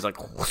ball, and she's like.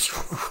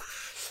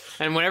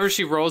 And whenever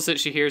she rolls it,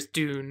 she hears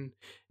doon,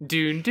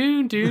 doon,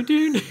 doon, doon,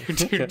 doon,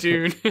 doon,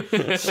 doon.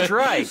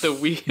 Strike.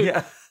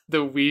 The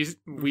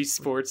Wii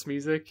Sports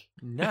music.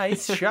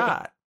 Nice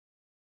shot.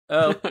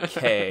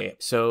 Okay,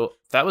 so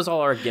that was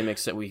all our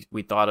gimmicks that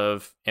we thought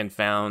of and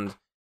found.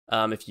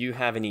 If you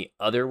have any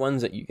other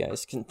ones that you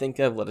guys can think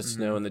of, let us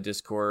know in the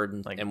Discord,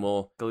 and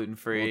we'll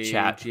gluten-free, we'll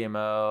chat.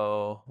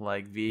 GMO,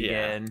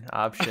 vegan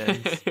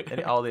options,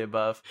 all the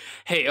above.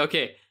 Hey,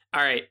 okay,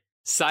 all right.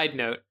 Side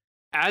note.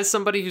 As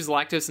somebody who's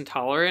lactose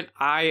intolerant,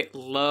 I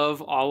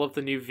love all of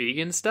the new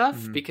vegan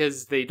stuff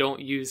because they don't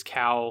use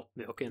cow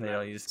milk in them. They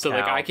don't use so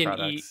cow I can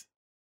products.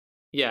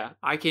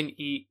 I can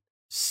eat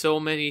so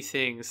many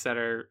things that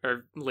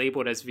are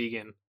labeled as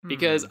vegan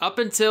because up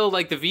until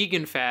the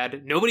vegan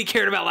fad, nobody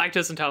cared about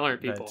lactose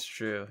intolerant people. That's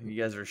true.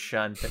 You guys were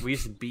shunned. We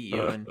used to beat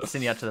you and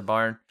send you out to the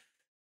barn.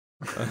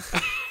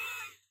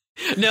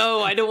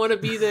 No, I don't want to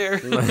be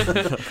there.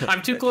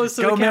 I'm too close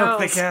to Go the cows.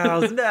 Milk the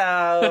cows.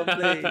 No,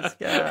 please,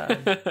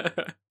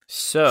 God.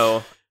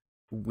 So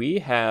we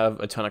have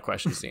a ton of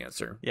questions to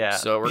answer. Yeah.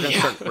 So we're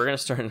gonna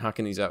start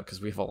knocking these out because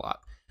we have a lot.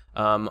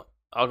 I'll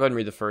go ahead and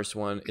read the first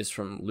one. It's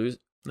from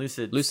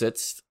Lucid.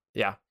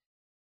 Yeah.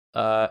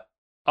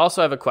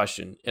 Also, I have a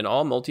question. In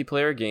all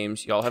multiplayer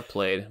games y'all have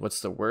played, what's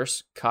the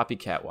worst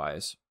copycat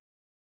wise?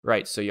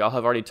 Right, so y'all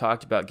have already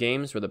talked about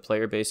games where the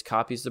player base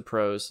copies the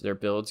pros, their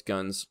builds,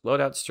 guns,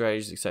 loadout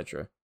strategies,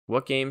 etc.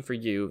 What game for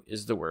you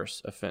is the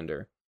worst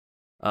offender?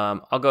 I'll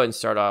go ahead and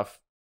start off,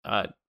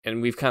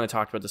 and we've kind of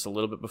talked about this a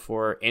little bit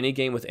before. Any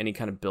game with any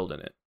kind of build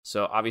in it.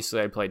 So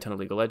obviously I play a ton of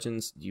League of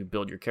Legends. You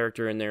build your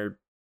character in there,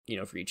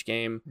 for each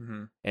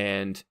game.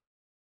 And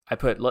I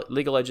put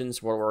League of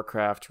Legends, World of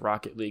Warcraft,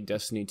 Rocket League,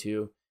 Destiny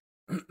 2,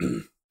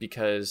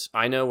 because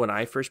I know when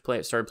I first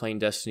started playing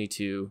Destiny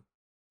 2,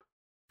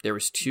 there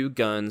was 2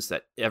 guns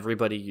that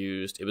everybody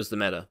used. It was the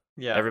meta.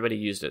 Yeah. Everybody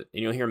used it.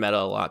 And you'll hear meta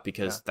a lot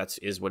because that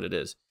is what it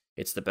is.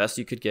 It's the best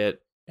you could get,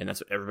 and that's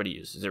what everybody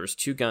uses. There was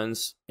 2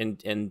 guns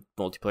in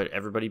multiplayer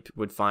everybody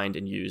would find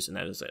and use, and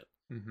that is it.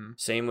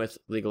 Same with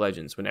League of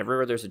Legends.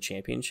 Whenever there's a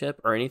championship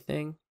or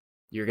anything,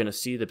 you're going to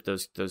see that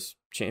those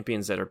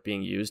champions that are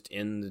being used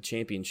in the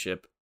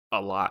championship a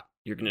lot.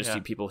 You're going to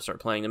see people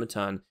start playing them a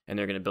ton, and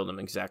they're going to build them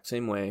the exact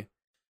same way.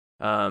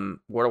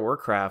 World of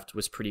Warcraft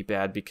was pretty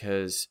bad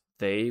because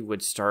they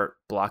would start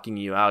blocking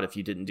you out if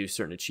you didn't do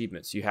certain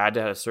achievements. You had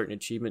to have a certain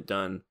achievement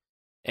done,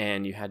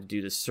 and you had to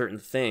do this certain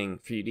thing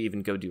for you to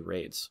even go do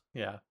raids.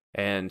 Yeah.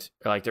 And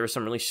there was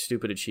some really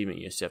stupid achievement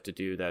you used to have to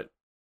do that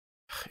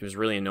it was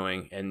really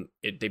annoying, and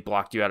they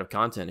blocked you out of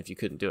content if you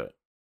couldn't do it.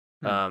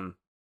 And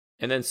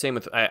then same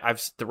with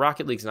the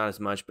Rocket League's not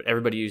as much, but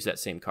everybody used that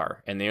same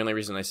car. And the only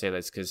reason I say that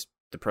is because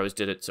the pros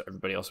did it, so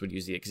everybody else would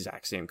use the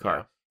exact same car.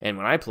 Yeah. And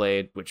when I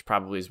played, which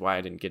probably is why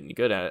I didn't get any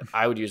good at it,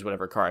 I would use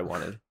whatever car I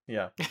wanted.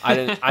 Yeah.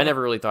 I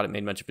never really thought it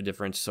made much of a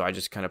difference, so I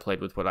just kind of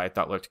played with what I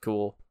thought looked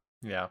cool.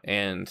 Yeah.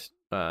 And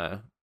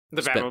the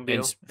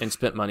Batmobile. And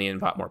spent money and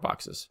bought more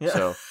boxes. Yeah.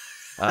 So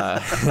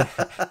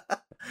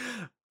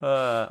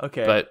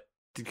okay. But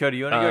Dakota,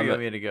 you want to go or you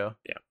want me to go?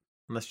 Yeah.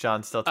 Unless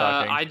John's still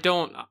talking.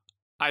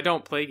 I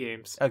don't play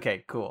games.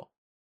 Okay, cool.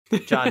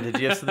 John, did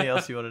you have something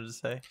else you wanted to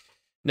say?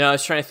 No, I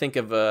was trying to think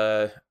of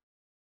the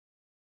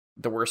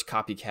worst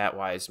copycat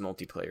wise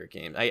multiplayer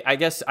game. I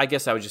guess I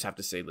would just have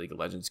to say League of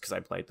Legends because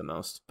I played the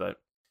most, but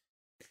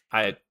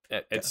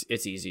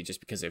it's easy just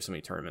because they have so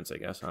many tournaments, I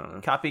guess. I don't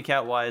know.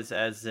 Copycat wise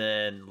as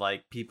in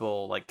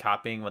people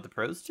copying what the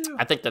pros do?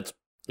 I think that's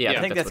I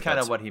think that's kind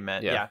of what he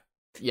meant.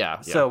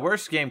 Yeah. So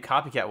worst game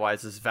copycat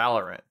wise is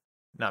Valorant.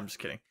 No, I'm just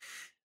kidding.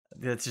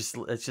 It's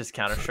just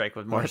Counter-Strike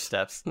with more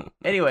steps.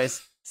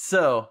 Anyways,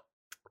 so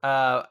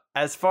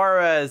as far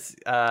as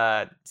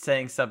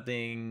saying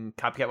something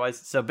copycat wise,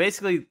 so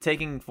basically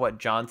taking what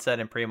John said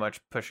and pretty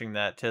much pushing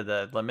that to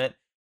the limit.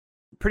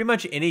 Pretty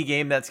much any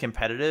game that's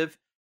competitive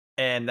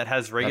and that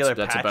has regular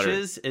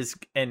patches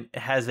and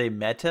has a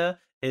meta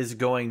is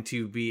going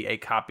to be a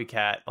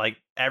copycat.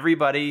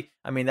 Everybody,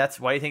 that's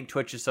why I think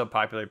Twitch is so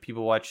popular.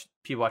 People watch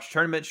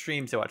tournament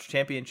streams, they watch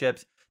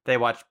championships, they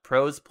watch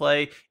pros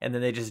play, and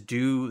then they just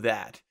do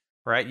that.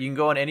 Right? You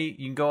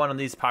can go on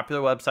these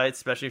popular websites,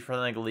 especially for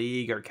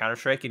League or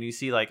Counter-Strike, and you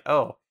see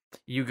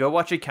you go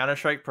watch a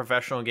Counter-Strike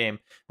professional game.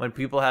 When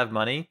people have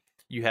money,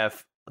 you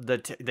have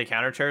the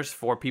counter terrors,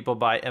 4 people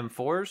buy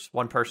M4s,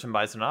 1 person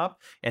buys an op,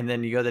 and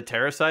then you go to the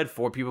terror side,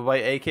 4 people buy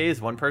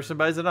AKs, 1 person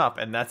buys an op,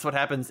 and that's what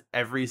happens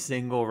every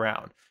single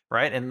round,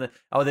 right? And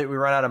we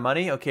run out of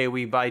money. Okay,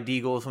 we buy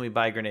deagles and we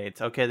buy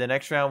grenades. Okay, the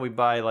next round we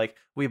buy light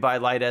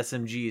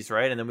SMGs,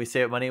 right? And then we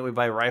save money and we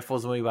buy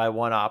rifles and we buy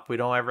 1 op. We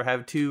don't ever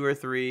have 2 or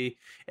 3.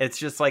 It's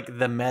just like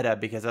the meta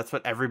because that's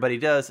what everybody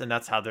does, and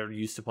that's how they're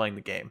used to playing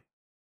the game.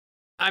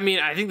 I mean,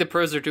 I think the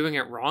pros are doing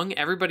it wrong.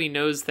 Everybody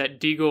knows that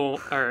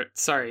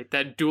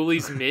that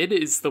dualies mid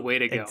is the way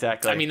to go.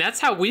 Exactly. I mean, that's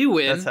how we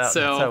win. That's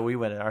how we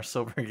win in our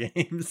silver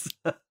games.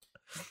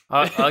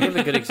 I'll give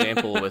a good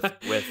example with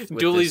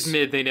dualies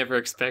mid. They never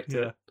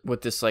expected. Yeah.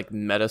 With this like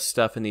meta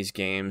stuff in these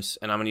games,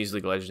 and I'm gonna use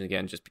League of Legends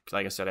again, just because,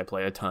 like I said, I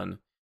play a ton.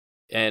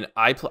 And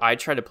I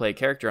try to play a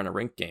character on a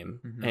ranked game,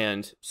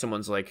 and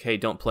someone's like, "Hey,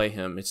 don't play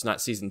him. It's not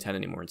season 10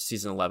 anymore. It's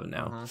season 11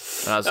 now." And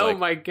I was like, "Oh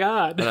my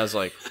god!" And I was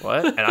like,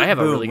 "What?" And I have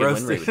a really good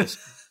win rate with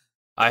this.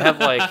 I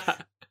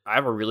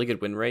have a really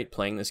good win rate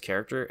playing this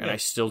character, and I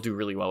still do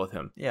really well with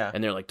him. Yeah.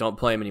 And they're like, "Don't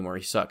play him anymore.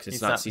 He sucks. It's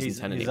not season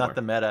 10 anymore. He's not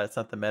the meta. It's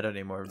not the meta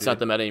anymore. It's not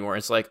the meta anymore."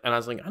 It's like, and I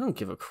was like, I don't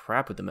give a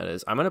crap what the meta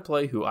is. I'm gonna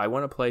play who I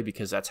want to play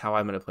because that's how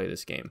I'm gonna play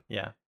this game.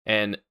 Yeah.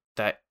 And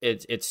that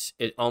it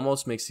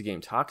almost makes the game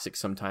toxic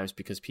sometimes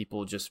because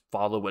people just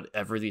follow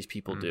whatever these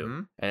people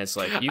do, and it's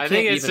like I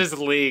think it's just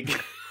League.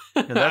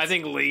 I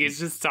think League is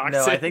just toxic.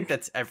 No, I think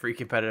that's every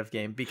competitive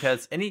game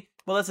because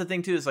that's the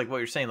thing too is like what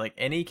you're saying, like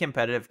any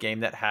competitive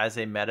game that has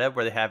a meta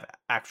where they have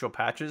actual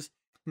patches.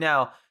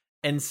 Now,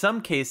 in some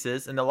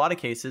cases, in a lot of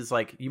cases,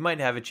 like you might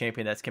have a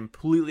champion that's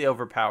completely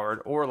overpowered,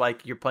 or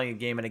like you're playing a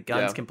game and a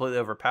gun's completely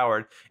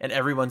overpowered, and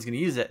everyone's going to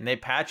use it, and they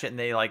patch it and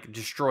they like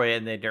destroy it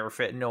and they nerf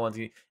it, and no one's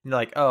gonna,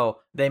 like, oh,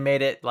 they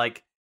made it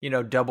like,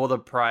 double the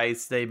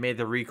price. They made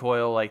the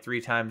recoil like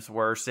 3 times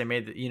worse. They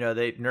made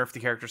they nerfed the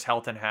character's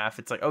health in half.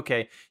 It's like,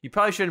 okay, you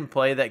probably shouldn't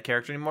play that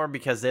character anymore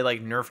because they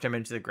like nerfed him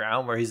into the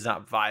ground where he's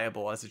not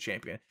viable as a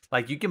champion.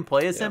 Like you can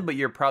play as him, but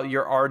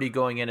you're already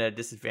going in at a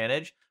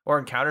disadvantage. Or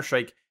in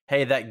Counter-Strike,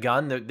 hey, that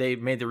gun, they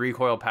made the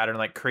recoil pattern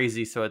like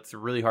crazy, so it's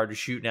really hard to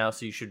shoot now,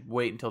 so you should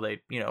wait until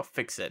they,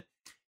 fix it.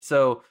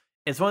 So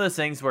it's one of those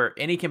things where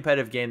any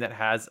competitive game that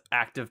has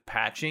active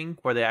patching,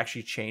 where they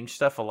actually change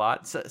stuff a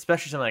lot, so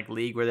especially something like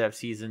League, where they have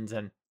seasons,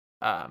 and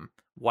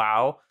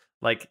WoW,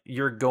 like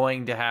you're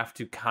going to have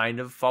to kind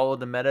of follow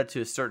the meta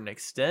to a certain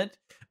extent,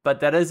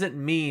 but that doesn't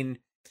mean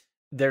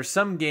there's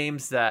some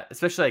games that,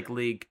 especially like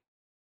League,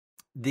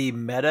 the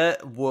meta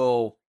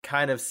will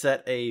kind of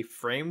set a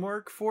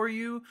framework for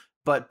you,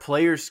 but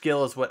player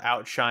skill is what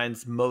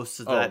outshines most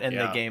of that in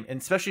the game.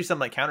 And especially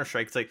something like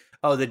Counter-Strike, it's like,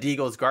 oh, the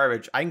Deagle's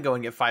garbage. I can go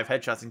and get 5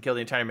 headshots and kill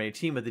the entire enemy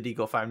team with the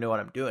Deagle if I know what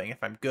I'm doing,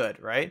 if I'm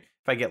good, right?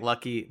 If I get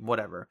lucky,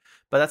 whatever.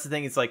 But that's the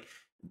thing, it's like,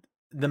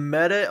 the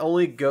meta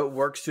only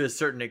works to a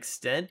certain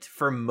extent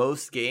for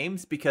most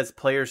games because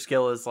player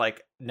skill is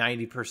like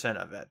 90%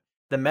 of it.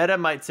 The meta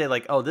might say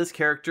like, oh, this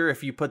character,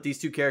 if you put these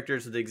 2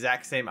 characters with the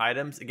exact same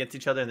items against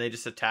each other and they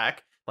just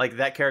attack, like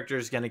that character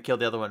is going to kill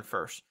the other one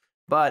first.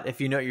 But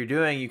if you know what you're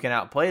doing, you can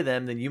outplay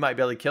them, then you might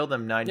be able to kill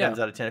them 9 times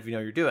out of 10 if you know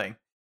what you're doing.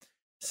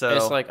 So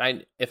it's like,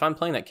 if I'm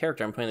playing that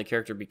character, I'm playing the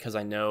character because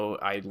I know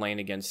I lane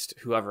against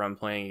whoever I'm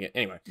playing.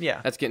 Anyway,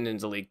 that's getting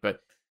into League,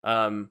 but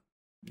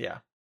yeah.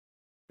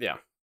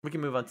 We can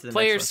move on to the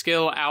player next one.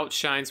 Skill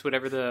outshines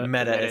whatever the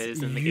meta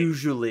is in the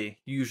game.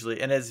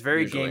 Usually, and it's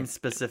very game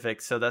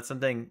specific, so that's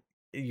something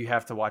you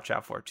have to watch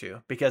out for too.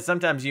 Because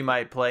sometimes you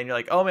might play and you're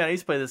like, oh man, I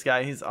used to play this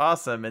guy, he's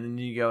awesome, and then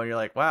you go and you're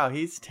like, wow,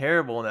 he's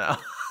terrible now.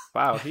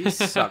 Wow, he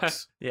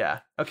sucks. Yeah.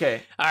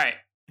 Okay. All right.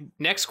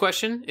 Next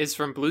question is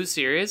from Blue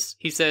Series.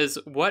 He says,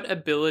 what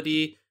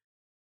ability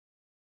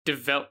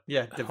developed?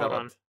 Yeah,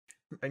 developed.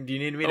 And do you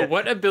need me to...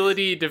 What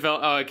ability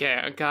developed... Oh,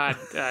 okay. God,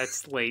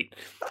 it's late.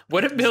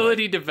 What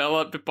ability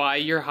developed by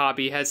your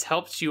hobby has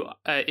helped you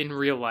in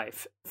real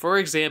life? For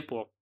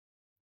example,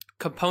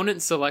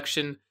 component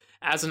selection.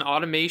 As an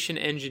automation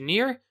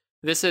engineer,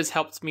 this has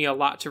helped me a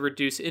lot to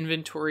reduce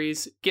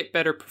inventories, get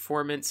better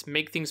performance,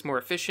 make things more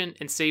efficient,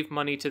 and save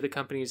money to the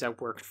companies I've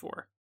worked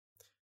for.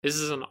 This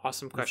is an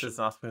awesome question. This is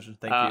an awesome question.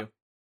 Thank you.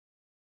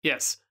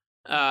 Yes.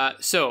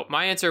 So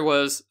my answer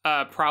was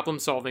problem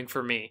solving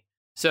for me.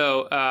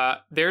 So I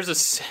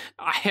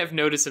have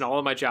noticed in all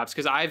of my jobs,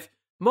 because I've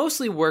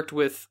mostly worked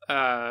with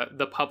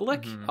the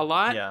public a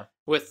lot,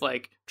 with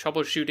like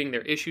troubleshooting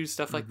their issues,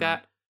 stuff like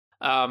that.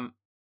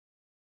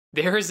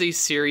 There is a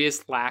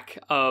serious lack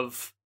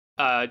of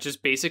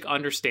just basic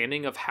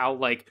understanding of how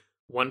like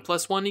 1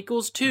 + 1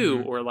 =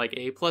 2 or like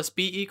A +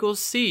 B =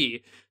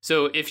 C.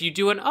 So if you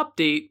do an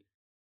update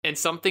and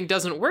something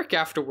doesn't work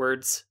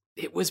afterwards,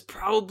 it was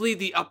probably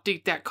the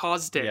update that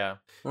caused it. Yeah.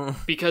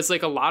 Because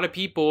like a lot of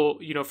people,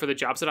 for the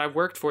jobs that I've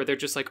worked for, they're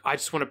just like, I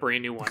just want a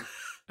brand new one.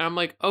 And I'm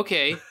like,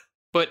 okay,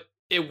 but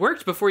it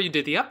worked before you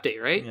did the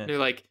update, right? Yeah. And they're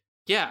like,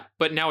 yeah,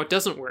 but now it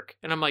doesn't work.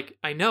 And I'm like,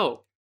 I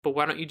know, but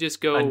why don't you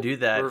just go undo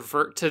that,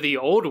 revert to the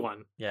old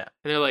one? Yeah.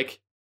 And they're like,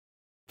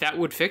 that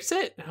would fix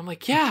it? And I'm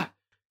like, yeah,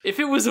 if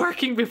it was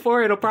working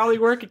before, it'll probably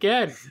work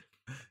again.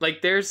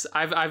 Like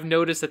I've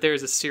noticed that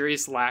there's a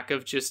serious lack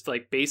of just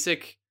like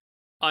basic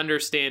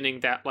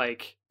understanding that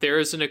like there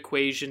is an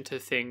equation to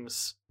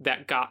things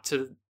that got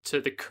to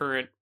the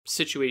current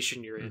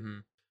situation you're in. Mm-hmm.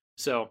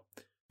 So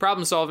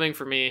problem solving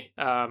for me,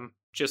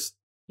 just,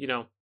 you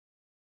know,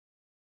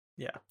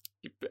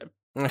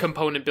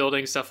 component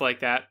building, stuff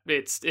like that.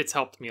 It's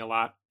helped me a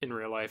lot in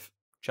real life.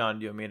 John,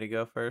 do you want me to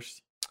go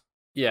first?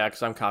 Yeah,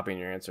 because I'm copying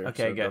your answer.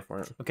 Okay, so good. Go for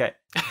it. Okay.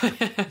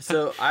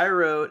 So I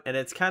wrote, and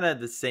it's kind of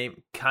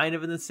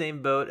in the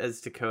same boat as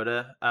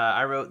Dakota.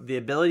 I wrote the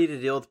ability to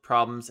deal with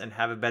problems and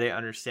have a better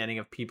understanding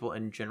of people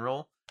in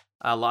general.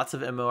 Lots of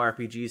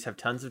MMORPGs have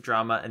tons of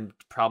drama and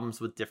problems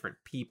with different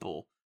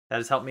people. That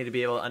has helped me to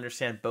be able to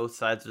understand both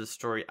sides of the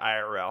story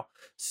IRL.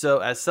 So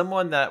as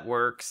someone that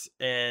works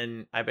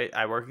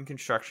I work in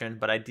construction,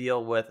 but I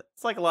deal with,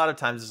 it's like a lot of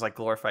times it's like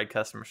glorified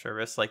customer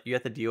service. Like you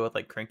have to deal with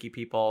like cranky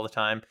people all the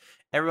time.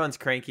 Everyone's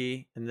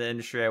cranky in the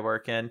industry I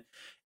work in.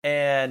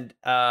 And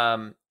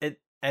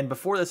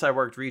before this I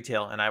worked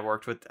retail, and I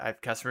worked with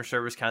customer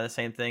service, kind of the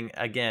same thing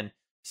again.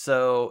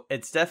 So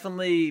it's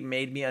definitely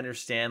made me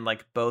understand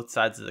like both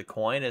sides of the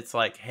coin. It's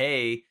like,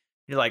 hey,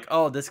 you're like,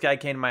 oh, this guy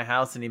came to my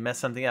house and he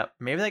messed something up.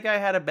 Maybe that guy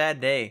had a bad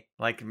day.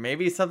 Like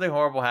maybe something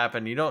horrible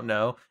happened. You don't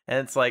know. And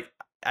it's like,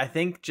 I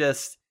think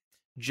just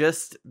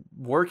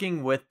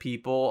working with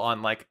people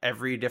on like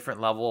every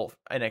different level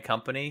in a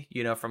company,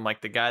 you know, from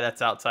like the guy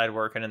that's outside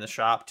working in the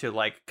shop to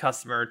like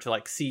customer to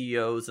like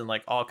CEOs and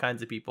like all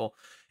kinds of people.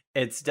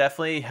 It's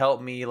definitely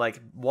helped me like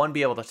one,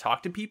 be able to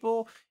talk to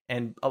people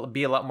and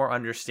be a lot more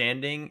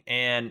understanding.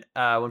 And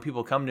when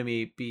people come to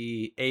me,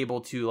 be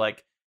able to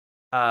like,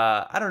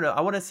 I don't know, I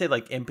want to say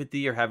like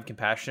empathy or have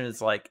compassion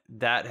is like,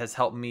 that has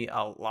helped me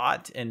a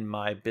lot in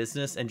my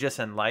business and just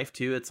in life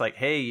too. It's like,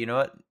 hey, you know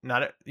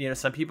what,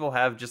 some people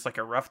have just like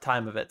a rough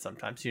time of it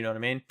sometimes, you know what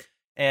I mean?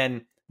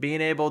 And being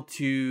able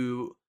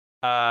to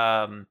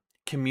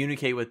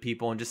communicate with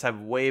people and just have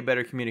way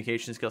better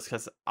communication skills,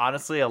 because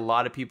honestly a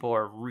lot of people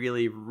are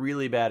really,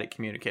 really bad at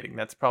communicating.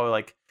 That's probably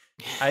like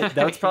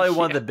that's probably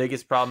one of the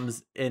biggest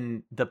problems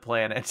in the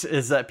planet,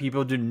 is that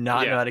people do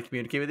not know how to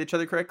communicate with each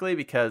other correctly,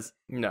 because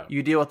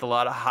you deal with a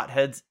lot of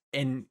hotheads,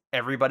 and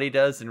everybody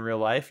does in real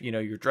life. You know,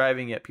 you're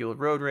driving, you get people with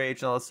road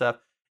rage and all that stuff.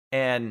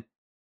 And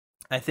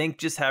I think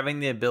just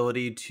having the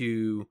ability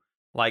to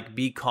like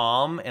be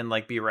calm and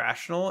like be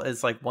rational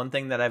is like one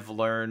thing that I've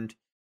learned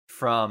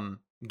from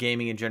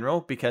gaming in general,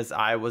 because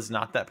I was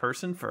not that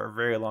person for a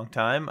very long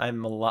time.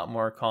 I'm a lot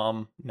more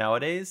calm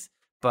nowadays.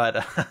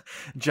 But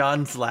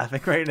John's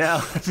laughing right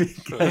now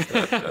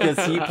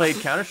because he played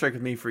Counter-Strike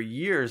with me for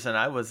years, and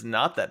I was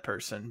not that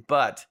person.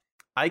 But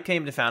I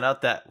came to find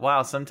out that,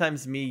 wow,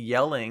 sometimes me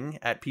yelling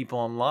at people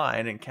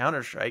online in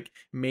Counter-Strike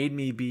made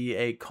me be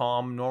a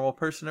calm, normal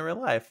person in real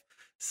life.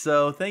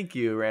 So thank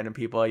you, random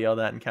people I yelled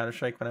at in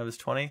Counter-Strike when I was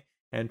 20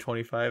 and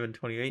 25 and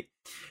 28.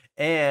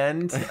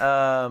 And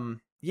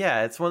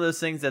yeah, it's one of those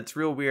things that's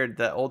real weird.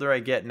 The older I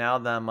get now,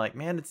 that I'm like,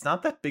 man, it's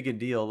not that big a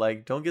deal.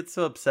 Like, don't get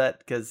so upset,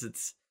 because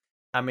it's,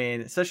 I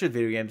mean, especially with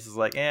video games, it's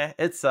like,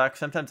 it sucks.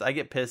 Sometimes I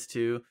get pissed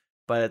too,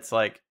 but it's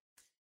like,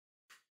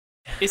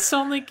 it's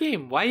only a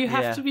game. Why you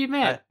have to be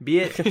mad? Be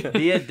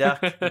a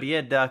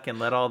duck, and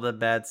let all the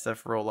bad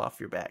stuff roll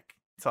off your back.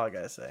 That's all I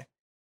gotta say.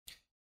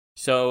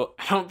 So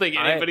I don't think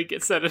anybody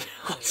gets that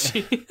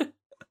analogy.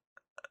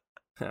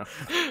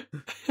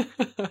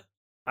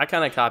 I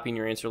kind of copying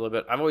your answer a little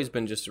bit. I've always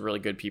been just a really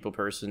good people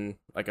person.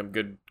 Like, I'm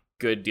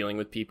good dealing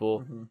with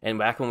people. Mm-hmm. And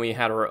back when we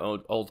had our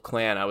old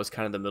clan, I was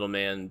kind of the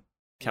middleman,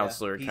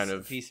 counselor, kind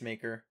of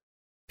peacemaker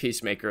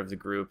of the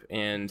group.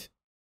 And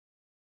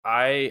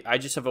I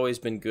just have always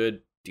been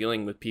good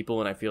dealing with people,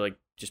 and I feel like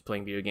just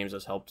playing video games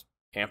has helped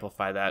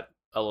amplify that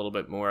a little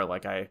bit more.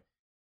 Like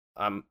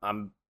I'm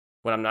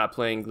when I'm not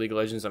playing League of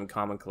Legends, I'm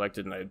calm and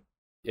collected, and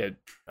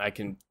I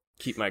can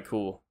keep my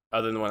cool,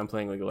 other than when I'm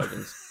playing League of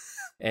Legends.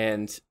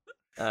 And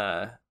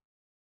so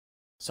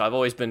I've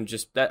always been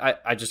just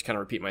that. I just kind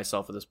of repeat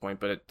myself at this point,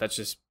 but that's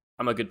just,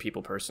 I'm a good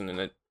people person,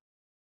 and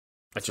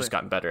I've just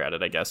gotten better at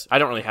it, I guess. I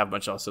don't really have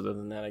much else other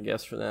than that, I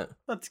guess, for that.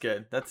 That's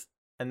good. That's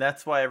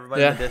why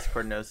everybody in the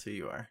Discord knows who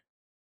you are.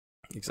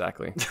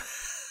 Exactly.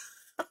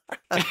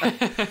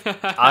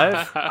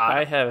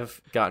 I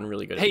have gotten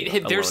really good at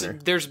being a loner.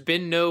 There's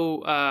been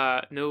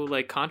no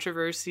like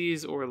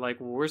controversies or like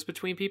wars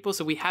between people,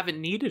 so we haven't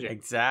needed it.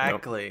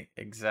 Exactly.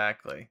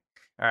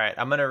 All right,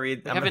 I'm gonna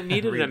read. I haven't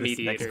needed a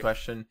mediator. Next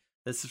question.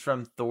 This is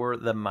from Thor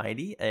the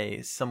Mighty,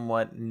 a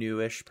somewhat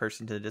newish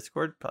person to the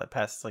Discord, probably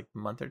past like a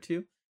month or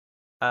two.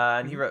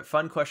 And he wrote,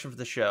 fun question for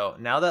the show.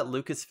 Now that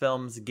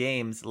Lucasfilm's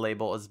games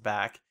label is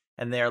back,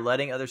 and they are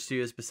letting other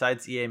studios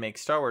besides EA make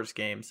Star Wars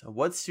games,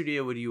 what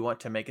studio would you want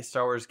to make a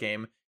Star Wars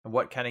game, and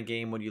what kind of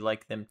game would you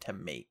like them to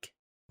make?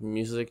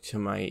 Music to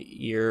my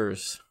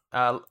ears.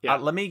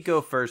 Let me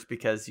go first,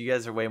 because you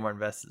guys are way more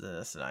invested in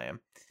this than I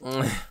am.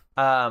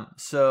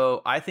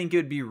 So I think it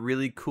would be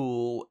really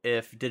cool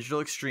if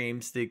Digital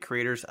Extremes, the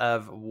creators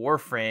of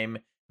Warframe,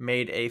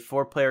 made a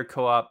 4-player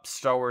co-op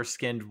Star Wars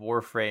skinned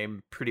Warframe,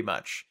 pretty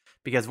much.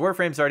 because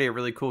Warframe's already a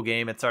really cool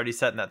game. It's already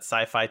set in that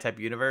sci-fi type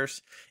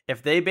universe.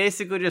 If they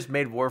basically just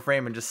made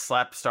Warframe and just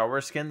slapped Star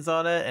Wars skins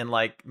on it and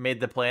like made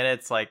the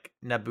planets like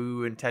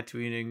Naboo and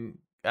Tatooine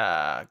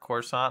and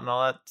Coruscant and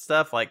all that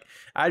stuff, like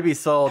I'd be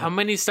sold. How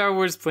many Star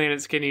Wars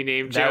planets can you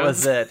name, Jones? That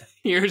was it.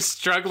 You're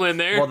struggling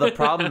there. Well, the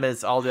problem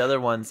is all the other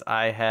ones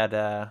I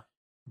had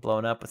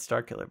blown up with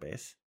Starkiller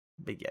Base.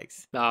 Big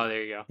yikes. Oh,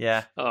 there you go.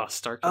 Yeah. Oh,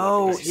 Starkiller.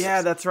 Oh,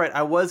 yeah, that's right.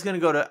 I was going to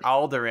go to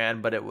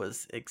Alderaan, but it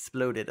was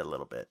exploded a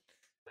little bit.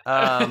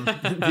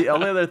 The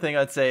only other thing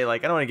I'd say,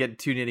 like, I don't want to get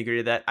too nitty gritty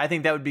of that. I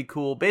think that would be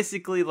cool.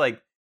 Basically,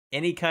 like,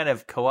 any kind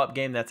of co-op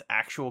game that's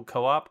actual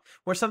co-op,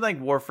 where something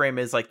like Warframe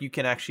is, like, you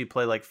can actually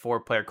play, like,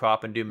 4-player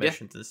co-op and do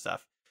missions and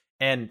stuff.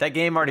 And that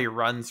game already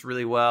runs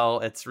really well.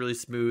 It's really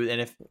smooth. And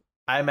if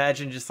I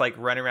imagine just, like,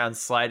 running around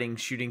sliding,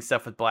 shooting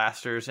stuff with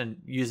blasters and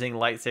using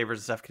lightsabers and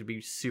stuff could be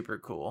super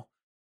cool.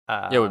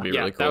 It would be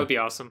really cool. That would be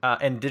awesome.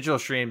 And Digital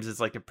Streams is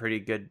like a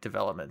pretty good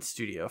development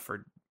studio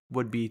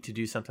would be to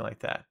do something like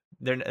that.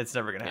 It's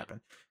never going to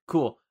happen.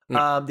 Cool. The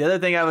other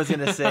thing I was going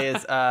to say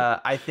is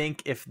I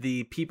think if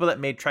the people that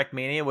made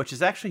Trackmania, which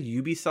is actually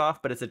Ubisoft,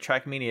 but it's a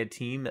Trackmania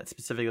team that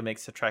specifically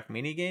makes the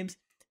Trackmania games,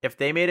 if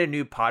they made a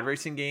new pod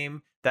racing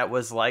game that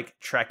was like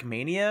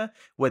Trackmania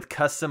with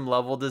custom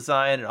level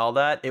design and all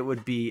that, it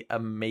would be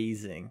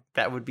amazing.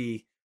 That would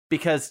be,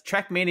 because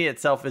Trackmania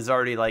itself is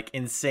already like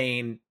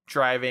insane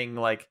driving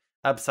like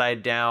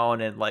upside down,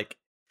 and like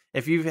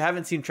if you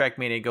haven't seen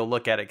Trackmania, go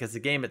look at it because the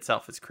game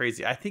itself is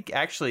crazy. I think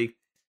actually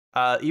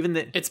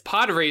it's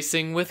pod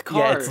racing with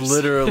cars. Yeah, it's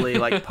literally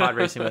like pod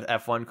racing with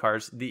F1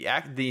 cars.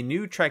 The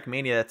new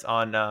Trackmania that's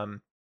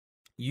on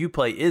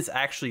Uplay is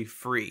actually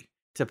free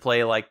to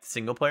play like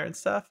single player and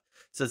stuff.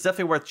 So it's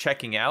definitely worth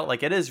checking out.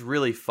 Like it is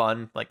really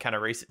fun, like kind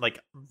of racing, like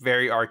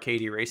very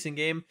arcadey racing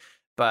game.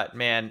 But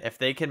man, if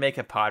they can make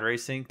a pod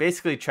racing,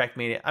 basically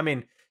Trackmania, I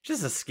mean,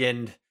 just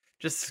skin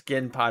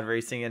pod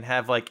racing and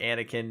have like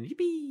Anakin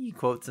yippee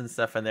quotes and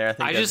stuff in there. I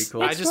think that'd be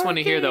cool. I just want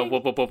to hear the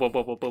whoop, whoop, whoop, whoop,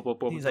 whoop,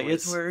 whoop, whoop. He's like,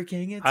 it's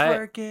working.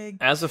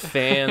 As a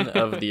fan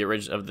of the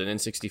original of the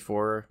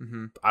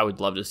N64, I would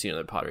love to see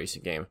another pod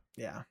racing game.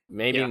 Yeah,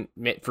 maybe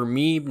for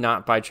me,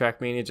 not by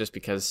Trackmania, just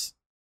because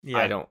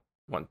I don't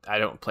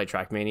play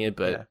Trackmania,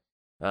 but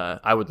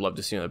I would love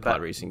to see another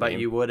pod racing game. But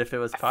you would if it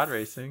was pod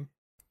racing.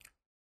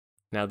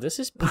 Now this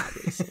is pod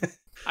racing.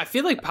 I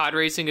feel like pod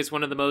racing is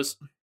one of the most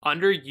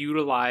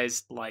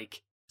underutilized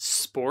like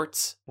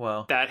sports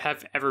that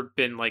have ever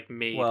been like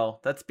made. Well,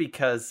 that's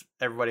because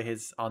everybody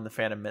is on the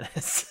Phantom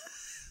Menace.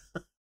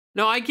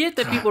 No, I get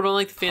that people don't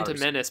like the Phantom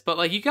Menace, but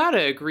like you gotta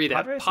agree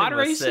that pod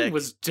racing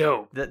was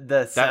dope.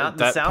 The sound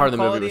part of the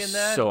movie was in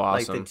that, so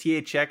awesome. Like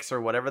the THX or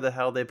whatever the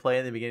hell they play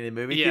in the beginning of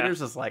the movie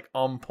theaters is like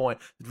on point.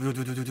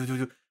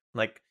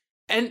 Like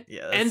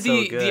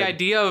the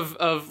idea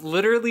of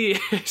literally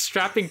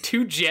strapping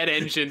two jet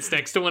engines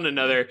next to one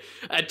another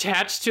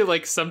attached to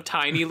like some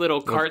tiny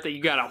little cart that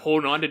you gotta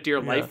hold on to dear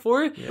life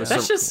for. Yeah.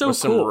 That's just so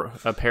cool.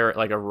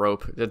 A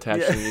rope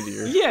attaching you to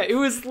your... Yeah, it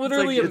was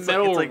literally a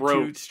metal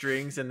rope. Two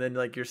strings, and then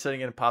like you're sitting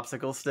in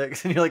popsicle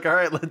sticks, and you're like, all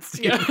right, let's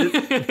do this.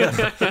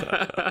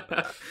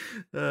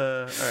 All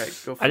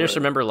right, go for it. I just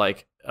remember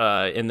like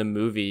in the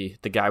movie,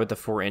 the guy with the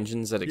 4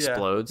 engines that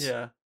explodes.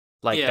 Yeah.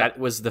 That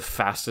was the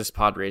fastest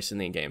pod race in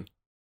the game.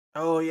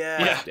 Oh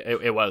yeah.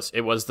 It was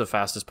the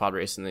fastest pod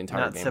race in the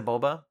entire game.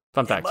 Sebulba?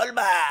 Fun fact.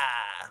 Sebulba!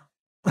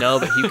 No,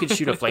 but you could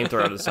shoot a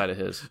flamethrower out of the side of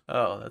his.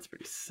 Oh, that's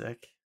pretty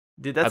sick.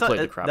 Dude, that's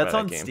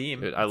on game.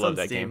 Steam. Dude, I love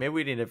that game. Maybe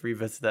we need to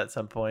revisit that at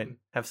some point.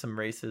 Have some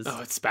races.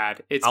 Oh, it's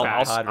bad. It's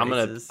bad. I'm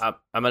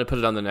gonna put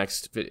it on the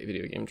next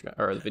video game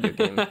or the video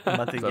game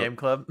monthly game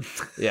club.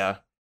 Yeah.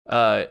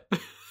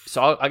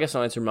 So I guess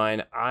I'll answer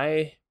mine.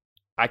 I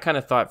kind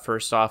of thought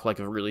first off like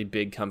a really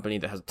big company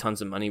that has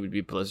tons of money would be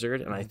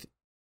Blizzard, and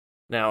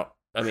now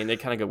I mean they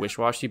kind of go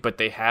wish-washy, but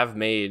they have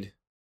made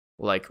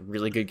like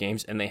really good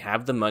games, and they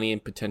have the money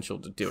and potential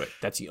to do it.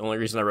 That's the only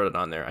reason I wrote it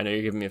on there. I know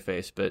you're giving me a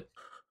face, but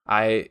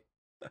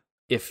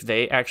if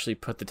they actually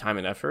put the time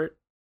and effort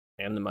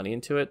and the money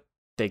into it,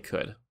 they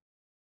could.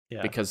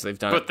 Yeah. Because they've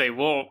done it. But they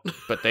won't.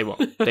 But they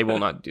won't. They will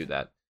not do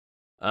that.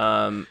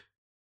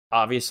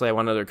 Obviously I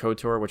want another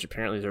KOTOR, which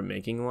apparently they're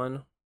making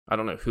one. I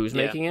don't know who's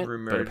making it,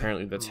 but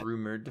apparently that's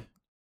rumored.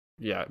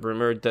 Yeah,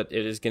 rumored that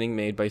it is getting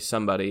made by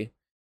somebody.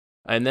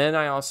 And then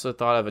I also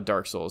thought of a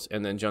Dark Souls,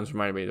 and then Jones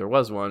reminded me there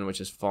was one,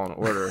 which is Fallen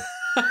Order.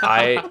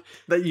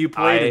 That you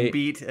played and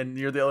beat, and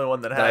you're the only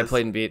one that has. That I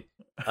played and beat.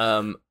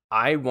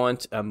 I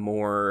want a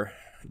more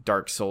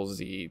Dark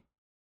Souls-y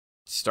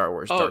Star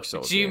Wars Dark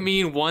Souls do you game.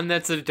 mean one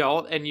that's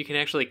adult and you can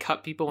actually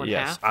cut people in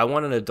half? Yes, I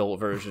want an adult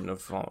version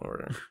of Fallen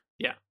Order.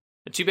 Yeah.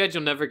 Too bad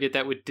you'll never get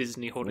that with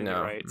Disney holding the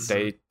rights.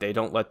 They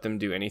don't let them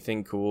do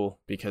anything cool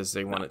because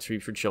they want it to be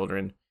for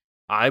children.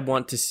 I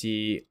want to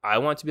be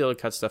able to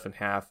cut stuff in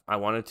half. I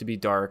want it to be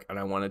dark, and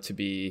I want it to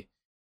be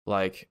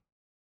like,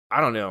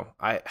 I don't know.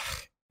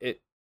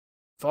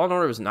 Fallen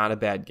Order was not a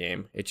bad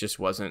game. It just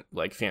wasn't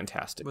like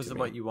fantastic. Wasn't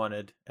what you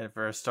wanted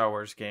for a Star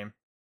Wars game.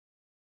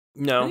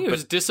 No, I think it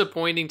was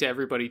disappointing to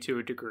everybody to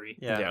a degree.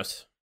 Yeah.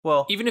 Yes.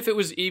 Well, even if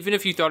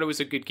you thought it was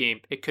a good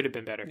game, it could have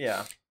been better.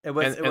 yeah, it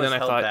was then I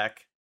held thought-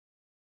 back.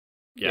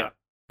 Yeah.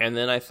 And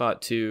then I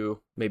thought too,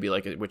 maybe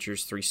like a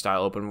Witcher's 3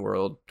 style open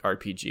world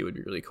RPG would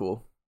be really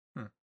cool.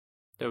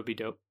 That would be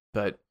dope.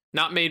 But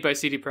Not made by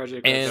CD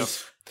Projekt Red, and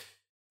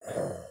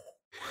though.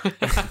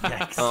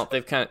 well,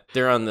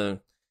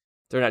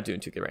 they're not doing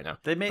too good right now.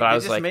 They But I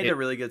was just like, made it- a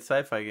really good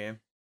sci-fi game.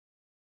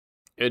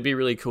 It'd be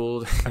really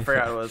cool I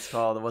forgot what it's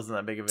called. It wasn't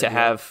that big of a to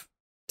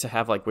deal.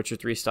 have like Witcher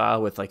 3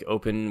 style with like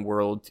open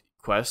world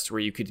quests where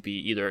you could be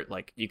either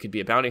like you could be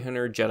a bounty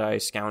hunter,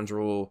 Jedi,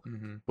 scoundrel,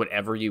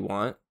 whatever you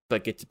want,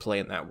 but get to play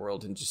in that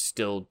world and just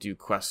still do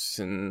quests.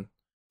 And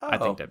I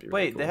think that'd be really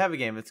wait. cool. They have a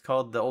game. It's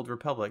called The Old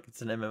Republic.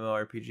 It's an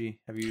MMORPG.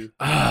 Have you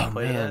Oh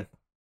played man, it?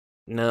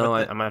 no,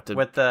 With the- I'm gonna have to.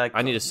 With the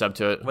I need a sub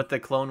to it. with the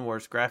Clone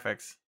Wars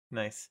graphics.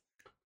 Nice.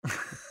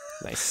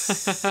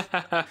 Nice. All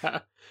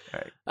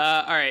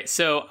right.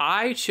 So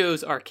I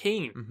chose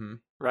Arcane, Mm-hmm.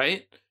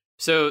 right?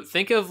 So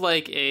think of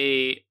like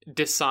a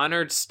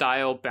Dishonored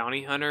style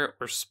bounty hunter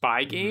or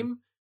spy game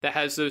that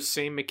has those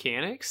same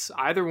mechanics.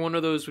 Either one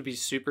of those would be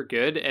super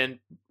good. And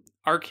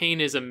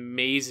Arcane is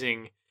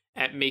amazing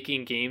at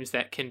making games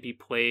that can be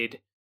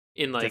played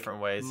in like Different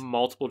ways.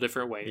 multiple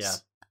different ways.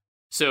 Yeah.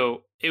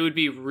 So it would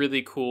be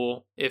really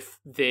cool if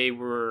they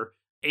were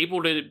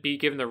able to be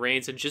given the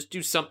reins and just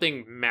do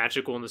something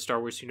magical in the Star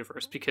Wars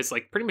universe, because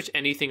like pretty much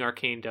anything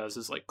Arcane does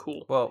is like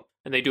cool, Well,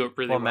 and they do it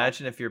really well, well.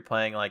 imagine if you're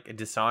playing like a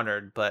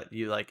Dishonored, but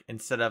you like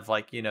instead of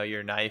like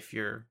your knife,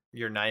 your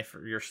knife,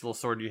 or your little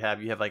sword you have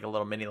like a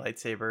little mini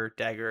lightsaber,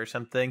 dagger, or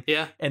something.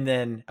 Yeah, And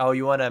then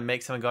you want to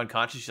make someone go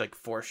unconscious, you like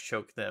force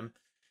choke them,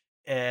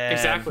 and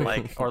Exactly.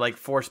 like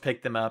force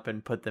pick them up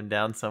and put them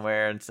down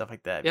somewhere and stuff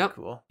like that. Yep. Be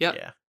cool. Yep.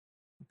 Yeah.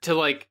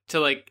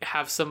 to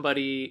have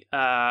somebody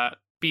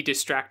be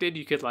distracted,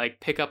 you could like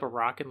pick up a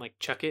rock and like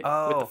chuck it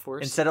with the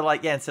force. Instead of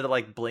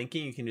like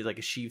blinking, you can do like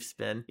a sheave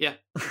spin. Yeah.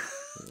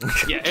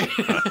 Yeah.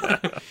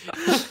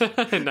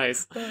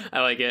 Nice.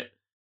 I like it.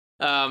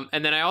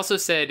 And then I also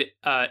said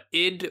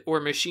id or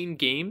Machine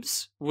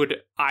Games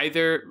would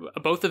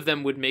both of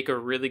them would make a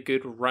really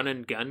good run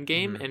and gun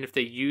game. Mhm. And if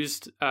they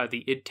used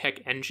the id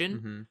Tech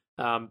engine,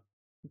 Mm-hmm.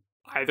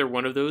 either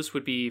one of those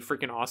would be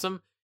freaking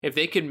awesome. If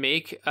they could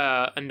make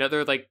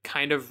another like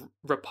kind of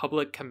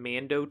Republic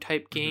Commando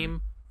type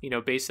game,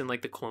 based in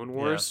like the Clone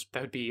Wars,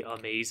 that would be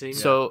amazing.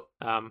 So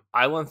I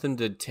I want them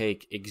to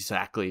take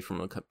exactly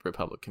from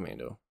Republic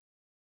Commando.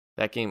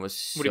 That game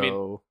was What do you mean?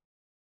 so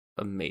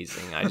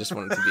amazing. I just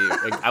wanted to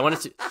be. Like, I wanted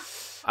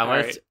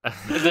to.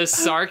 the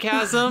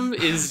sarcasm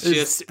is It's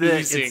just thick,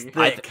 it's oozing.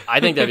 thick.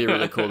 I think that'd be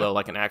really cool though,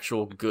 like an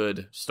actual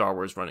good Star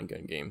Wars run and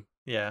gun game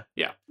Yeah.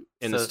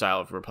 in the So, style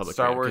of Republic.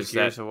 Star Commando, Wars 'cause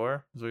Gears of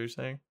War is what you're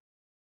saying?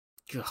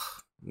 ugh,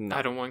 no.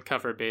 I don't want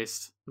cover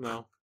based.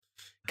 No.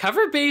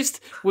 Cover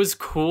based was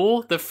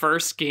cool the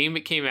first game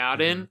it came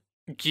out in,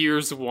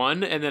 Gears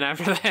 1, and then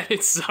after that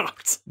it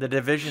sucked. The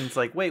Division's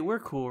like, wait, we're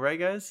cool, right,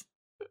 guys?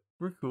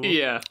 We're cool.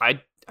 Yeah.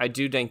 I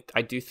do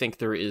think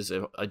there is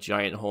a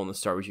giant hole in the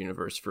Star Wars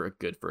universe for a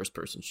good first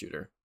person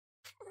shooter.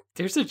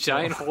 There's a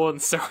giant hole in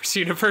the Star Wars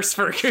universe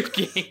for a good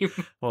game.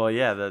 Well,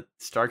 yeah, the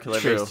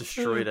Starkiller True. base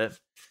destroyed it.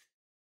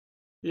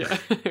 Yeah.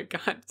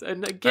 God.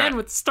 And again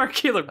with the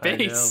Starkiller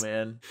base. I know,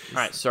 man. All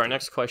right, so our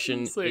next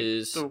question It's like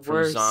is the from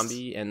worst.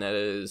 Zombie, and that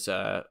is,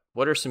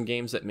 what are some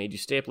games that made you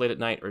stay up late at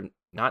night or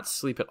not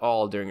sleep at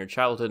all during your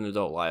childhood and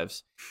adult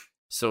lives?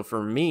 So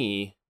for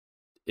me,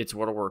 it's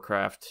World of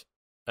Warcraft,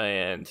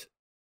 and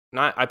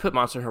I put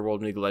Monster Hunter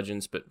World and League of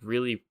Legends, but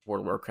really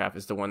World of Warcraft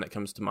is the one that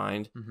comes to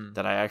mind. Mhm.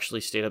 That I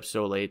actually stayed up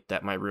so late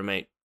that my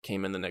roommate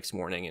came in the next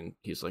morning and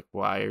he's like,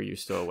 "Why are you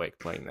still awake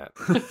playing that?"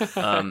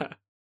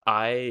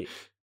 I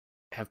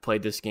have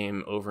played this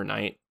game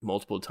overnight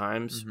multiple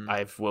times. Mhm.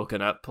 I've woken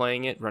up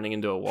playing it, running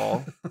into a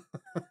wall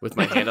with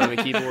my hand on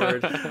the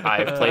keyboard.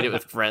 I've played it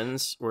with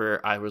friends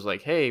where I was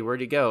like, "Hey,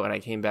 where'd you go?" And I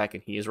came back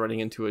and he is running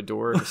into a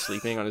door and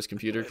sleeping on his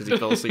computer because he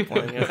fell asleep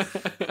playing it.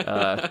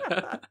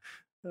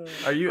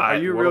 Are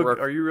you World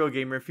of real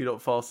gamer if you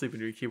don't fall asleep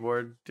into your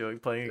keyboard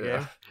playing a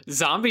game?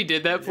 Zombie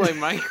did that playing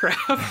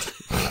Minecraft.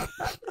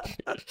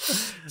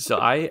 So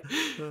I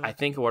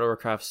think World of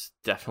Warcraft's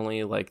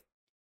definitely like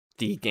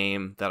the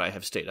game that I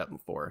have stayed up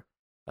for.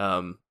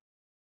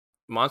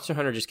 Monster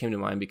Hunter just came to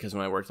mind because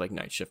when I worked like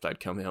night shift, I'd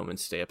come home and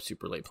stay up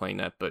super late playing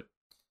that. But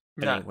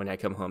I mean, when I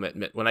come home at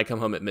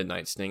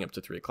midnight, staying up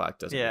to 3:00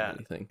 doesn't mean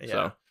anything. Yeah.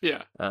 So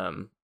Yeah.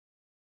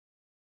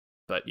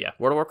 but yeah,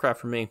 World of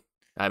Warcraft for me.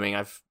 I mean,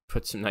 I've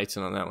put some nights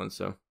in on that one.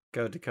 So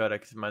Go Dakota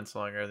because mine's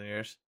longer than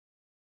yours.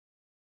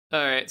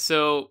 All right,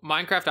 so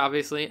Minecraft,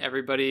 obviously,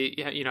 everybody,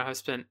 has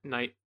spent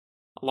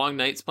long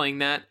nights playing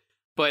that.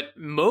 But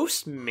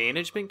most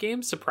management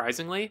games,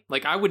 surprisingly,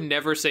 like I would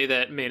never say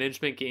that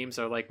management games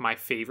are like my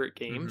favorite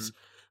games,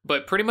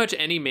 but pretty much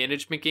any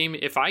management game,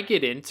 if I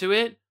get into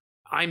it,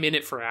 I'm in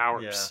it for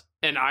hours,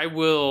 and I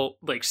will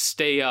like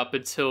stay up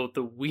until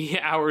the wee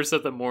hours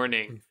of the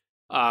morning,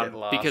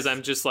 because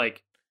I'm just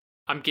like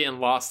I'm getting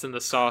lost in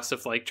the sauce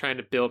of like trying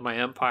to build my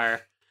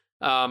empire.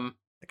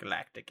 The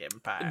Galactic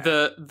Empire.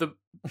 The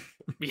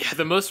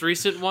the most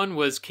recent one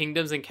was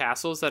Kingdoms and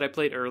Castles that I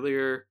played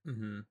earlier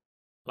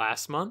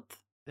last month.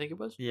 I think it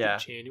was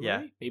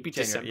January, maybe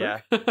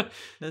December. Yeah,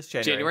 it's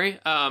January.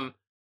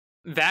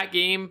 That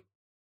game,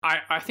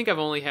 I think I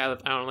only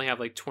have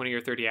like 20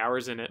 or 30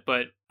 hours in it,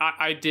 but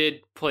I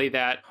did play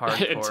that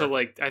until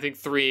like I think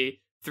 3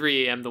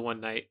 a.m. the one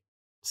night.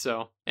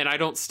 So, and I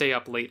don't stay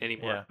up late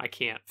anymore. Yeah. I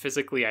can't.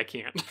 Physically, I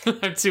can't.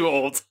 I'm too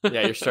old.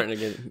 Yeah, you're starting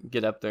to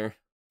get up there.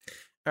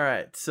 All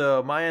right,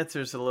 so my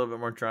answer is a little bit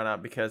more drawn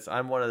out because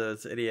I'm one of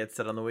those idiots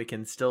that on the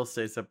weekend still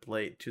stays up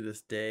late to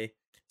this day.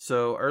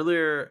 So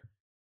earlier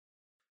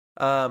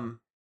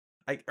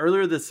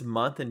this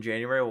month in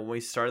January when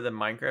we started the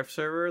Minecraft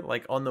server,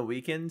 like on the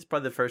weekends,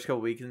 probably the first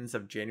couple weekends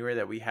of January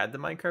that we had the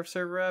Minecraft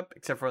server up,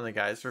 except for when the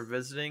guys were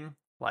visiting,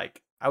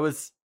 like I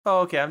was,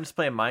 I'm just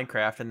playing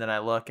Minecraft, and then I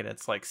look and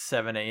it's like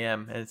 7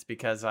 a.m. and it's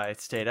because I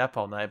stayed up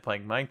all night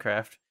playing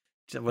Minecraft,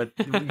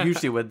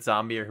 usually with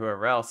Zombie or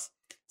whoever else.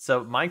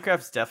 So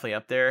Minecraft's definitely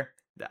up there.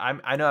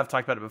 I know I've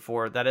talked about it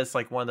before. That is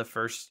like one of the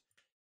first,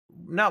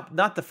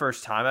 not the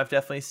first time I've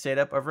definitely stayed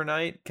up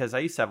overnight, because I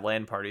used to have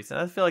LAN parties, and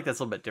I feel like that's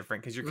a little bit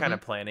different because you're kind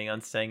of planning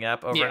on staying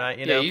up overnight.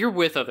 You know, you're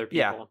with other people.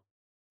 Yeah.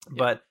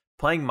 But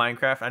playing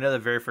Minecraft, I know the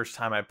very first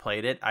time I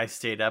played it, I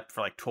stayed up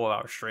for like 12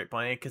 hours straight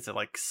playing it because it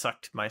like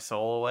sucked my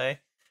soul away.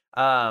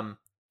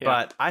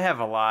 But I have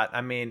a lot.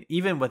 I mean,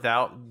 even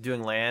without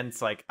doing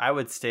LANs, like I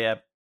would stay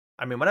up.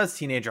 I mean, when I was a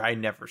teenager, I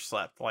never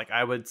slept. Like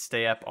I would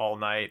stay up all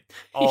night,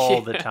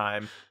 all the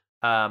time,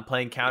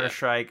 playing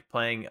Counter-Strike,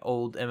 playing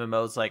old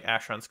MMOs like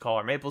Asheron's Call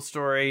or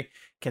MapleStory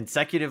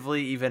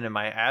consecutively, even in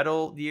my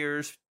adult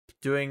years,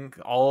 doing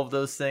all of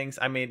those things.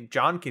 I mean,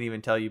 John can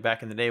even tell you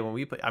back in the day when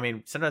we play. I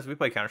mean, sometimes we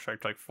play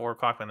Counter-Strike till like 4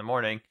 o'clock in the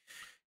morning.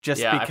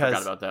 Because, I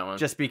forgot about that one.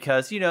 Just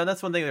because, you know,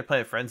 that's one thing they're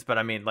playing with friends. But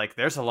I mean, like,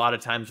 there's a lot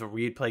of times where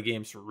we'd play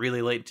games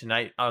really late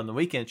tonight on the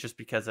weekends just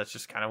because that's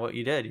just kind of what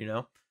you did, you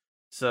know?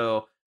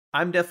 So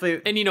I'm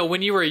definitely. And, you know,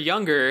 when you were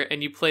younger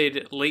and you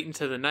played late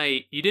into the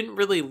night, you didn't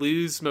really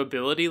lose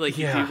mobility like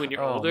you do when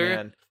you're older.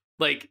 Man.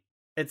 Like,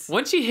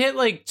 once you hit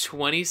like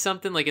 20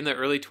 something, like in the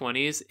early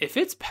 20s, if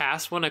it's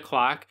past 1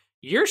 o'clock,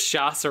 your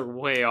shots are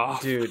way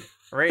off. Dude.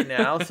 Right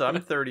now, so I'm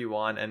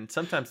 31, and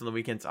sometimes on the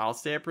weekends I'll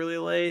stay up really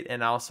late,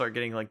 and I'll start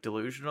getting like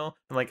delusional.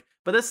 I'm like,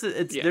 but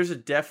there's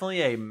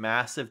definitely a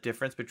massive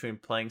difference between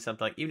playing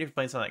something like, even if you're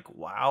playing something like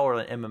WoW or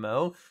an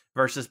MMO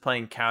versus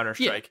playing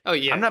Counter-Strike. Yeah. Oh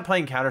yeah. I'm not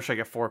playing Counter-Strike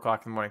at 4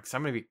 o'clock in the morning because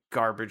I'm gonna be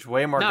garbage,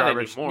 way more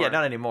garbage. Anymore. Yeah,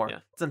 not anymore. Yeah.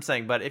 That's what I'm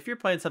saying. But if you're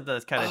playing something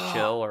that's kind of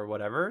chill or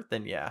whatever,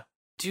 then yeah.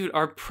 Dude,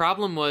 our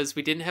problem was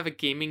we didn't have a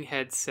gaming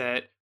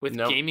headset with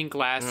gaming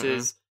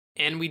glasses.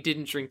 And we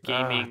didn't drink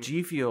gaming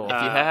G Fuel. If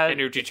you had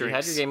energy drinks. If you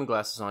had your gaming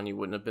glasses on, you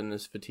wouldn't have been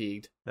as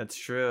fatigued. That's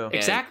true.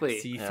 Exactly.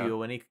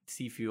 Fuel. Any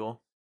sea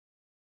fuel.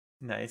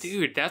 Nice,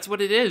 dude. That's what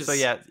it is. So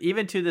yeah,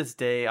 even to this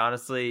day,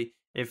 honestly,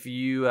 if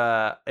you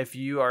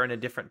are in a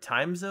different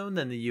time zone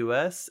than the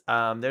U.S.,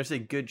 there's a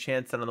good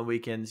chance that on the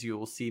weekends you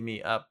will see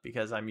me up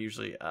because I'm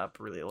usually up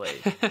really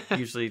late,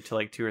 usually to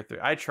like 2 or 3.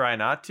 I try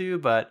not to,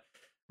 but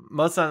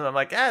most of the time I'm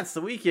like, it's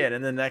the weekend,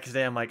 and the next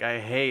day I'm like,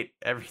 I hate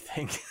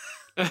everything.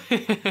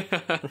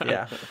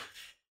 Yeah.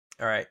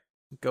 All right.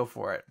 Go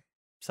for it.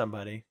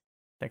 Somebody.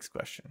 Next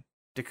question.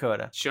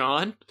 Dakota.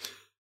 John,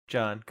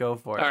 go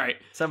for it. All right.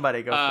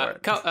 Somebody go for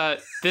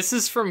it. This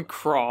is from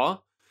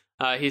Crawl.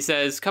 He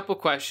says, couple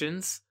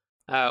questions.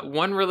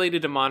 One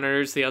related to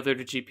monitors, the other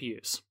to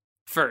GPUs.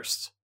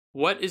 First,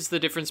 what is the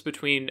difference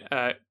between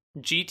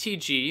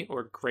GTG,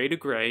 or gray to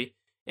gray,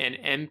 and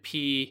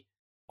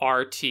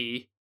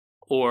MPRT,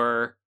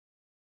 or...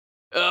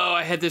 Oh,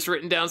 I had this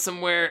written down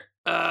somewhere.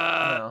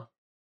 No.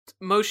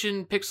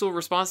 Motion pixel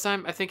response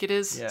time, I think it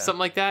is. Yeah. Something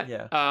like that.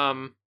 Yeah.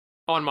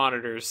 On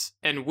monitors,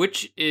 and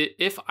which,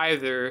 if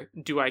either,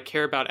 do I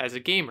care about as a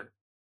gamer?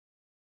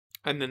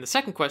 And then the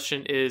second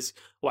question is,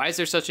 why is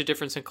there such a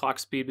difference in clock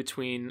speed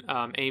between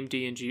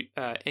AMD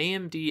and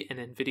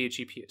NVIDIA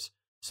GPUs?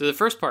 So the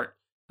first part,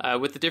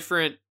 with the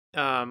different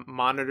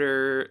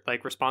monitor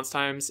like response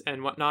times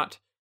and whatnot,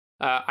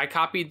 I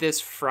copied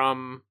this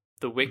from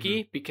the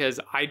wiki because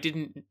I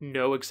didn't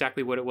know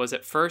exactly what it was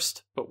at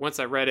first, but once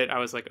I read it, I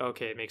was like,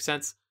 okay, it makes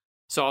sense.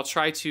 So I'll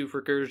try to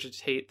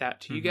regurgitate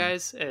that to you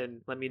guys and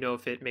let me know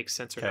if it makes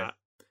sense or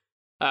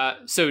not.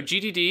 So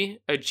GTD,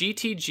 a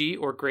GTG,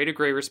 or gray to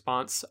gray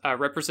response,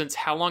 represents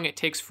how long it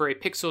takes for a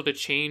pixel to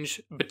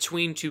change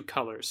between two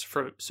colors.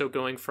 So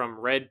going from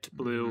red to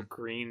blue,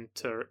 green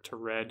to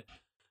red.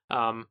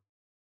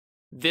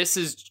 This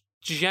is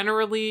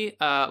generally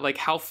like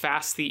how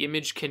fast the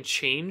image can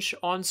change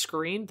on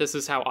screen. This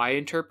is how I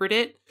interpret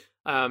it.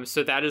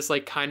 So that is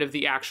like kind of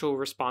the actual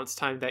response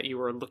time that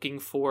you are looking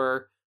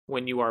for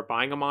when you are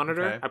buying a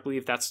monitor. Okay. I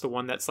believe that's the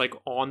one that's like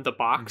on the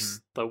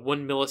box. The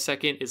 1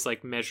 millisecond is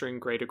like measuring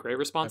gray to gray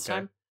response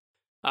time.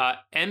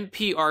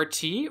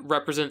 MPRT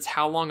represents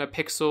how long a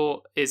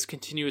pixel is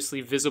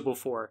continuously visible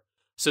for.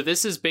 So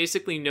this is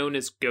basically known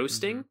as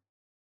ghosting,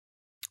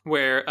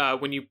 where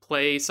when you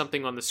play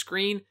something on the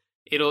screen,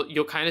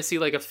 you'll kind of see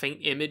like a faint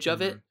image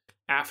of it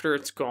after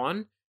it's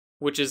gone,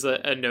 which is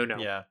a no-no.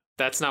 Yeah.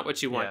 That's not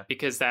what you want,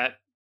 because that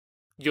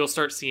you'll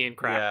start seeing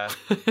crap.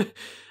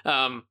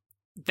 Yeah.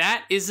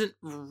 That isn't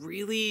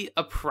really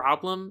a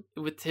problem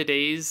with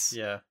today's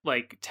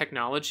like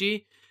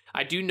technology.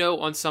 I do know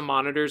on some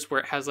monitors where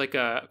it has like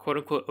a quote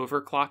unquote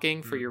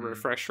overclocking for your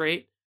refresh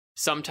rate,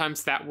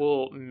 sometimes that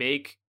will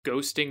make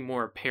ghosting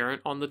more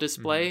apparent on the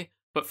display,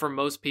 but for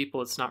most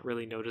people it's not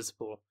really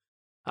noticeable.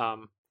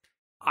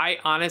 I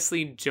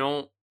honestly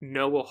don't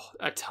know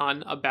a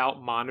ton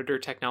about monitor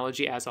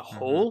technology as a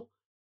whole,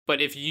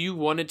 but if you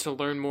wanted to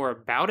learn more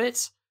about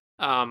it,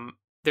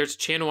 there's a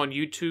channel on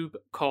YouTube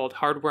called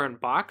Hardware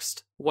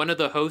Unboxed. One of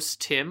the hosts,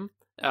 Tim,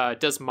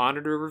 does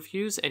monitor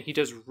reviews, and he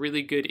does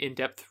really good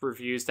in-depth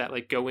reviews that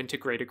like go into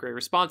gray to gray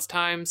response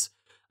times,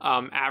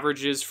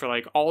 averages for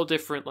like all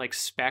different like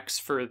specs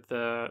for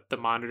the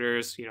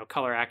monitors, you know,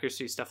 color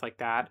accuracy, stuff like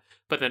that.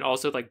 But then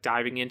also like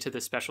diving into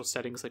the special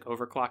settings like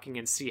overclocking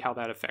and see how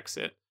that affects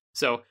it.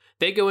 So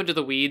they go into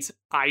the weeds.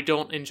 I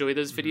don't enjoy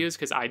those videos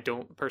because I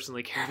don't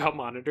personally care about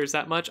monitors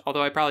that much,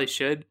 although I probably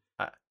should.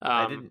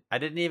 I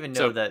didn't even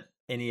know that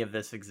any of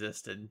this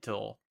existed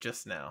until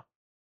just now.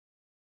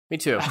 Me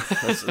too.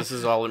 This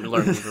is all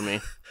learning for me.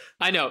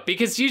 I know,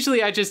 because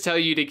usually I just tell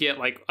you to get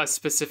like a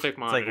specific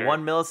monitor. It's like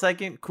 1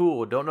 millisecond.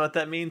 Cool. Don't know what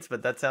that means,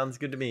 but that sounds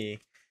good to me.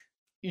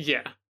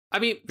 Yeah. I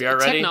mean,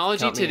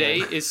 technology today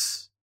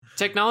is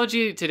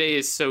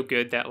so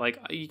good that like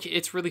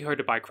it's really hard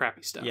to buy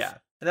crappy stuff. Yeah.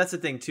 And that's the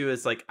thing too,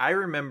 is like I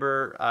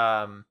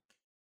remember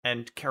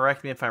and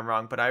correct me if I'm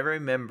wrong, but I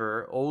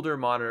remember older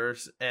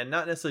monitors, and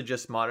not necessarily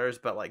just monitors,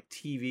 but like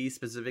TVs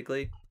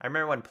specifically. I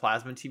remember when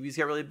plasma TVs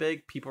got really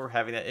big, people were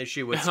having that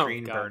issue with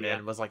screen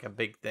burn-in was like a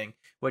big thing,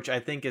 which I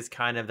think is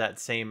kind of that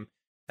same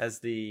as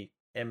the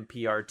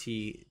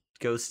MPRT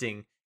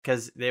ghosting,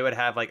 because they would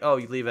have like, oh,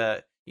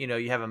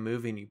 you have a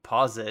movie and you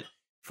pause it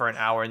for an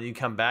hour and then you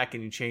come back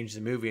and you change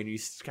the movie and you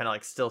kind of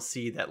like still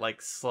see that like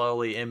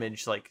slowly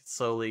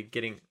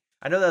getting.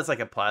 I know that's like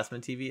a plasma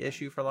TV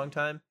issue for a long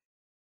time.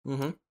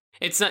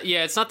 It's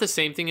not the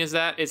same thing as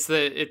that.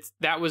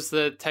 That was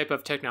the type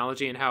of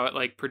technology and how it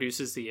like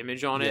produces the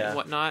image on it and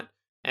whatnot,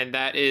 and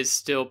that is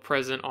still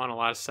present on a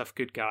lot of stuff.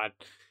 Good God,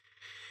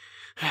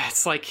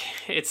 it's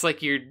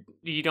like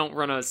you don't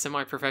run a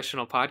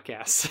semi-professional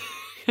podcast.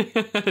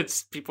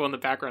 It's people in the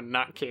background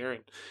not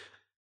caring.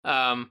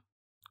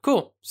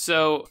 Cool.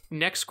 So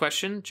next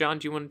question, John,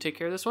 do you want to take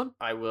care of this one?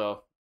 I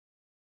will.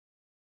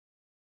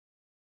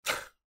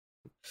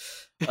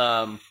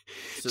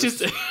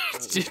 Just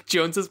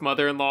Jones's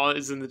mother-in-law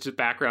is in the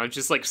background,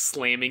 just like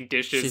slamming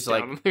dishes. She's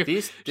like,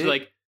 she's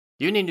like,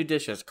 you need new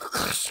dishes.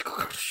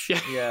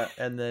 Yeah,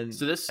 and then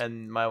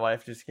and my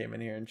wife just came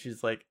in here and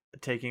she's like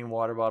taking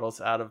water bottles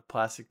out of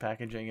plastic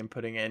packaging and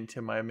putting it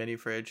into my mini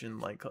fridge,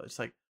 and like it's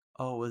like,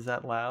 oh, was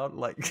that loud?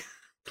 Like,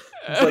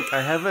 it's like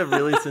I have a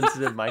really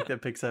sensitive mic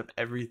that picks up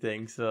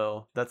everything,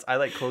 so I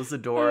like close the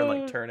door and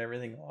like turn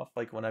everything off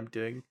like when I'm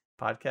doing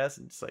podcasts,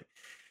 and just like.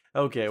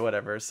 Okay,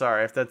 whatever.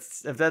 Sorry if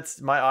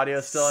that's my audio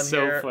still in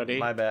here. Funny.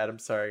 My bad. I'm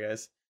sorry,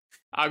 guys.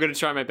 I'm gonna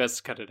try my best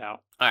to cut it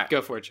out. All right,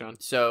 go for it, John.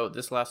 So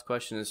this last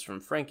question is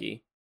from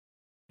Frankie.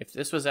 If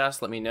this was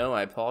asked, let me know.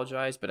 I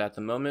apologize, but at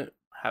the moment,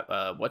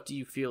 what do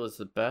you feel is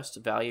the best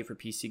value for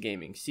PC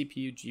gaming?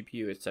 CPU,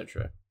 GPU,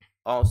 etc.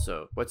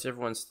 Also, what's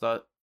everyone's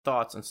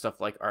thoughts on stuff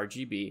like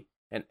RGB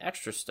and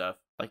extra stuff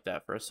like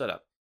that for a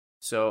setup?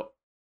 So,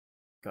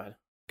 go ahead.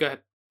 Go ahead.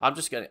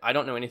 I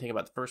don't know anything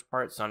about the first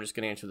part, so I'm just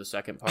gonna answer the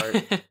second part.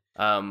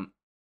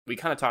 We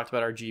kind of talked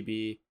about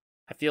RGB.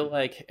 I feel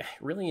like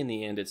really in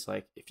the end, it's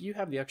like if you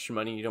have the extra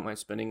money and you don't mind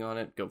spending on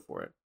it, go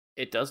for it.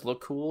 It does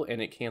look cool and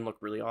it can look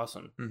really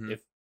awesome.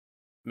 If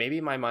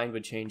maybe my mind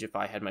would change if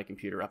I had my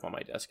computer up on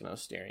my desk and I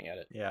was staring at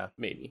it. Yeah,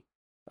 maybe.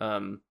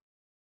 And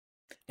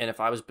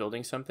if I was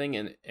building something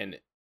and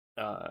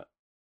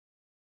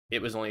it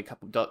was only a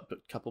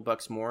couple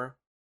bucks more,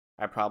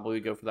 I'd probably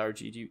go for the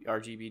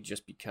RGB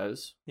just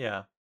because.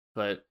 Yeah.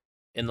 But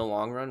in the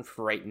long run,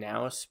 for right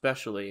now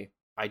especially,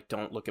 I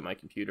don't look at my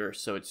computer,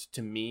 so it's,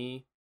 to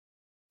me,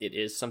 it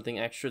is something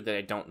extra that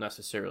I don't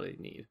necessarily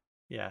need.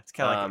 Yeah, it's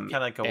kind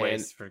of like a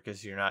waste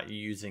because you're not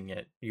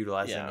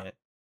utilizing it.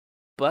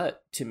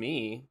 But to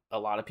me, a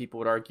lot of people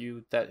would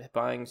argue that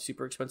buying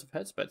super expensive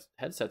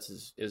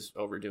headsets is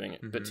overdoing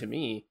it. But to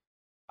me,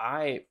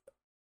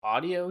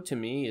 audio to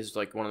me is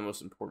like one of the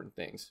most important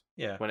things.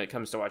 Yeah. When it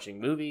comes to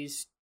watching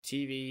movies,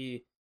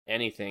 TV,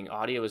 anything,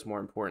 audio is more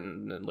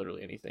important than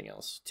literally anything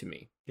else to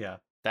me. Yeah.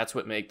 That's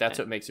what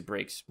makes or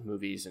breaks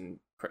movies and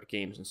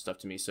games and stuff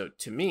to me. So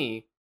to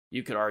me,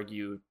 you could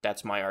argue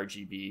that's my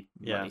RGB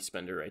money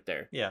spender right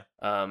there. Yeah.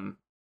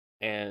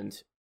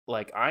 And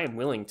like I am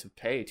willing to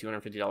pay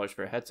 $250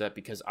 for a headset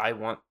because I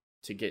want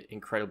to get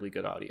incredibly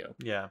good audio.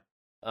 Yeah.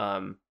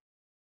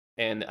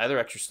 And other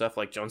extra stuff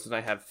like Jones and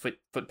I have foot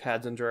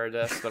pads under our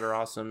desk that are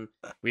awesome.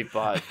 We've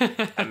bought.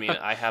 I mean,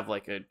 I have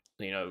like a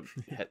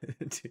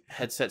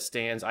headset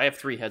stands. I have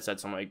 3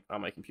 headsets on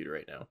my computer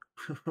right now.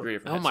 3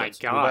 different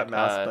headsets. My God!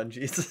 Mouse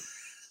sponges.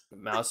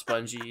 Mouse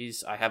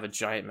sponges. I have a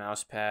giant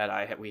mouse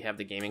pad. We have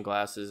the gaming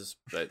glasses,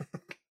 but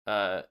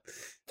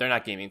they're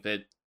not gaming.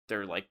 But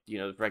they're like,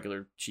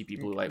 regular cheapy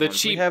blue light The ones.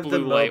 cheap We have the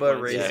blue light MOBA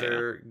ones,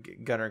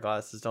 Razer Gunner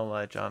glasses. Don't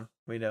lie, John.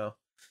 We know.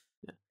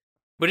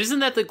 But isn't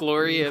that the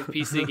glory of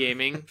PC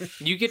gaming?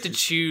 You get to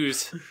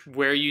choose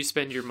where you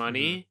spend your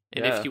money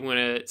and if you want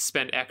to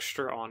spend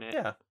extra on it.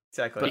 Yeah,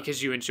 exactly.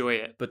 Because you enjoy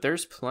it. But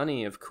there's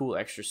plenty of cool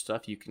extra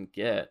stuff you can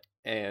get.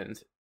 And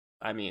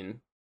I mean,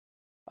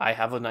 I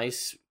have a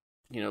nice,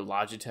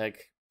 Logitech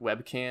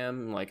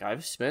webcam. Like,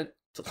 I've spent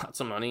lots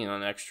of money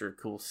on extra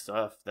cool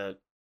stuff that,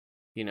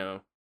 a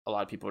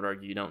lot of people would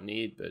argue you don't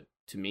need. But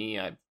to me,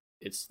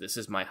 this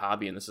is my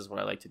hobby and this is what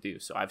I like to do.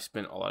 So I've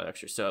spent a lot of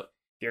extra. So if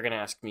you're going to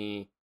ask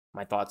me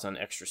my thoughts on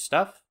extra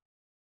stuff,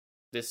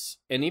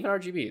 and even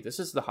RGB, this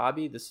is the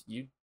hobby. This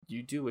you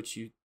do what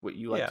you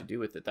like to do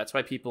with it. That's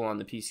why people on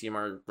the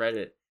PCMR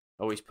Reddit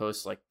always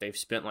post like they've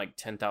spent like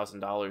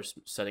 $10,000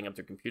 setting up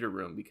their computer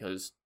room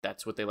because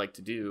that's what they like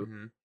to do.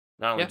 Mm-hmm.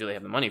 Not only do they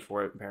have the money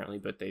for it apparently,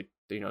 but that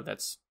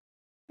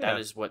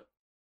is what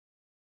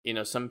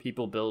some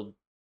people build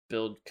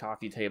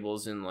coffee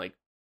tables and like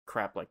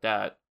crap like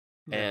that.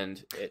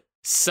 And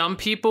some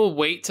people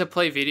wait to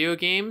play video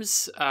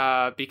games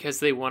because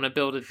they want to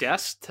build a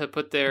desk to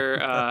put their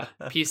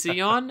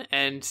PC on,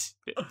 and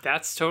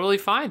that's totally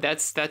fine.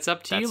 That's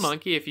up to you,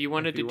 Monkey, if you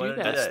wanted to do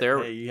that. That's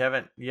hey, you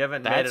haven't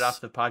made it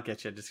off the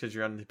podcast yet just because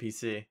you're on the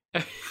PC.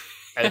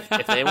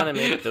 If they want to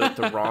make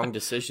the wrong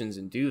decisions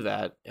and do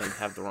that and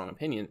have the wrong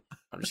opinion,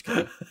 I'm just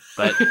kidding.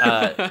 But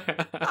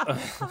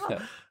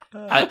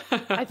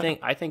I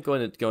think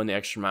going the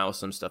extra mile with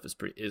some stuff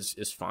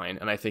is fine,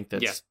 and I think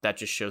that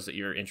just shows that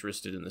you're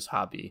interested in this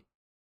hobby,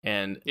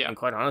 and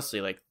quite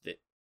honestly, like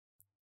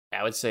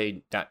I would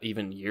say not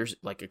even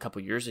a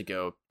couple years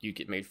ago, you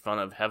get made fun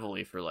of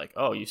heavily for like,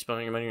 oh, you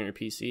spending your money on your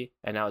PC,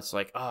 and now it's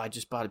like, oh, I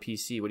just bought a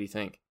PC. What do you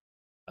think?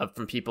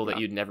 From people that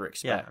you'd never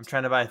expect. Yeah, I'm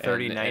trying to buy a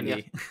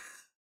 3090.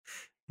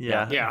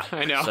 Yeah,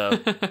 I know. So,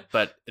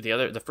 but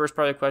the first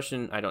part of the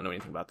question, I don't know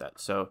anything about that.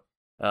 So,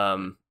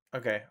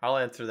 okay, I'll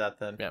answer that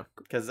then. Yeah,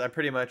 because I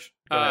pretty much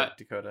go ahead,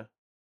 Dakota.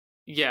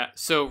 Yeah.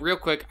 So real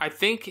quick, I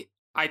think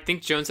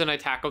Jones and I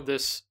tackled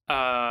this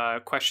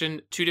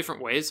question two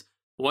different ways.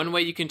 One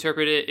way you can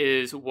interpret it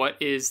is what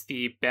is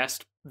the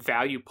best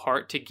value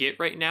part to get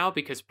right now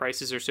because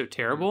prices are so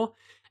terrible,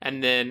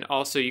 and then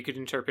also you could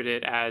interpret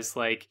it as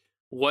like,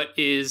 what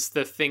is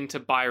the thing to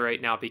buy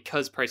right now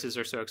because prices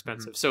are so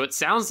expensive? Mm-hmm. So it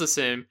sounds the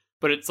same,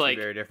 but it's like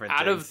very different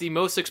out of the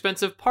most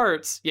expensive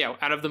parts,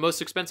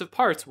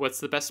 what's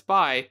the best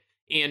buy?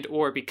 And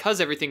or because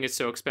everything is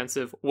so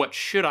expensive, what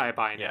should I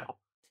buy now?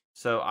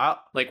 So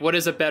what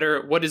is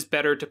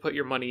better to put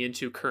your money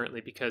into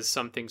currently because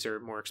some things are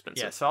more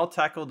expensive? Yeah, so I'll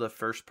tackle the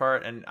first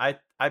part, and I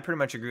pretty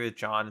much agree with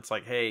John. It's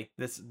like, hey,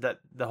 the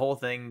whole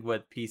thing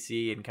with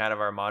PC and kind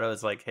of our motto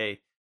is like, hey,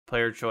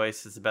 player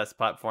choice is the best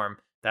platform.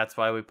 That's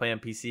why we play on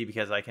PC,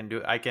 because I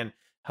can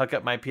hook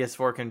up my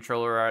PS4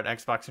 controller or an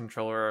Xbox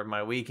controller or my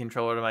Wii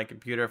controller to my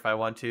computer if I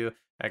want to.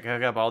 I can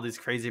hook up all these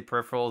crazy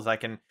peripherals. I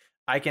can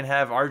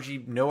have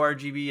no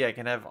RGB. I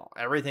can have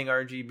everything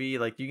RGB.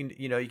 Like you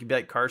can be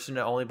like Carson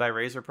to only buy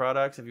Razer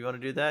products. If you want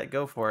to do that,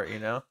 go for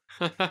it.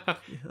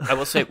 I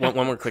will say one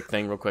more quick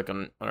thing real quick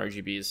on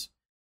RGBs.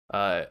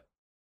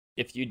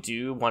 If you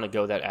do want to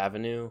go that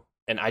avenue,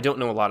 and I don't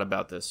know a lot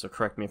about this, so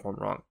correct me if I'm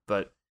wrong,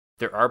 but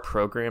there are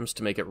programs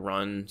to make it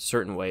run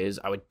certain ways.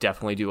 I would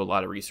definitely do a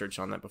lot of research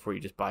on that before you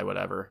just buy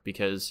whatever,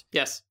 because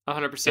yes,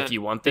 100%. If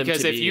you want them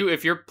because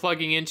if you're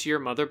plugging into your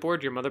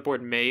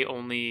motherboard may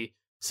only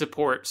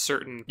support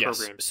certain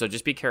programs. So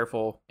just be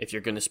careful. If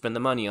you're going to spend the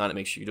money on it,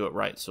 make sure you do it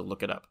right. So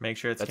look it up. Make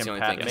sure it's compatible.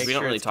 That's the only thing. We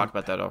don't really talk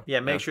about that at all. Yeah,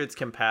 make sure it's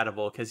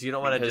compatible, because you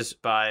don't want to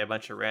just buy a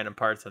bunch of random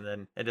parts and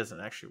then it doesn't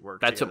actually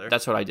work together.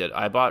 That's what I did.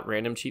 I bought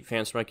random cheap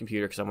fans for my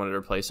computer because I wanted to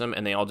replace them,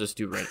 and they all just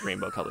do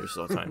rainbow colors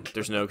all the time.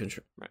 There's no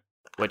control,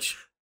 which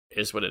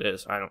is what it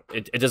is.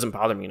 It doesn't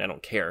bother me, and I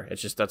don't care.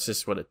 That's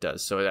just what it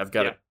does. So I've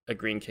got a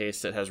green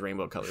case that has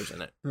rainbow colors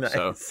in it. Nice.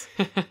 So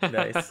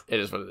nice. It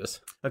is what it is.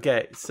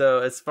 Okay, so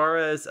as far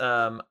as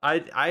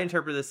I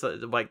interpret this,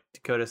 like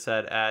Dakota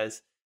said,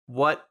 as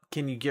what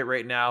can you get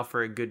right now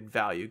for a good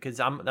value? Because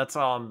that's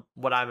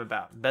what I'm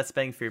about. Best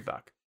bang for your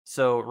buck.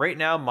 So right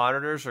now,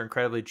 monitors are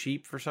incredibly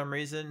cheap for some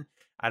reason.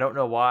 I don't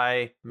know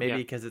why. Maybe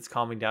because it's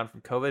calming down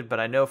from COVID, but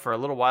I know for a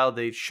little while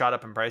they shot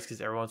up in price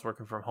because everyone's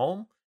working from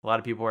home. A lot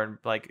of people are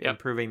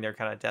improving their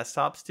kind of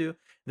desktops too.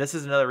 This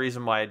is another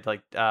reason why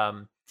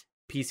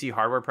PC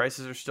hardware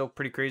prices are still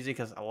pretty crazy,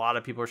 because a lot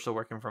of people are still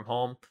working from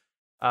home.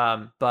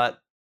 But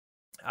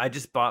I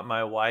just bought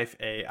my wife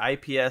a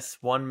IPS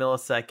 1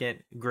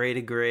 millisecond gray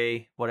to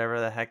gray, whatever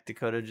the heck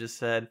Dakota just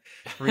said,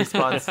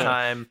 response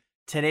time,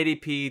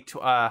 1080p,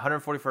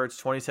 144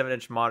 Hz,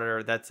 27-inch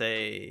monitor. That's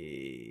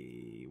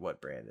what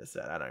brand is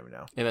that? I don't even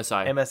know.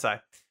 MSI.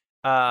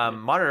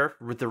 Monitor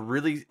with the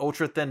really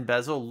ultra thin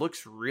bezel,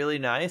 looks really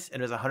nice,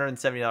 and it was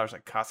 $170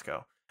 at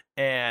Costco,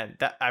 and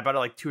that I bought it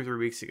like 2 or 3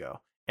 weeks ago.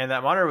 And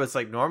that monitor was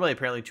like normally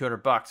apparently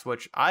 $200,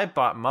 which I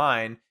bought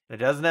mine. It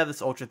doesn't have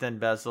this ultra thin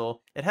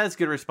bezel. It has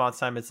good response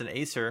time. It's an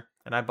Acer,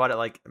 and I bought it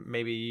like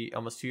maybe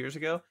almost 2 years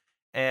ago,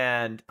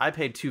 and I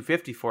paid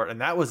 $250 for it,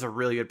 and that was a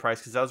really good price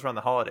because that was around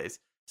the holidays.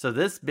 So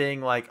this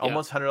being like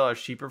almost $100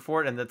 cheaper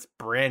for it, and that's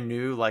brand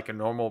new, like a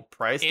normal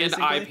price, and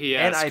basically.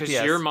 IPS,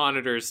 because your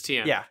monitor is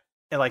TN. Yeah,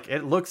 and like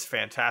it looks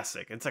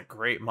fantastic. It's a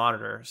great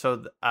monitor.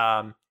 So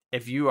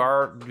if you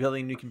are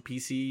building a new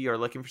PC or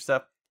looking for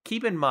stuff,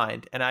 keep in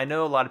mind, and I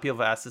know a lot of people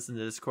have asked this in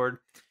the Discord,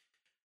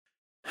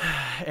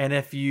 and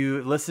if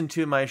you listen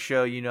to my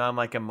show, you know I'm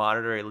like a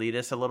monitor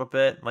elitist a little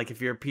bit. Like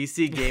if you're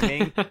PC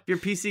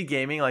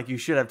gaming, like you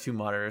should have 2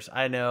 monitors.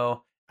 I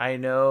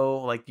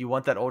know, like you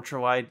want that ultra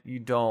wide, you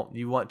don't.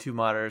 You want 2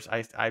 monitors.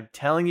 I'm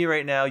telling you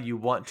right now, you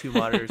want 2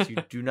 monitors. You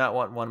do not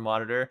want 1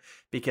 monitor,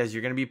 because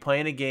you're going to be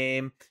playing a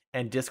game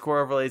and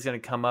Discord overlay is going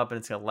to come up and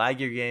it's going to lag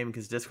your game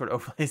because Discord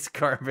overlay is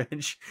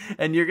garbage,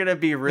 and you're going to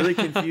be really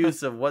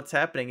confused of what's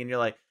happening. And you're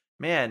like,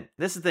 man,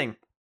 this is the thing.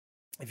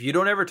 If you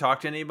don't ever talk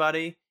to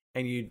anybody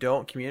and you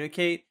don't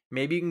communicate,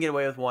 maybe you can get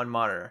away with 1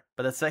 monitor.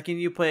 But the second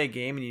you play a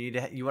game and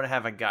you want to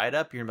have a guide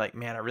up, you're like,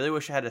 man, I really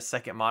wish I had a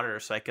second monitor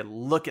so I could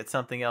look at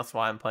something else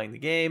while I'm playing the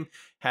game,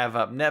 have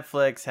up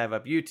Netflix, have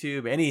up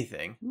YouTube,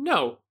 anything.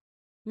 No.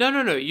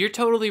 You're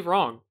totally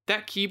wrong.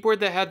 That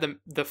keyboard that had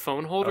the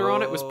phone holder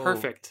on it was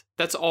perfect.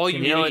 That's all you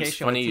need. It's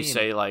funny you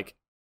say, like,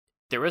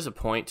 there was a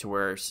point to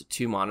where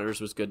 2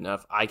 monitors was good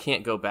enough. I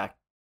can't go back.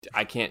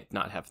 I can't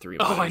not have 3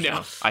 monitors. Oh, I know.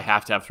 Now. I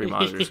have to have 3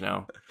 monitors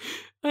now.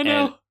 I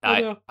know.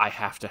 I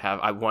have to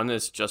have. One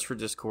is just for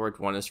Discord,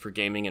 one is for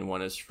gaming, and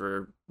one is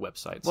for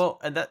websites. Well,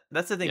 and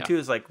that's the thing too,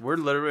 is like we're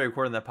literally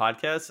recording the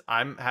podcast.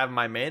 I'm having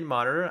my main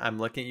monitor. I'm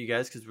looking at you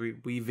guys because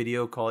we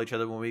video call each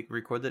other when we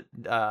record the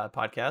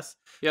podcast.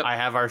 Yep. I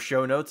have our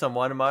show notes on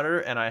one monitor,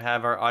 and I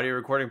have our audio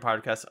recording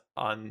podcast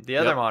on the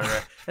other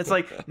monitor. It's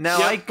like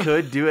now I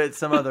could do it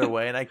some other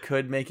way, and I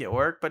could make it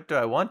work, but do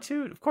I want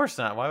to? Of course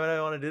not. Why would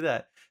I want to do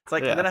that? It's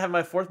like, and then I have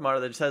my 4th monitor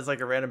that just has like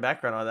a random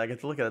background on it. I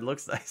get to look at it. It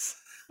looks nice.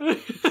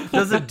 It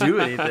doesn't do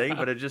anything,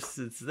 but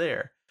it's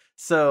there.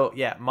 So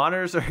yeah,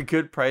 monitors are a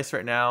good price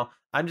right now.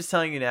 I'm just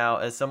telling you now,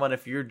 as someone,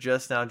 if you're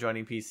just now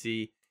joining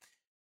PC,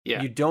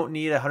 you don't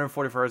need a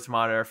 144 hertz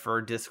monitor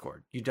for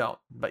Discord. You don't,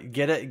 but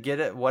get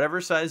it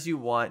whatever size you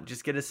want.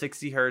 Just get a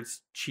 60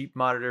 hertz cheap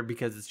monitor,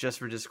 because it's just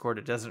for Discord.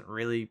 It doesn't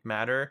really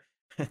matter.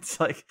 It's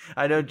like,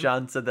 I know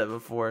John said that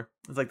before.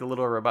 It's like the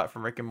little robot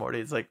from Rick and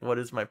Morty. It's like, what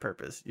is my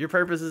purpose? Your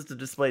purpose is to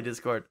display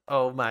Discord.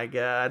 Oh my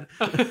God.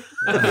 The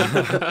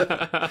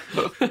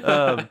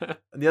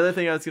other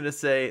thing I was going to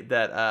say,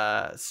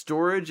 that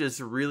storage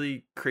is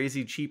really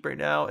crazy cheap right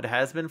now. It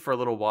has been for a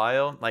little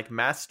while. Like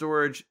mass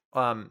storage,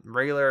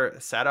 regular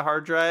SATA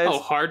hard drives. Oh,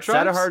 hard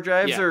drives? SATA hard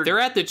drives are... They're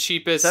at the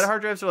cheapest. SATA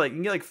hard drives are like, you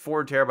can get like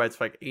 4 terabytes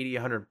for like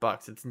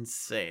 $80-$100. It's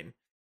insane.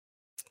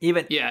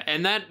 Even... Yeah,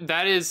 and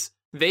that is...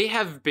 They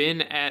have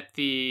been at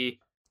the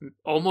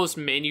almost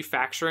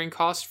manufacturing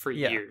cost for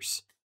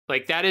years.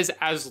 Like, that is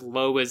as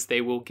low as they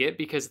will get,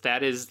 because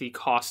that is the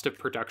cost of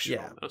production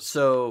almost.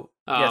 So,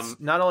 yes,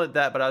 not only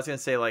that, but I was going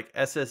to say, like,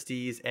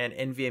 SSDs and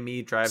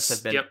NVMe drives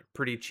have been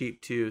pretty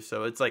cheap, too.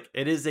 So, it's like,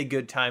 it is a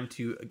good time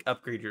to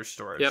upgrade your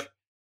storage. Yep.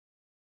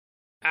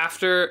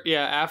 After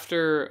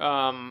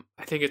I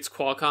think it's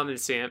Qualcomm and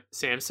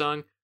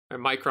Samsung, or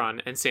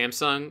Micron and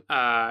Samsung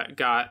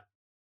got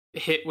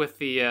hit with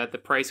the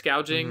price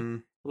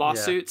gouging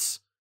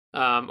lawsuits,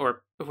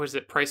 or was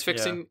it price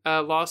fixing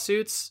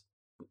lawsuits?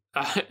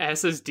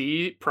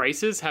 SSD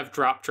prices have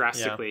dropped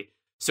drastically.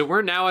 So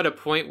we're now at a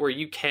point where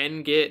you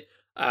can get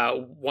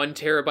 1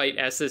 terabyte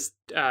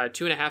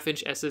 2.5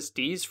 inch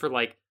SSDs for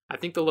like, I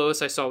think the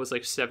lowest I saw was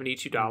like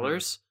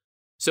 $72.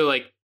 So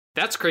like,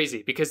 that's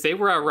crazy, because they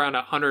were around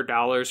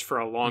 $100 for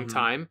a long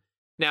time.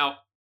 Now,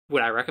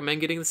 would I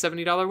recommend getting the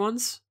 $70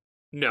 ones?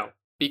 No.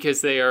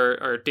 Because they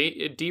are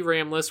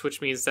DRAM-less,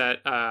 which means that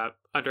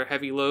under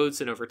heavy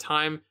loads and over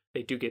time,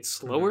 they do get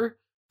slower.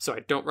 So I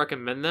don't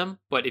recommend them.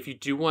 But if you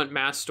do want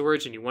mass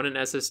storage and you want an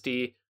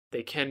SSD,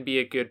 they can be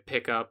a good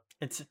pickup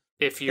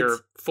if you're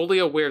fully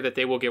aware that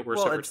they will get worse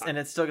over time. And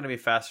it's still going to be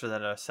faster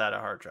than a SATA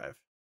hard drive.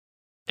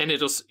 And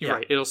it'll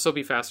still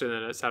be faster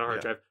than a SATA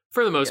hard drive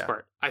for the most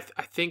part. I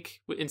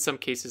think in some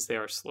cases they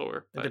are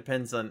slower. It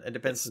depends on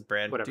the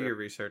brand. Whatever. Do your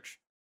research.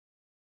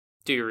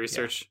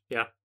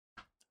 Yeah.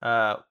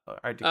 I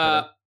do.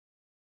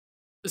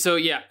 So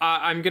yeah,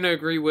 I'm gonna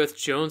agree with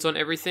Jones on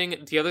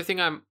everything. The other thing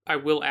I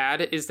will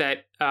add is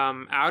that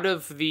out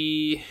of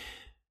the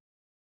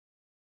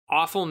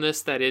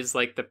awfulness that is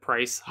like the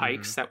price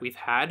hikes that we've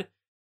had,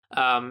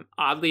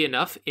 oddly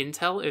enough,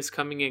 Intel is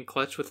coming in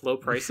clutch with low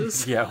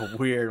prices. Yeah,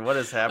 weird. What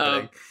is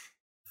happening?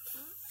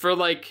 For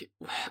like,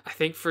 I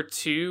think for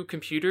 2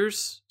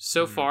 computers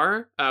so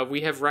far,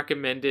 we have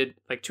recommended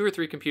like 2 or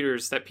 3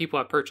 computers that people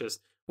have purchased.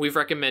 We've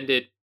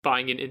recommended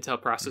buying an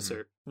Intel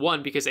processor.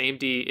 One, because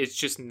AMD is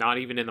just not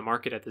even in the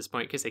market at this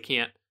point because they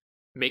can't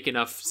make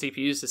enough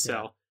CPUs to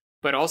sell.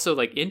 But also,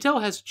 like, Intel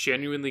has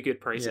genuinely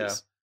good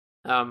prices.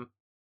 A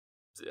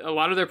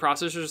lot of their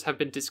processors have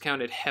been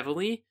discounted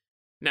heavily.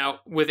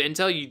 Now, with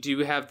Intel, you do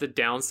have the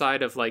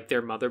downside of, like,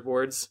 their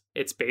motherboards.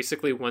 It's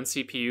basically 1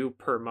 CPU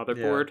per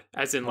motherboard,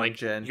 as in,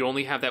 like, you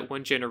only have that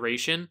 1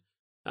 generation.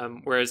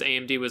 Whereas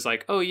AMD was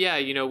like, oh, yeah,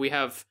 you know, we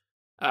have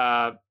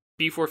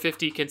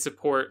B450 can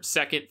support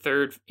 2nd,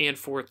 3rd, and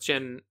 4th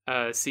gen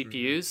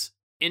CPUs.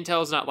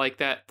 Intel's not like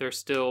that. They're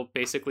still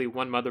basically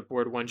one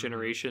motherboard, one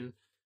generation.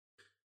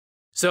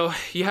 So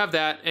you have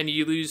that, and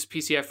you lose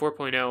PCIe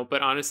 4.0.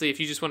 But honestly, if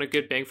you just want a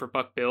good bang for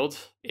buck build,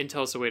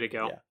 Intel's the way to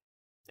go. Yeah.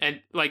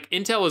 And like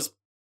Intel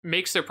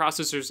makes their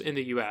processors in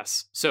the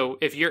US. So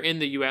if you're in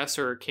the US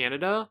or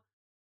Canada,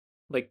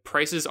 like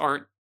prices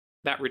aren't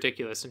that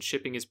ridiculous, and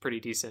shipping is pretty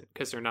decent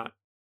because they're not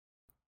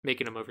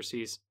making them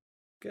overseas.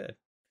 Good.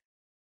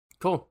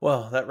 Cool.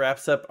 Well, that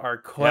wraps up our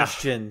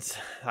questions.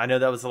 Yeah. I know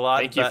that was a lot.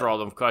 Thank you for all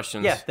the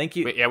questions. Yeah, thank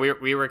you.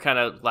 We were kind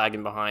of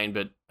lagging behind,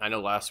 but I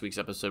know last week's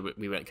episode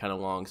we went kind of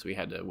long, so we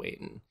had to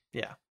wait and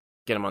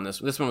get them on this.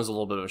 This one was a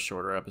little bit of a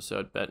shorter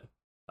episode, but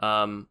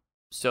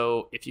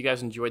so if you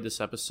guys enjoyed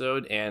this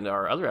episode and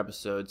our other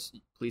episodes,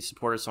 please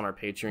support us on our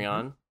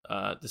Patreon.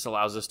 This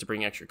allows us to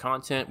bring extra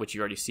content, which you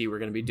already see we're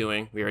going to be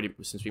doing.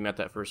 Since we met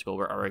that first goal,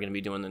 we're already going to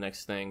be doing the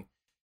next thing.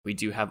 We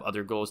do have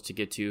other goals to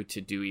get to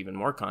do even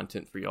more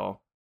content for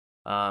y'all.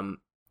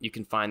 You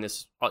can find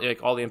this,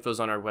 like all the info's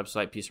on our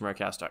website,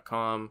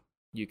 PCMRcast.com.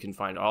 You can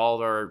find all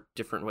of our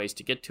different ways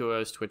to get to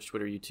us, Twitch,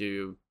 Twitter,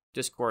 YouTube,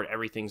 Discord,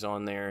 everything's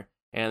on there.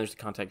 And there's a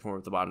contact form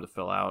at the bottom to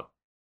fill out.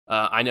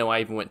 I know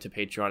I even went to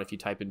Patreon. If you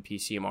type in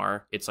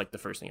PCMR, it's like the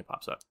first thing that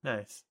pops up.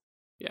 Nice.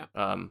 Yeah.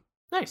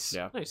 Nice.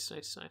 Yeah. Nice.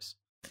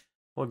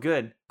 Well,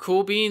 good.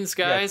 Cool beans,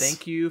 guys. Yeah,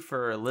 thank you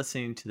for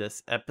listening to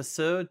this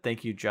episode.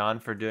 Thank you, John,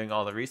 for doing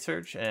all the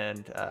research.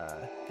 And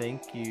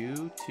thank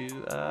you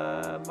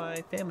to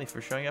my family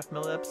for showing up in the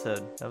middle of the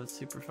episode. That was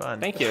super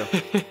fun. Thank you.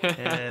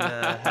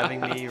 And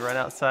having me run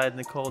outside in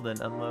the cold and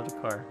unload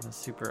a car. It was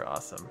super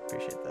awesome.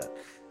 Appreciate that.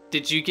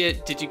 Did you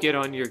get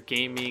on your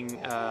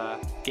gaming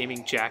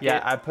jacket?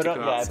 Yeah, I put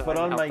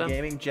on my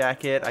gaming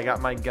jacket. I got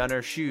my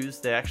Gunner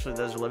shoes. Those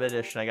are limited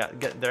edition.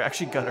 They're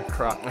actually Gunner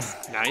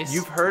Crocs. Nice.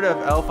 You've heard of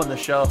Elf on the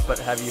Shelf, but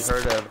have you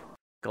heard of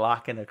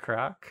Glock in a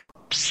Croc?